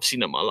 Nyom I've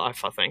seen in my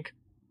life, I think.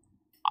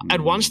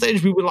 At one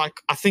stage, we were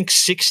like, I think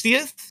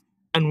 60th,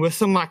 and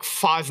within like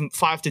 5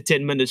 to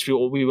 10 minutes,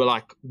 we were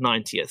like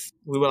 90th.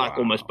 We were like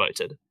almost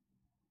boated.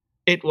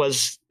 It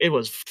was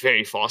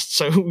very fast.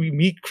 So we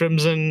meet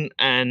Crimson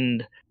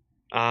and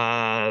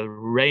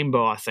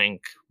Rainbow, I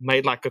think,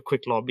 made like a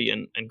quick lobby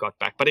and got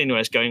back. But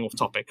anyways, going off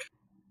topic.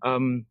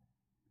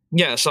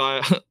 Yeah,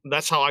 so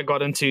that's how I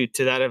got into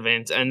that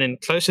event. And then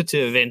closer to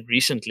the event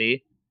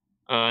recently,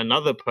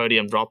 another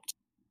podium dropped.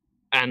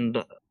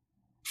 And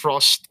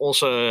Frost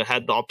also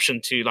had the option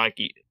to, like,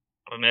 I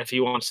don't know if he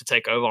wants to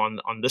take over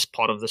on this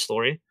part of the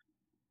story.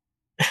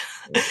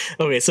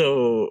 Okay,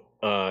 so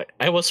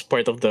I was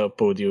part of the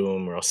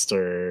podium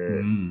roster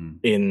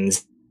in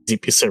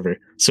ZP server.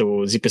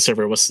 So ZP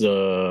server was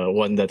the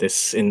one that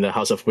is in the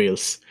House of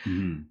Wales.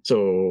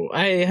 So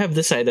I have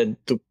decided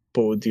to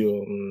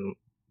podium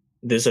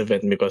this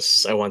event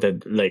because I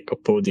wanted like a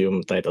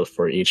podium title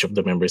for each of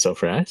the members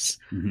of RAS.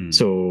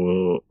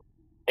 So,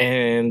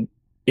 and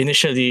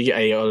initially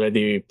I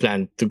already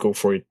planned to go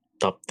for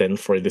top 10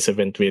 for this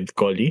event with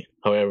Collie.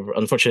 However,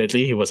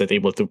 unfortunately, he wasn't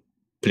able to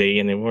play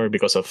anymore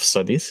because of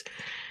studies.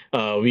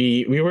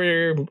 We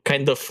were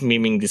kind of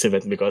memeing this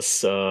event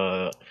because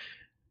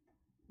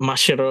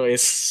Mashiro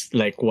is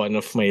like one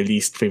of my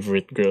least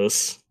favorite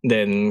girls.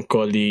 Then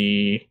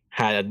Collie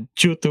had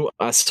Chutu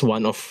as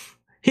one of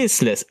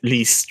his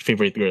least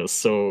favorite girls.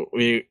 So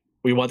we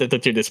wanted to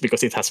cheer this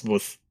because it has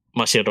both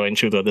Mashiro and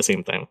Chutu at the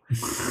same time.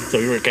 So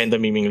we were kind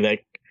of memeing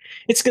like,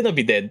 it's gonna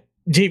be dead.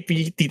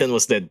 JP Titan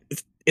was dead.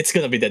 It's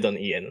gonna be dead on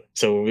EN.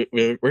 So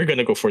we're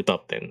gonna go for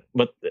top 10.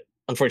 But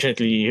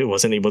unfortunately, he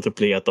wasn't able to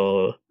play at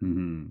all.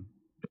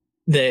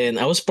 Then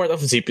I was part of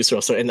ZP's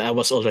roster, and I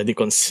was already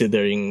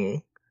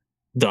considering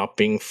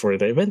dropping for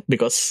the event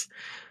because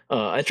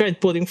I tried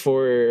putting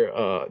for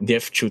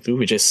DF Chutu,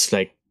 which is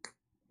like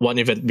one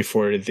event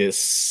before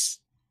this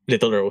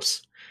Little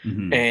Rose.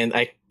 And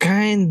I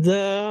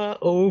kinda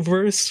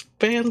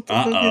overspent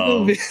a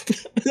little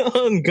bit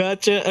on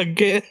Gacha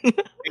again.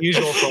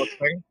 Usual Frost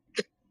thing.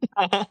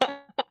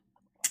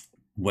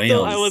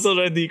 So I was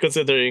already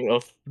considering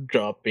of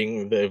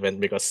dropping the event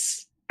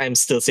because I'm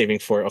still saving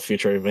for a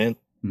future event,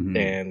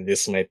 and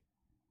this might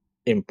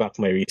impact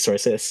my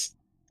resources.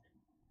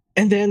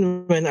 And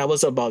then when I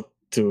was about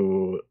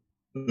to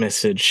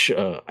message,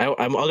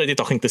 I'm already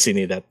talking to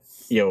Cine that,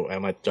 yo, I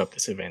might drop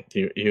this event.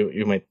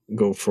 You might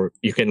go for,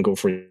 you can go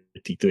for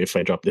T2 if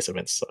I drop this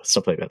event,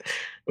 stuff like that.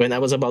 When I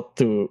was about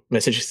to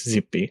message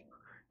Zippy,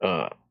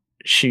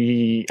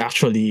 she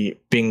actually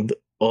pinged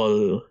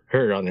all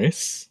her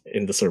runners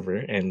in the server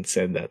and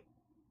said that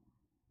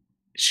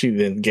she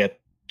didn't get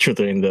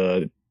Shooter in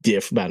the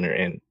DF banner,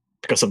 and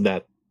because of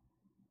that,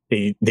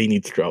 they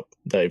need to drop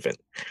the event.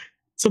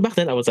 So back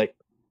then I was like,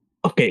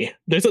 okay,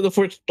 there's an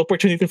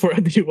opportunity for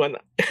a D1.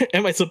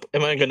 am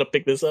I gonna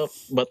pick this up?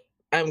 But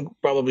I'm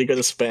probably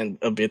gonna spend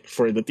a bit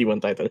for the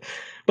T1 title.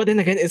 But then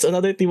again, it's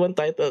another T1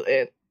 title,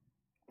 and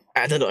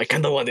I don't know. I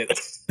kind of want it.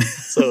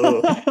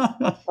 So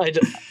I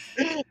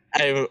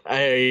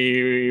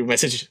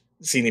messaged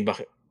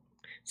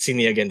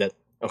Cine again that,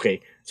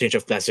 okay, change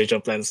of plans.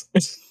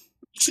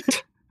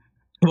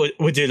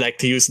 Would you like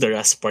to use the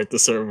Raspartu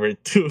server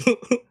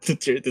to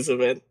cheer this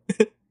event?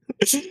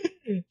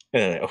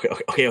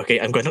 Okay.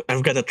 I'm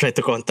gonna try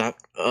to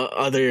contact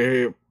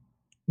other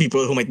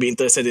people who might be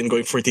interested in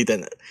going for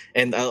T10,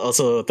 and I'll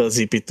also tell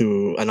ZP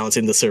to announce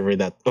in the server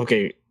that,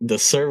 okay, the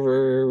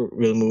server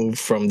will move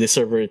from this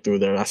server to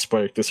the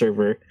Raspartu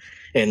server,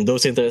 and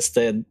those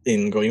interested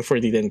in going for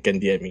T10 can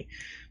DM me.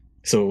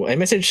 So I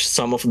messaged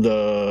some of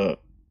the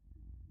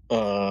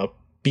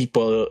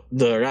people,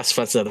 the RAS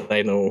fans that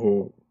I know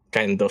who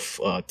kind of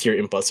tier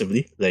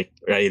impulsively, like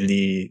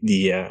Riley,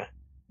 Dia,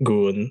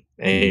 Goon.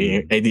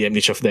 I DM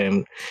each of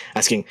them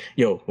asking,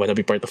 yo, wanna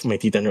be part of my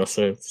Titan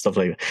roster? Stuff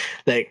like that.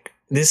 Like,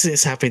 this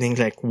is happening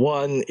like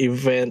one or two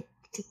events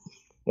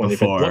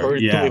like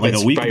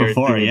a week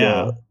before,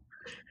 yeah.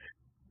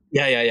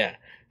 Yeah.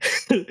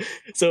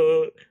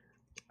 So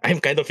I'm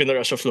kind of in a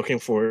rush of looking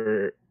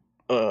for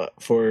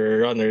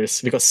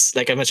runners because,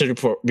 like I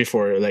mentioned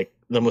before, like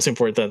the most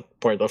important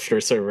part of your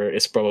server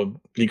is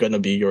probably gonna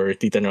be your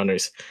Titan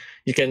runners.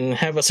 You can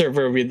have a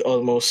server with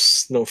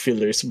almost no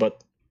fillers,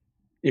 but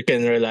you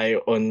can rely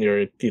on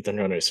your T10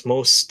 runners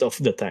most of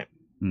the time,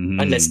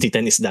 unless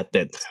T10 is that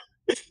dead.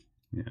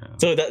 Yeah.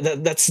 So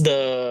that's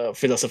the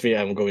philosophy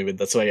I'm going with.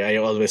 That's why I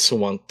always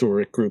want to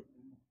recruit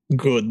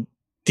good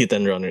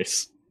T10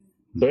 runners.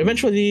 So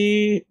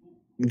eventually,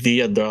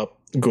 Dia dropped.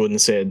 Gun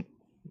said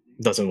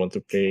doesn't want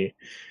to play.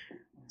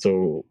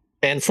 So,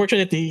 and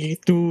fortunately,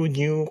 two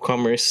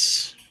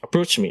newcomers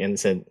approached me and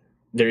said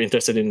they're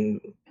interested in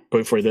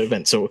going for the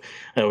event. So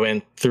I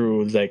went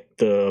through like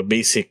the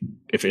basic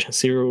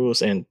efficiency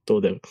rules and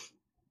told them,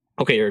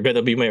 okay, you're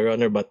gonna be my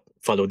runner, but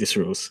follow these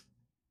rules.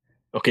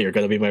 Okay, you're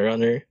gonna be my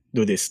runner,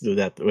 do this, do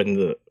that when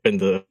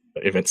the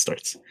event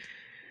starts.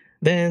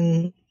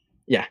 Then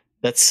yeah,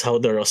 that's how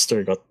the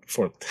roster got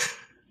formed.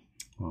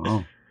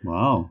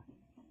 Wow.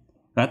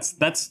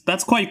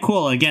 That's quite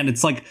cool. Again,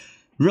 it's like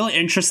really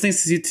interesting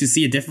to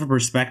see a different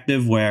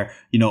perspective where,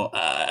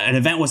 an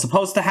event was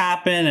supposed to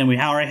happen and we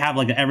already have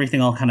like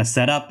everything all kind of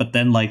set up, but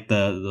then like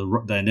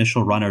the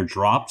initial runner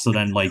dropped. So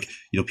then like,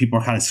 people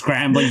are kind of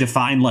scrambling to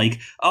find like,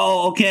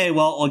 oh, okay,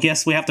 well, I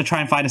guess we have to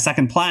try and find a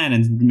second plan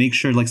and make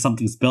sure like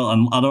something's built.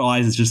 And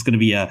otherwise it's just going to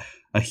be a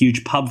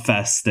huge pub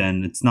fest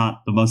and it's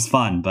not the most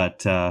fun.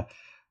 But well,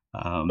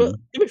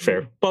 to be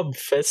fair, pub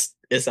fest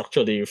is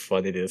actually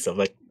fun in itself.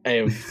 Like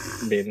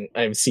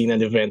I've seen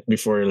an event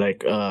before,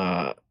 like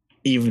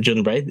Eve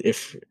June Bride,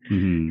 if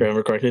you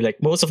remember correctly.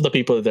 Like most of the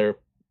people there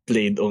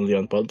played only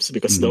on pubs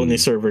because the only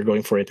server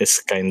going for it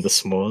is kind of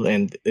small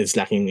and it's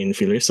lacking in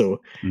fillers.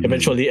 So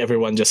eventually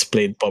everyone just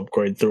played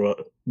popcorn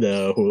throughout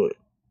the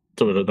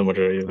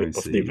majority of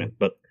the event.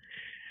 But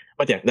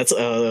yeah, that's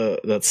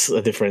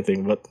a different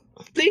thing. But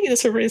playing in a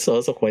server is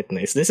also quite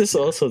nice. This is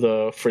also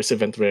the first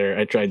event where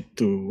I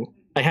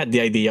had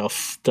the idea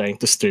of trying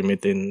to stream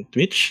it in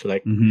Twitch.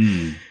 Like,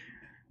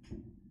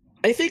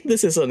 I think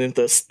this is an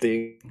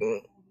interesting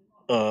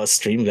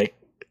stream, like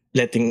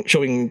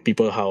showing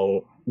people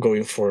how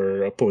going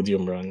for a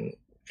podium run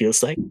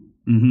feels like.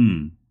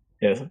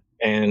 Yeah,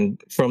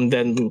 and from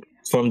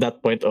that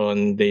point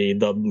on, they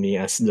dubbed me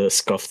as the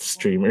scuffed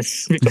streamer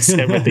because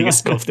everything is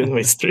scuffed in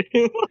my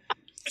stream.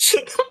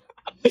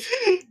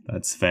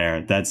 That's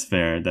fair.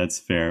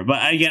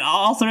 But again,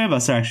 all three of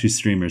us are actually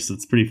streamers, so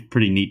it's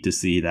pretty neat to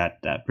see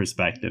that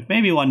perspective.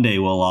 Maybe one day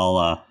we'll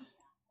all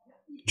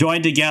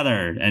join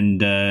together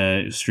and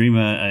stream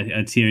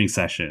a tiering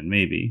session.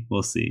 Maybe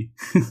we'll see.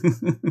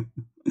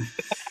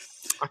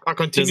 I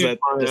continue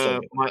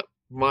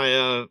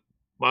my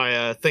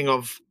thing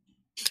of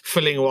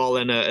filling wall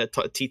in a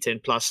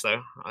T10 plus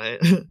though. I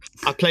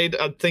played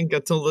I think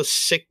until the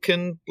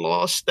second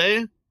last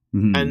day.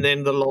 And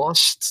then the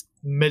last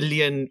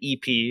million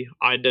EP,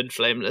 I did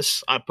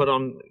Flameless. I put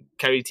on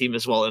carry team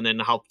as well, and then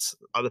helped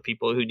other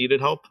people who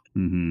needed help.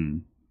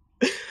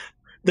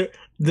 The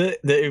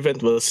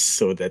event was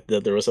so that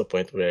there was a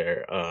point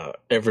where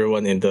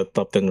everyone in the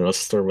top 10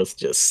 roster was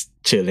just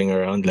chilling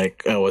around.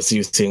 Like I was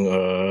using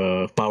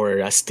a power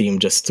RAS team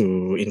just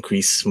to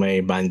increase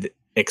my band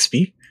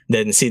XP.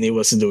 Then Cine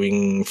was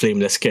doing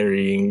Flameless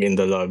carrying in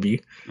the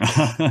lobby.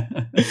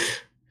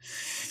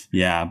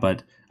 Yeah,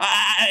 but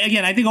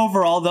again, I think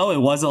overall, though, it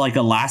wasn't like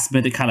a last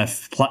minute kind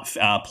of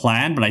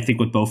plan. But I think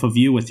with both of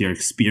you, with your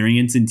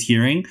experience in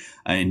tiering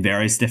in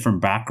various different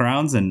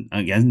backgrounds, and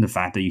again, the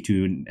fact that you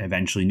two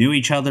eventually knew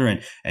each other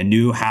and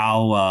knew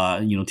how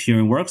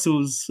tiering works, it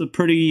was a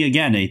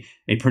pretty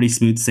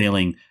smooth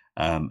sailing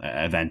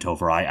event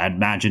overall. I'd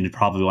imagine it's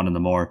probably one of the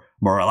more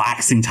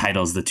relaxing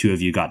titles the two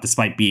of you got,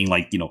 despite being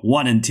like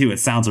 1 and 2. It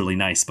sounds really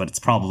nice, but it's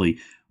probably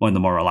one of the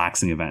more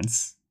relaxing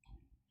events.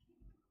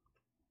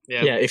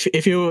 Yeah,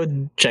 if you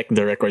would check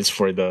the records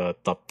for the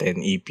top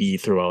 10 EP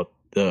throughout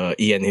the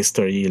EN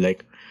history,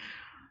 like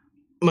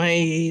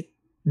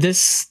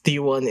this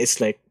T1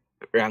 is like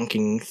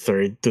ranking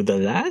 3rd to the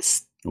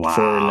last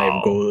for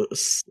live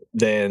goals.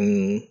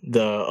 Then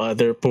the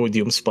other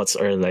podium spots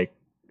are like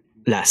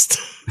last.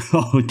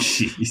 Oh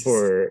jeez.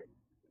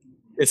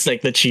 It's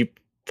like the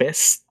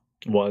cheapest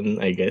one,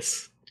 I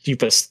guess.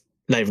 Cheapest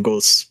live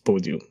goals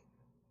podium.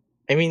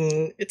 I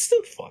mean, it's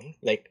still fun.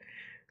 Like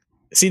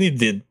Cine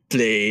did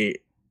play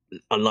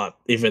a lot,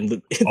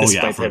 even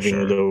despite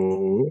having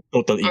low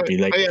total EP.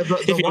 The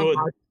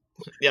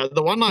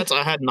one night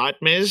I had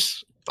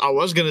nightmares. I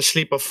was gonna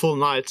sleep a full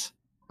night,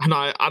 and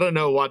I don't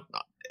know what.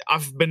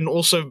 I've been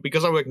also,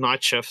 because I work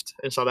night shift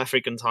in South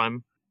African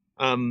time.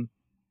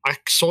 I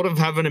sort of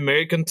have an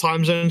American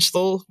time zone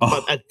still,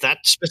 but at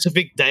that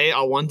specific day,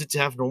 I wanted to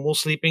have normal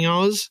sleeping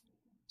hours,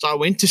 so I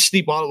went to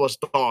sleep while it was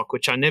dark,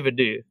 which I never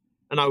do.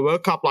 And I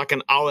woke up like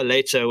an hour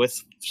later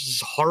with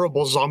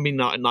horrible zombie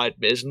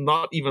nightmares.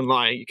 Not even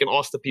lying. You can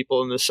ask the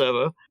people in the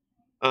server.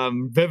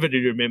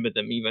 Vividly remember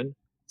them even.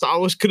 So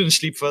I couldn't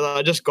sleep further.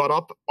 I just got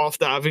up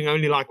after having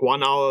only like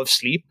 1 hour of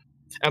sleep.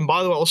 And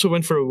by the way, I also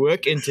went for a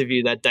work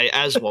interview that day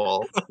as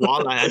well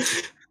while I had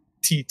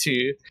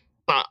T2.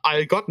 But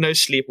I got no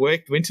sleep.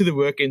 Went to the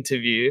work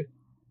interview,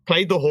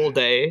 played the whole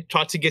day,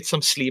 tried to get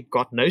some sleep,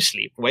 got no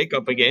sleep, wake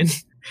up again.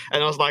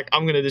 And I was like,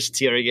 I'm going to just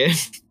tier again.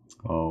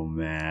 Oh,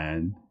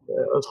 man.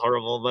 It was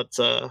horrible, but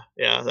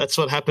that's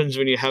what happens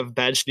when you have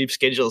bad sleep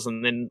schedules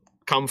and then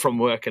come from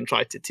work and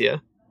try to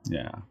tier.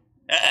 Yeah.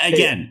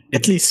 Again,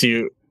 at least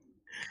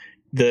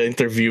the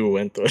interview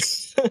went well.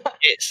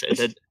 Yes, it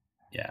did.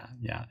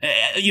 Yeah.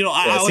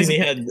 I always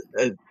had.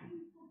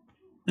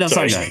 No,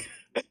 sorry. Go ahead.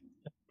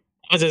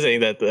 I was just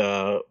saying that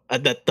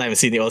at that time,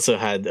 Sydney also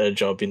had a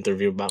job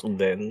interview back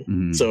then.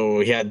 Mhm. So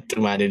he had to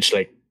manage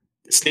like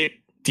sleep,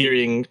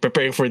 tearing,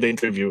 preparing for the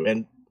interview,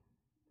 and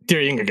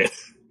tearing again.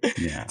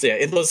 Yeah. So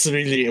it was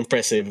really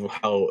impressive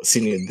how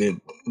Sydney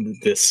did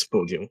this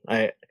podium.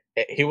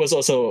 He was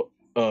also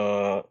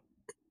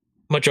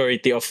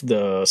majority of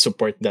the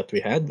support that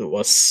we had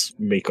was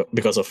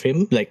because of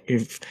him. Like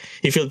if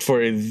he filled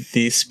for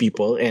these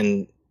people,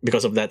 and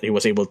because of that, he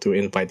was able to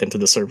invite them to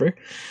the server.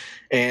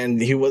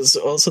 And he was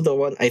also the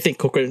one, I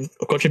think, who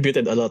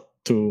contributed a lot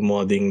to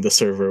modding the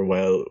server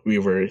while we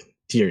were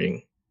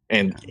tiering.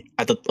 And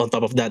on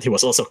top of that, he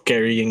was also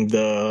carrying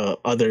the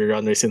other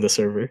runners in the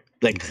server.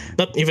 Like,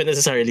 not even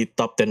necessarily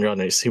top 10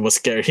 runners. He was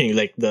carrying,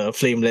 like, the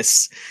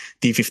Flameless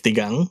T50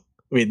 gang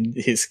with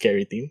his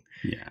carry team.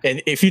 Yeah.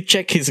 And if you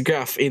check his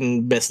graph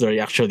in Best Story,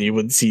 actually, you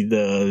would see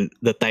the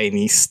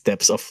tiny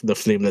steps of the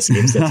Flameless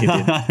games that he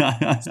did.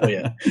 So,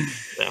 yeah.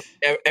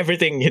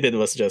 Everything he did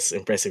was just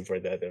impressive for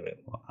that event.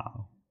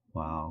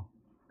 Wow.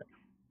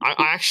 I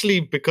actually,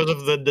 because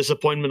of the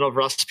disappointment of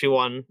Rust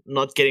P1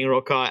 not getting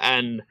Roka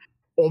and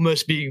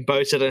almost being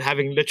boated and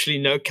having literally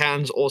no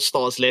cans or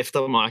stars left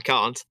on my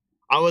account,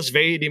 I was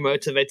very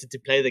demotivated to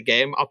play the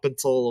game up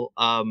until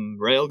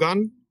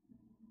Railgun.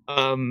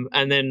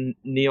 And then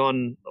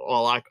Neon,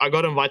 well, I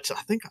got invited.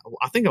 I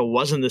think I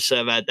was in the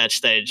server at that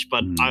stage,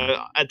 but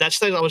at that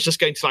stage I was just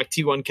going to like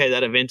T1K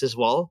that event as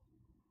well.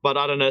 But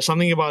I don't know,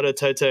 something about a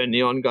Toto and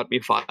Neon got me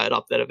fired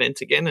up that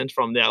event again, and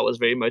from there I was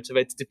very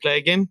motivated to play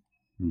again.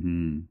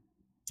 Mm-hmm.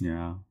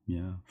 Yeah,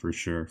 for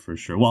sure.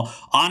 Well,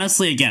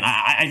 honestly, again,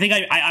 I think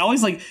I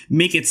always like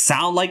make it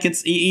sound like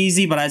it's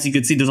easy, but as you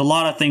can see, there's a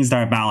lot of things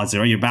that are balancing,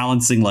 right? You're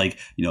balancing, like,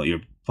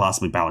 you're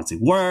possibly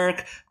balancing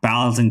work,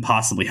 balancing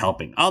possibly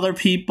helping other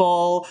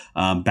people,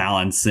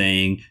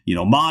 balancing,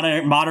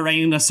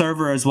 moderating the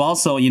server as well.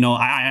 So,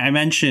 I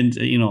mentioned,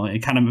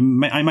 it kind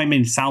of, I might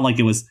make it sound like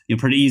it was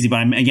pretty easy,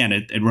 but again,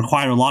 it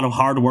required a lot of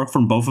hard work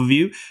from both of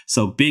you.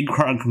 So big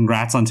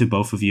congrats onto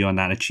both of you on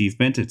that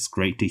achievement. It's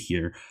great to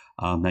hear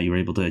that you were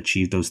able to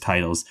achieve those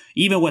titles,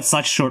 even with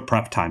such short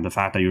prep time, the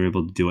fact that you were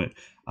able to do it.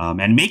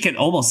 And make it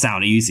almost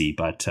sound easy,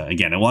 but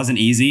again, it wasn't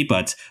easy.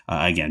 But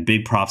again,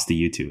 big props to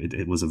you two.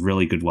 It was a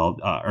really good,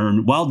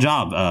 earned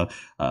job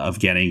of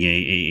getting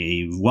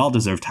a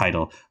well-deserved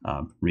title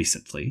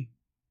recently.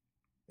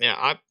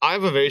 Yeah, I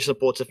have a very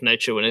supportive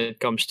nature when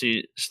it comes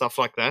to stuff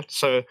like that.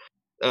 So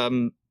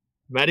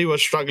Maddie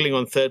was struggling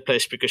on third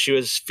place because she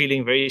was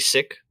feeling very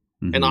sick.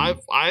 Mm-hmm. And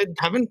I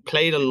haven't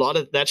played a lot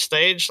at that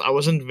stage. I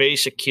wasn't very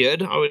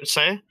secured, I would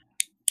say.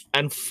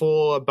 And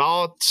for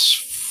about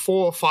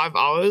 4 or 5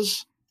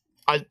 hours,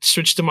 I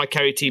switched to my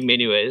carry team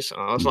anyways.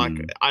 I was like,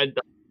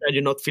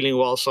 you're not feeling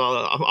well, so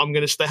I'm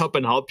going to stay up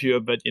and help you a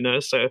bit,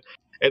 So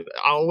I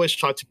always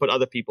try to put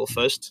other people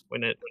first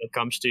when it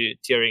comes to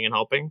tiering and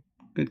helping.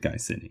 Good guy,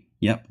 City.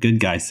 Yep, good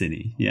guy,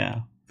 City.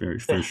 Yeah, for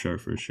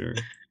sure.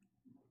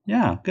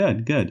 Yeah,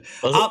 good.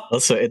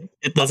 Also,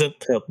 it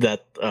doesn't help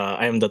that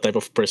I am the type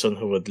of person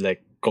who would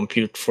like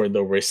compute for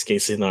the worst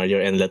case scenario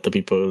and let the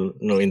people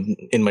know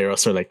in my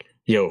roster, like,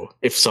 yo,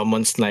 if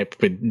someone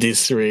sniped with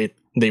this rate,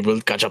 they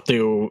will catch up to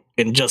you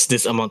in just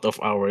this amount of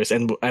hours,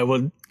 and I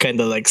would kind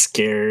of like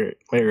scare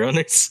my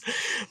runners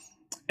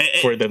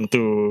for them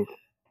to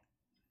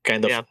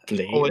kind of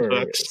play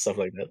or stuff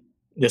like that,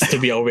 just to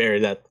be aware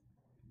that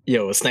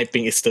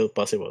sniping is still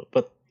possible.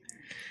 But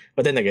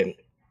then again,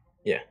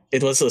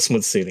 it was a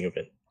smooth sailing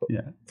event.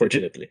 Yeah,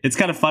 fortunately, it's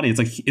kind of funny. It's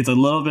like it's a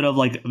little bit of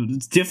like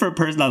different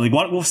personality.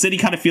 Like Wolf City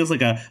kind of feels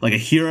like a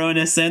hero in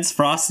a sense.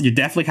 Frost, you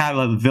definitely have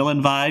a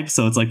villain vibe.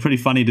 So it's like pretty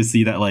funny to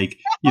see that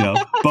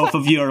both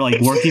of you are like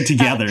working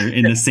together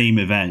in the same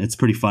event. It's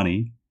pretty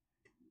funny.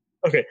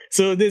 Okay,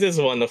 so this is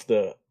one of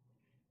the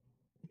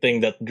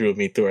thing that drew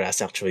me to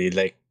Ras. Actually,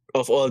 like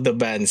of all the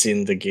bands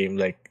in the game,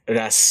 like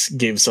Ras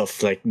gives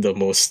off like the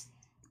most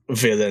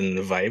villain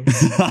vibes.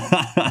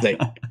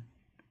 Like.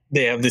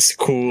 They have this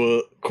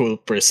cool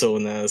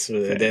personas,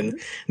 and then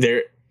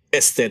their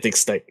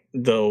aesthetics, like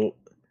you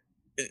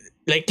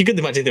could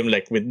imagine them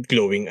like with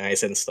glowing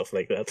eyes and stuff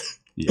like that.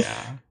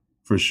 Yeah,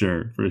 for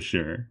sure,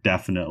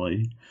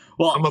 definitely.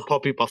 Well, I'm a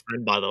Poppy Puff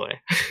fan, by the way.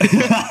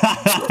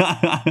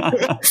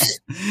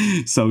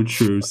 So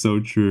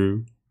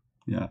true.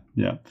 Yeah.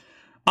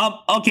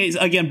 Okay, so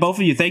again, both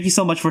of you, thank you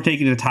so much for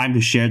taking the time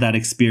to share that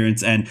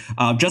experience. And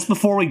just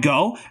before we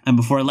go, and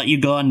before I let you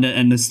go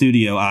in the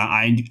studio,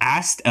 I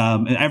asked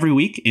every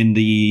week in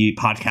the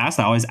podcast,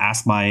 I always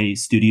ask my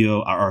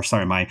studio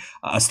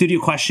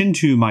question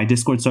to my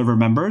Discord server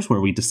members, where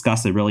we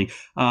discuss a really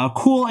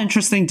cool,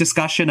 interesting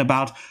discussion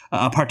about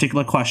a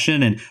particular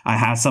question. And I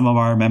had some of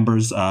our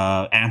members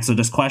answer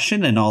this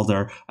question, and all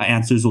their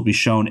answers will be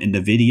shown in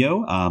the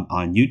video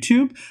on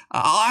YouTube.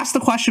 I'll ask the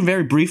question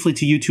very briefly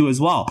to you two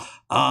as well.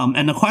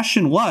 And the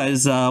question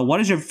was, what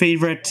is your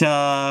favorite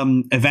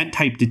event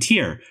type to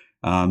tier?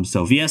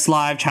 So VS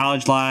Live,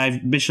 Challenge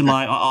Live, Mission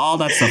Live, all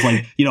that stuff.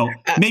 Like, you know,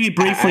 maybe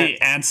briefly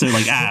answer,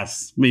 like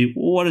ask me,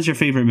 what is your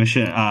favorite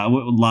mission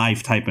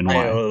live type and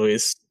why?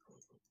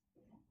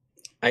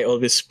 I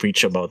always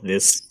preach about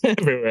this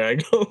everywhere I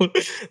go.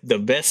 The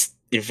best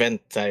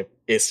event type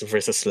is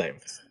versus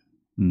live.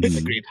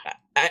 Agreed.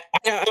 I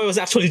was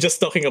actually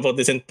just talking about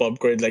this in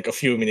Popcorn like a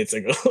few minutes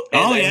ago.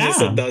 And I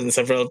listed down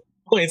several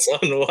points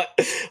on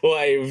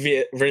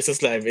why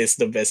versus live is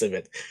the best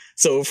event.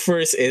 So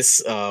first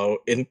is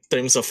in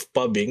terms of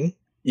pubbing,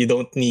 you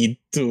don't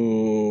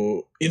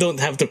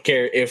have to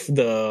care if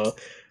the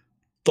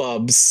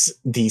pubs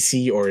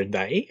DC or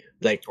die.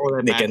 Like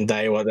they can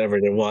die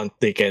whatever they want,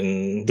 they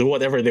can do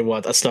whatever they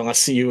want, as long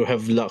as you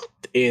have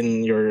locked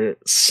in your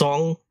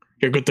song,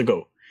 you're good to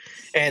go.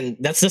 And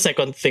that's the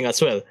second thing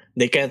as well.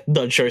 They can't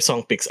dodge your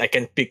song picks. I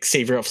can pick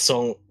Savior of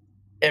Song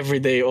every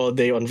day, all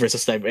day on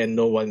Versus Live, and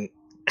no one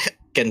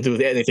can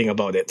do anything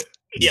about it.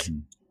 Yep.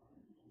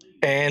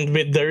 And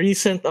with the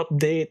recent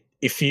update,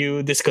 if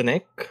you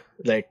disconnect,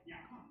 like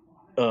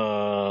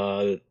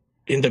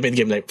in the mid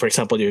game, like for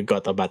example, you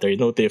got a battery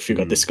notif, you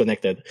got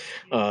disconnected,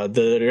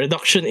 the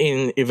reduction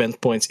in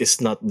event points is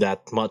not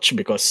that much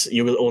because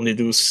you will only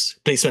lose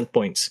placement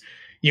points.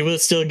 You will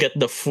still get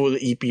the full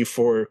EP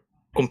for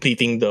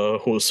completing the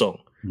whole song.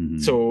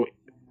 So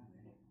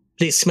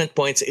placement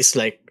points is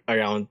like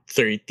around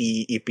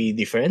 30 EP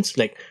difference.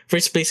 Like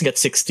first place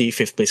gets 60,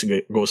 fifth place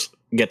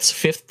gets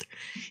fifth.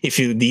 If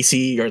you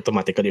DC, you're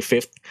automatically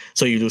fifth.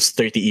 So you lose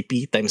 30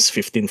 EP times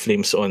 15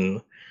 flames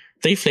on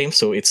 3 flames.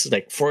 So it's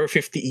like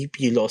 450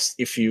 EP lost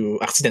if you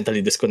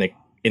accidentally disconnect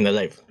in a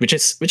live, which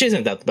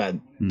isn't that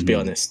bad, to be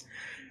honest.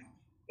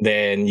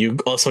 Then you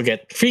also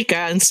get free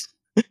cans.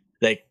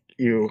 Like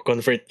you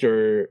convert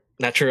your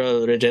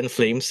natural regen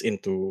flames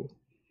into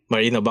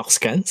Marina box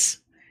cans.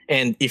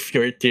 And if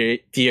you're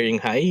tiering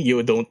high,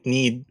 you don't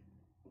need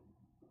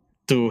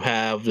to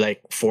have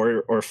like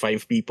 4 or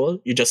 5 people.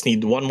 You just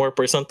need one more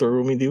person to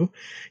room with you.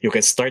 You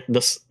can start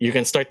the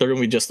room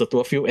with just the 2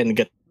 of you and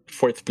get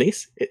 4th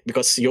place,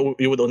 because you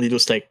would only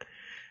lose like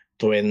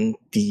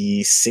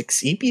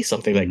 26 EP,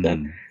 something like that.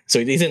 So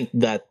it isn't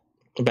that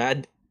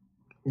bad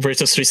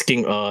versus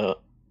risking a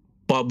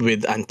pub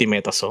with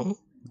anti-meta song.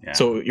 Yeah.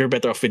 So you're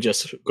better off with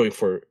just going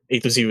for A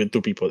to Z with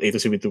 2 people, A to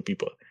Z with 2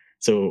 people.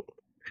 So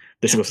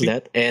this goes to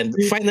that. And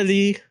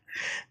finally,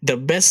 the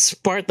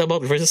best part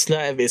about Versus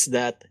Live is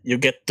that you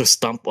get to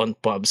stomp on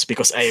pubs,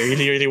 because I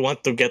really, really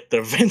want to get the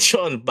revenge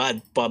on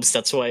bad pubs.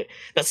 That's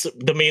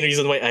the main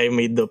reason why I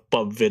made the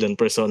pub villain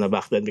persona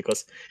back then,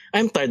 because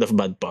I'm tired of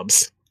bad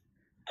pubs.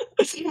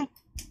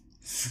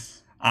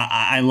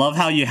 I love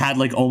how you had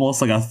like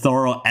almost like a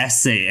thorough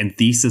essay and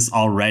thesis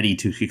already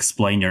to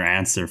explain your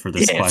answer for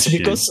this question.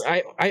 Because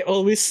I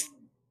always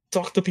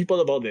talk to people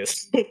about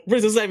this.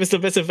 Versus Live is the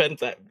best event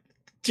time.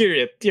 Tier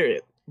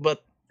it.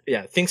 But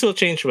yeah, things will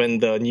change when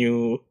the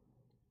new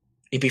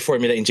EP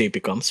formula in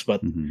JP comes, but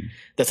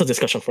that's a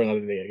discussion for another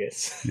day, I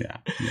guess. Yeah.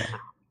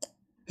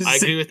 I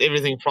agree with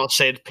everything Frost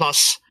said.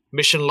 Plus,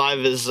 Mission Live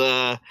is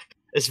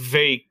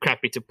very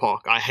crappy to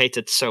park. I hate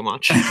it so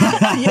much.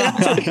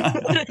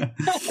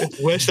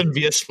 It's worse than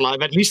VS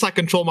Live. At least I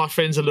control my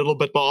friends a little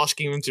bit by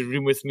asking them to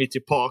room with me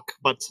to park.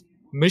 But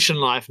Mission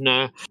Live,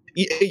 no.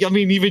 I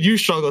mean, even you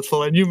struggled,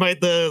 Phil, and you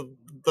made the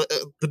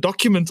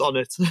document on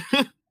it.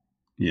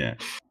 Yeah.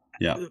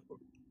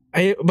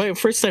 My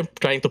first time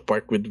trying to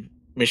park with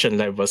Mission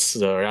Live was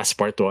RAS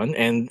Part 1,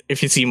 and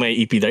if you see my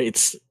EP there,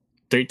 it's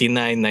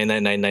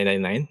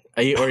 39,999,999.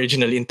 I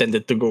originally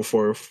intended to go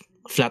for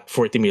flat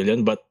 40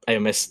 million, but I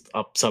messed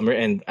up somewhere,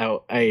 and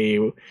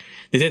I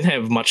didn't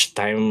have much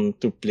time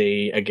to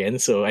play again,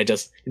 so I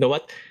just, you know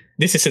what?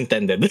 This is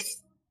intended.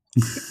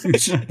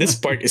 This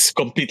part is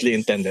completely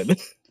intended.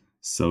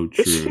 So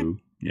true.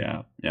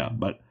 Yeah.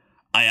 But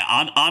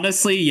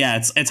honestly,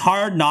 it's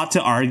hard not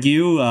to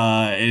argue.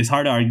 It's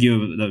hard to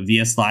argue the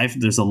VS Live.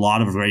 There's a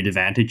lot of great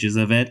advantages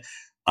of it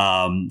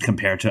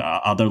compared to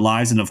other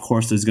lives, and of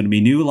course, there's going to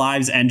be new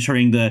lives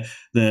entering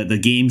the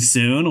game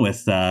soon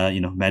with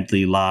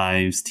medley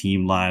lives,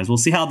 team lives. We'll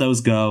see how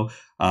those go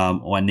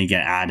when they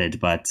get added.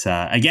 But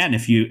again,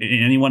 if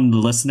anyone, the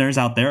listeners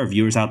out there or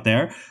viewers out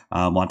there,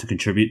 want to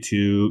contribute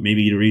to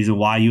maybe the reason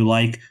why you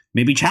like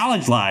maybe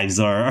challenge lives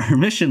or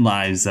mission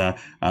lives,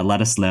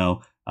 let us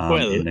know.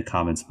 In the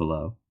comments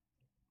below.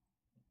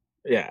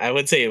 Yeah, I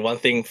would say one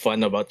thing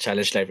fun about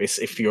Challenge Live is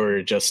if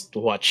you're just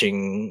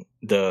watching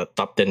the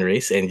top 10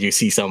 race and you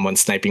see someone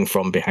sniping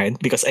from behind,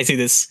 because I see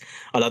this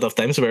a lot of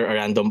times where a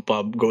random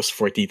pub goes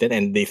for T10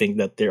 and they think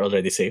that they're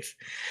already safe.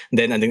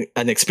 Then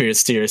an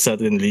experienced tier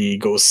suddenly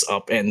goes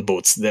up and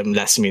boats them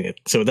last minute.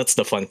 So that's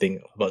the fun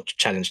thing about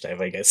Challenge Live,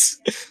 I guess.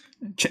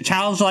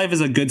 Challenge Live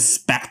is a good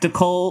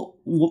spectacle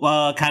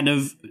kind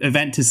of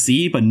event to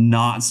see, but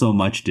not so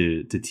much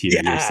to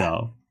tier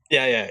yourself.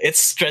 Yeah. It's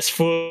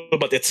stressful,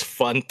 but it's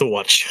fun to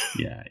watch.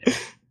 Yeah.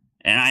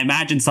 And I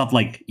imagine stuff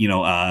like,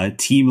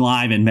 Team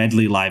Live and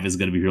Medley Live is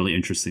going to be really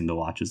interesting to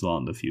watch as well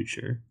in the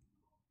future.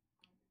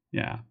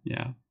 Yeah.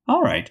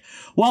 All right.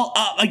 Well,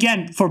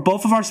 again, for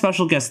both of our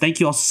special guests, thank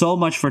you all so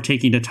much for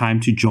taking the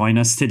time to join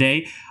us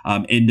today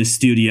in the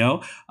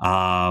studio.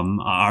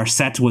 Our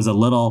set was a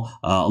little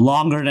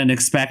longer than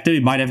expected. We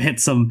might have hit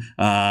some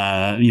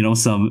pub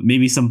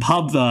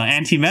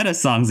anti-meta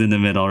songs in the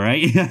middle,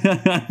 right?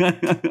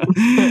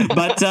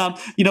 But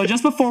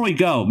just before we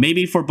go,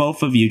 maybe for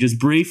both of you, just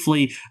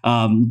briefly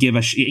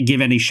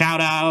give any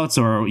shout outs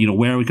or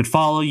where we could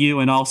follow you,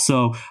 and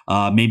also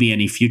maybe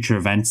any future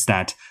events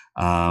that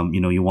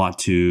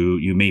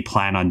you may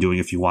plan on doing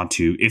if you want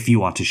to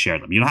share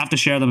them. You don't have to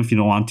share them if you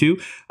don't want to.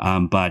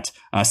 But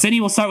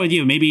Cindy, we'll start with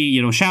you.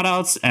 Maybe, shout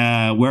outs,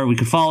 where we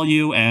could follow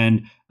you,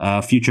 and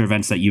future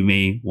events that you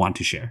may want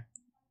to share.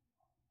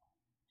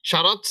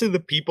 Shout out to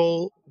the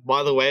people,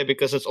 by the way,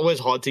 because it's always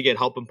hard to get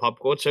help in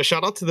PubCourt. So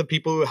shout out to the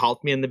people who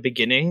helped me in the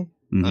beginning.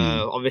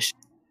 Obviously,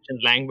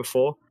 Lang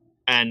before,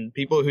 and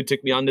people who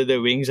took me under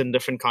their wings in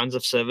different kinds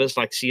of servers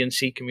like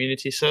CNC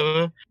community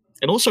server.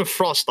 And also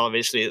Frost,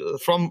 obviously,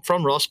 from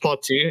Rust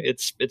Part 2.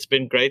 It's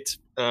been great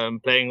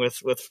playing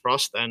with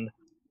Frost and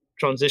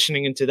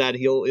transitioning into that.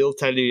 He'll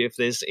tell you if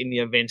there's any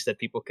events that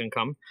people can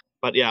come.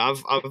 But yeah,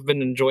 I've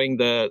been enjoying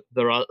the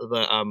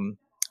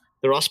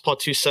Rust Part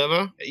 2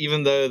 server,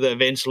 even though the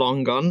event's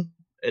long gone.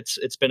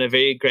 It's been a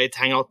very great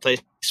hangout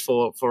place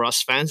for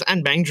Rust fans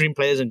and Bang Dream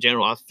players in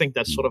general. I think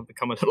that's sort of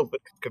become a little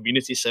bit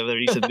community server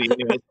recently.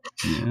 Anyways.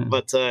 Yeah.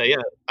 But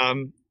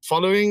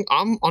following,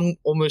 I'm on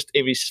almost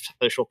every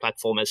social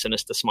platform as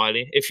Sinister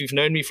Smiley. If you've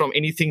known me from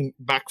anything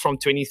back from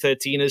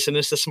 2013 as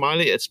Sinister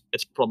Smiley, it's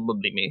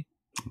probably me.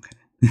 Okay.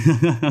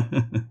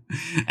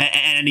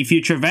 And any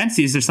future events?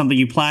 Is there something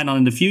you plan on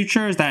in the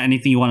future? Is that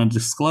anything you want to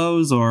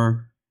disclose,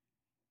 or?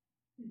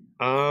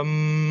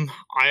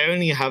 I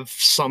only have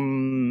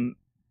some.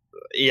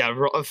 Yeah,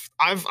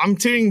 I'm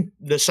doing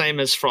the same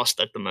as Frost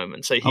at the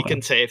moment, so he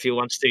can say if he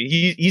wants to.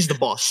 He's the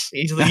boss.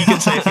 He can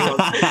say if he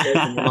wants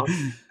to.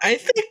 I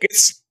think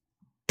it's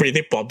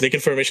pretty public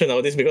information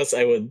nowadays, because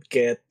I would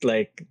get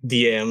like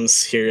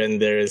DMs here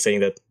and there saying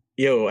that,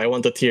 "Yo, I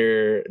want to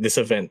tier this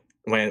event.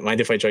 Mind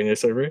if I join your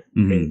server?" Mm-hmm.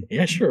 I mean,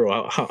 yeah, sure.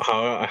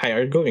 How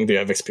are you going? Do you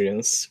have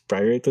experience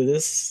prior to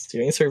this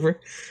tiering server?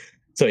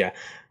 So yeah,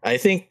 I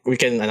think we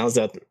can announce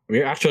that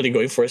we're actually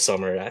going for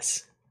Summer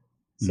Ras.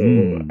 So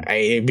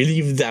I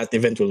believe that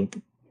event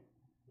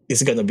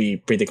is gonna be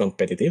pretty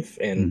competitive,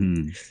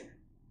 and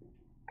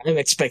I'm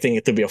expecting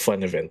it to be a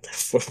fun event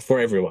for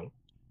everyone.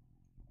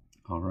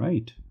 All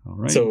right.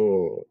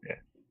 So yeah,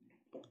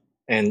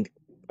 and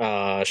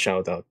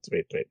shout out.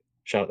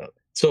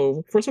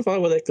 So first of all, I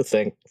would like to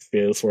thank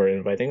Phil for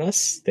inviting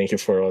us. Thank you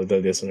for all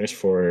the listeners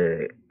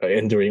for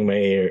enduring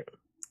my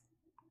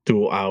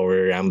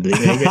 2-hour rambling,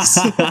 I guess.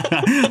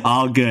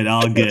 All good.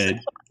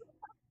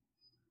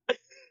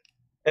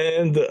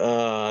 And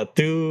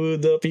to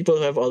the people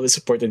who have always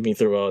supported me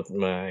throughout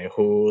my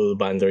whole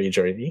Bandory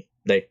journey,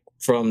 like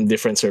from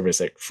different servers,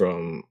 like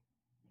from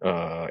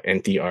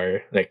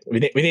NTR. Like we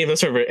name the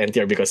server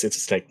NTR because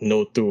it's like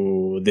no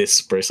to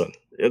this person.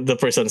 The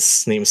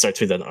person's name starts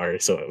with an R,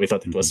 so we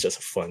thought it was just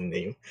a fun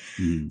name.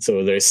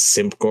 So there's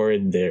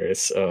Simpcord,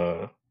 there's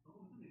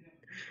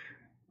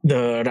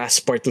the Ras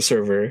Part 2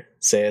 server,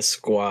 Says,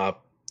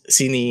 Quap,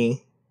 Sini,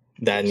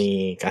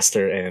 Danny,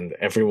 Caster, and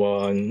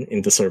everyone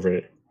in the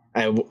server.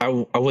 I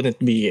wouldn't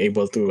be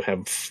able to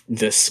have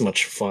this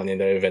much fun in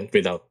the event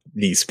without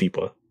these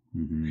people.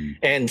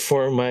 And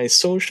for my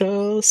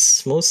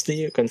socials, mostly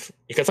you can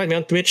find me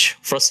on Twitch,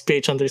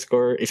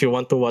 FrostPH_. If you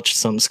want to watch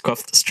some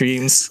scuffed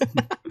streams,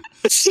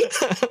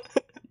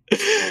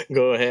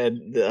 go ahead.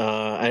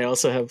 I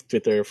also have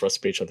Twitter,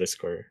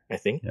 FrostPH_. I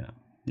think.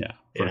 Yeah,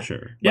 for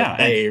sure. But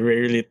I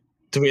rarely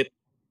tweet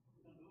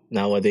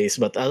nowadays,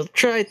 but I'll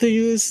try to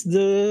use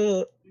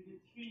the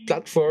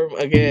platform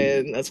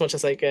again as much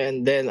as I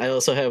can. Then I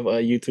also have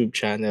a YouTube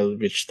channel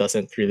which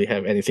doesn't really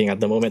have anything at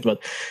the moment,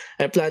 but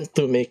I plan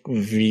to make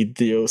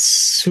videos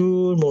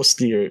soon,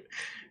 mostly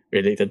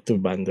related to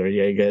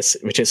Bandory, I guess,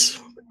 which is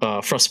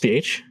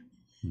FrostPH,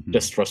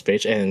 just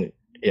FrostPH. And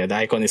yeah, the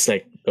icon is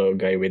like the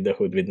guy with the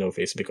hood with no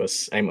face,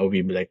 because I'm a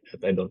weeb like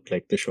that. I don't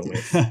like to show my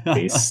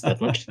face that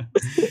much.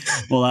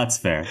 Well, that's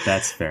fair.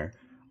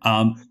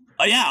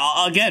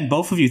 Again,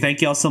 both of you,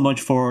 thank you all so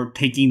much for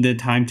taking the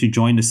time to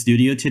join the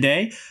studio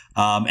today.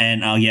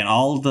 And again,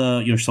 all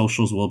your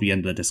socials will be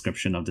in the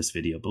description of this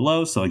video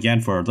below. So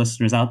again, for our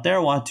listeners out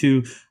there, want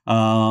to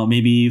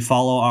maybe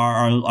follow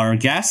our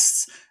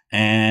guests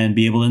and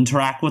be able to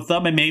interact with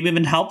them and maybe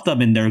even help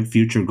them in their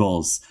future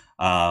goals.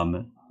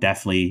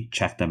 Definitely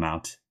check them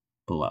out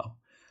below.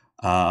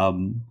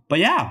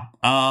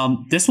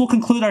 This will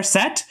conclude our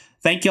set.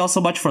 Thank you all so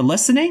much for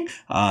listening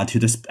to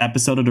this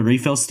episode of the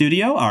Refill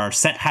Studio. Our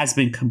set has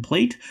been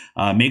complete.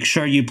 Make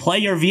sure you play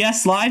your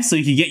VS Live so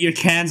you can get your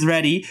cans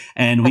ready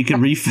and we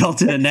can refill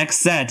to the next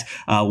set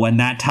when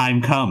that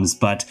time comes.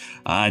 But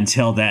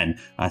until then,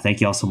 thank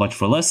you all so much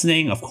for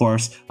listening. Of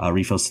course,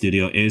 Refill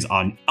Studio is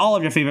on all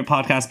of your favorite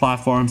podcast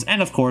platforms.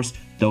 And of course,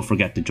 don't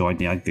forget to join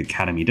the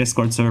Academy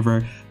Discord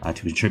server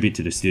to contribute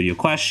to the studio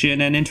question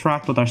and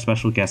interact with our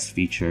special guests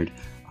featured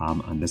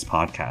on this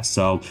podcast.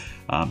 So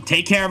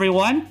take care,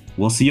 everyone.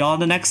 We'll see you all in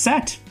the next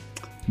set.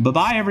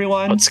 Bye-bye,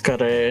 everyone.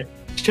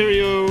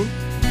 Cheerio.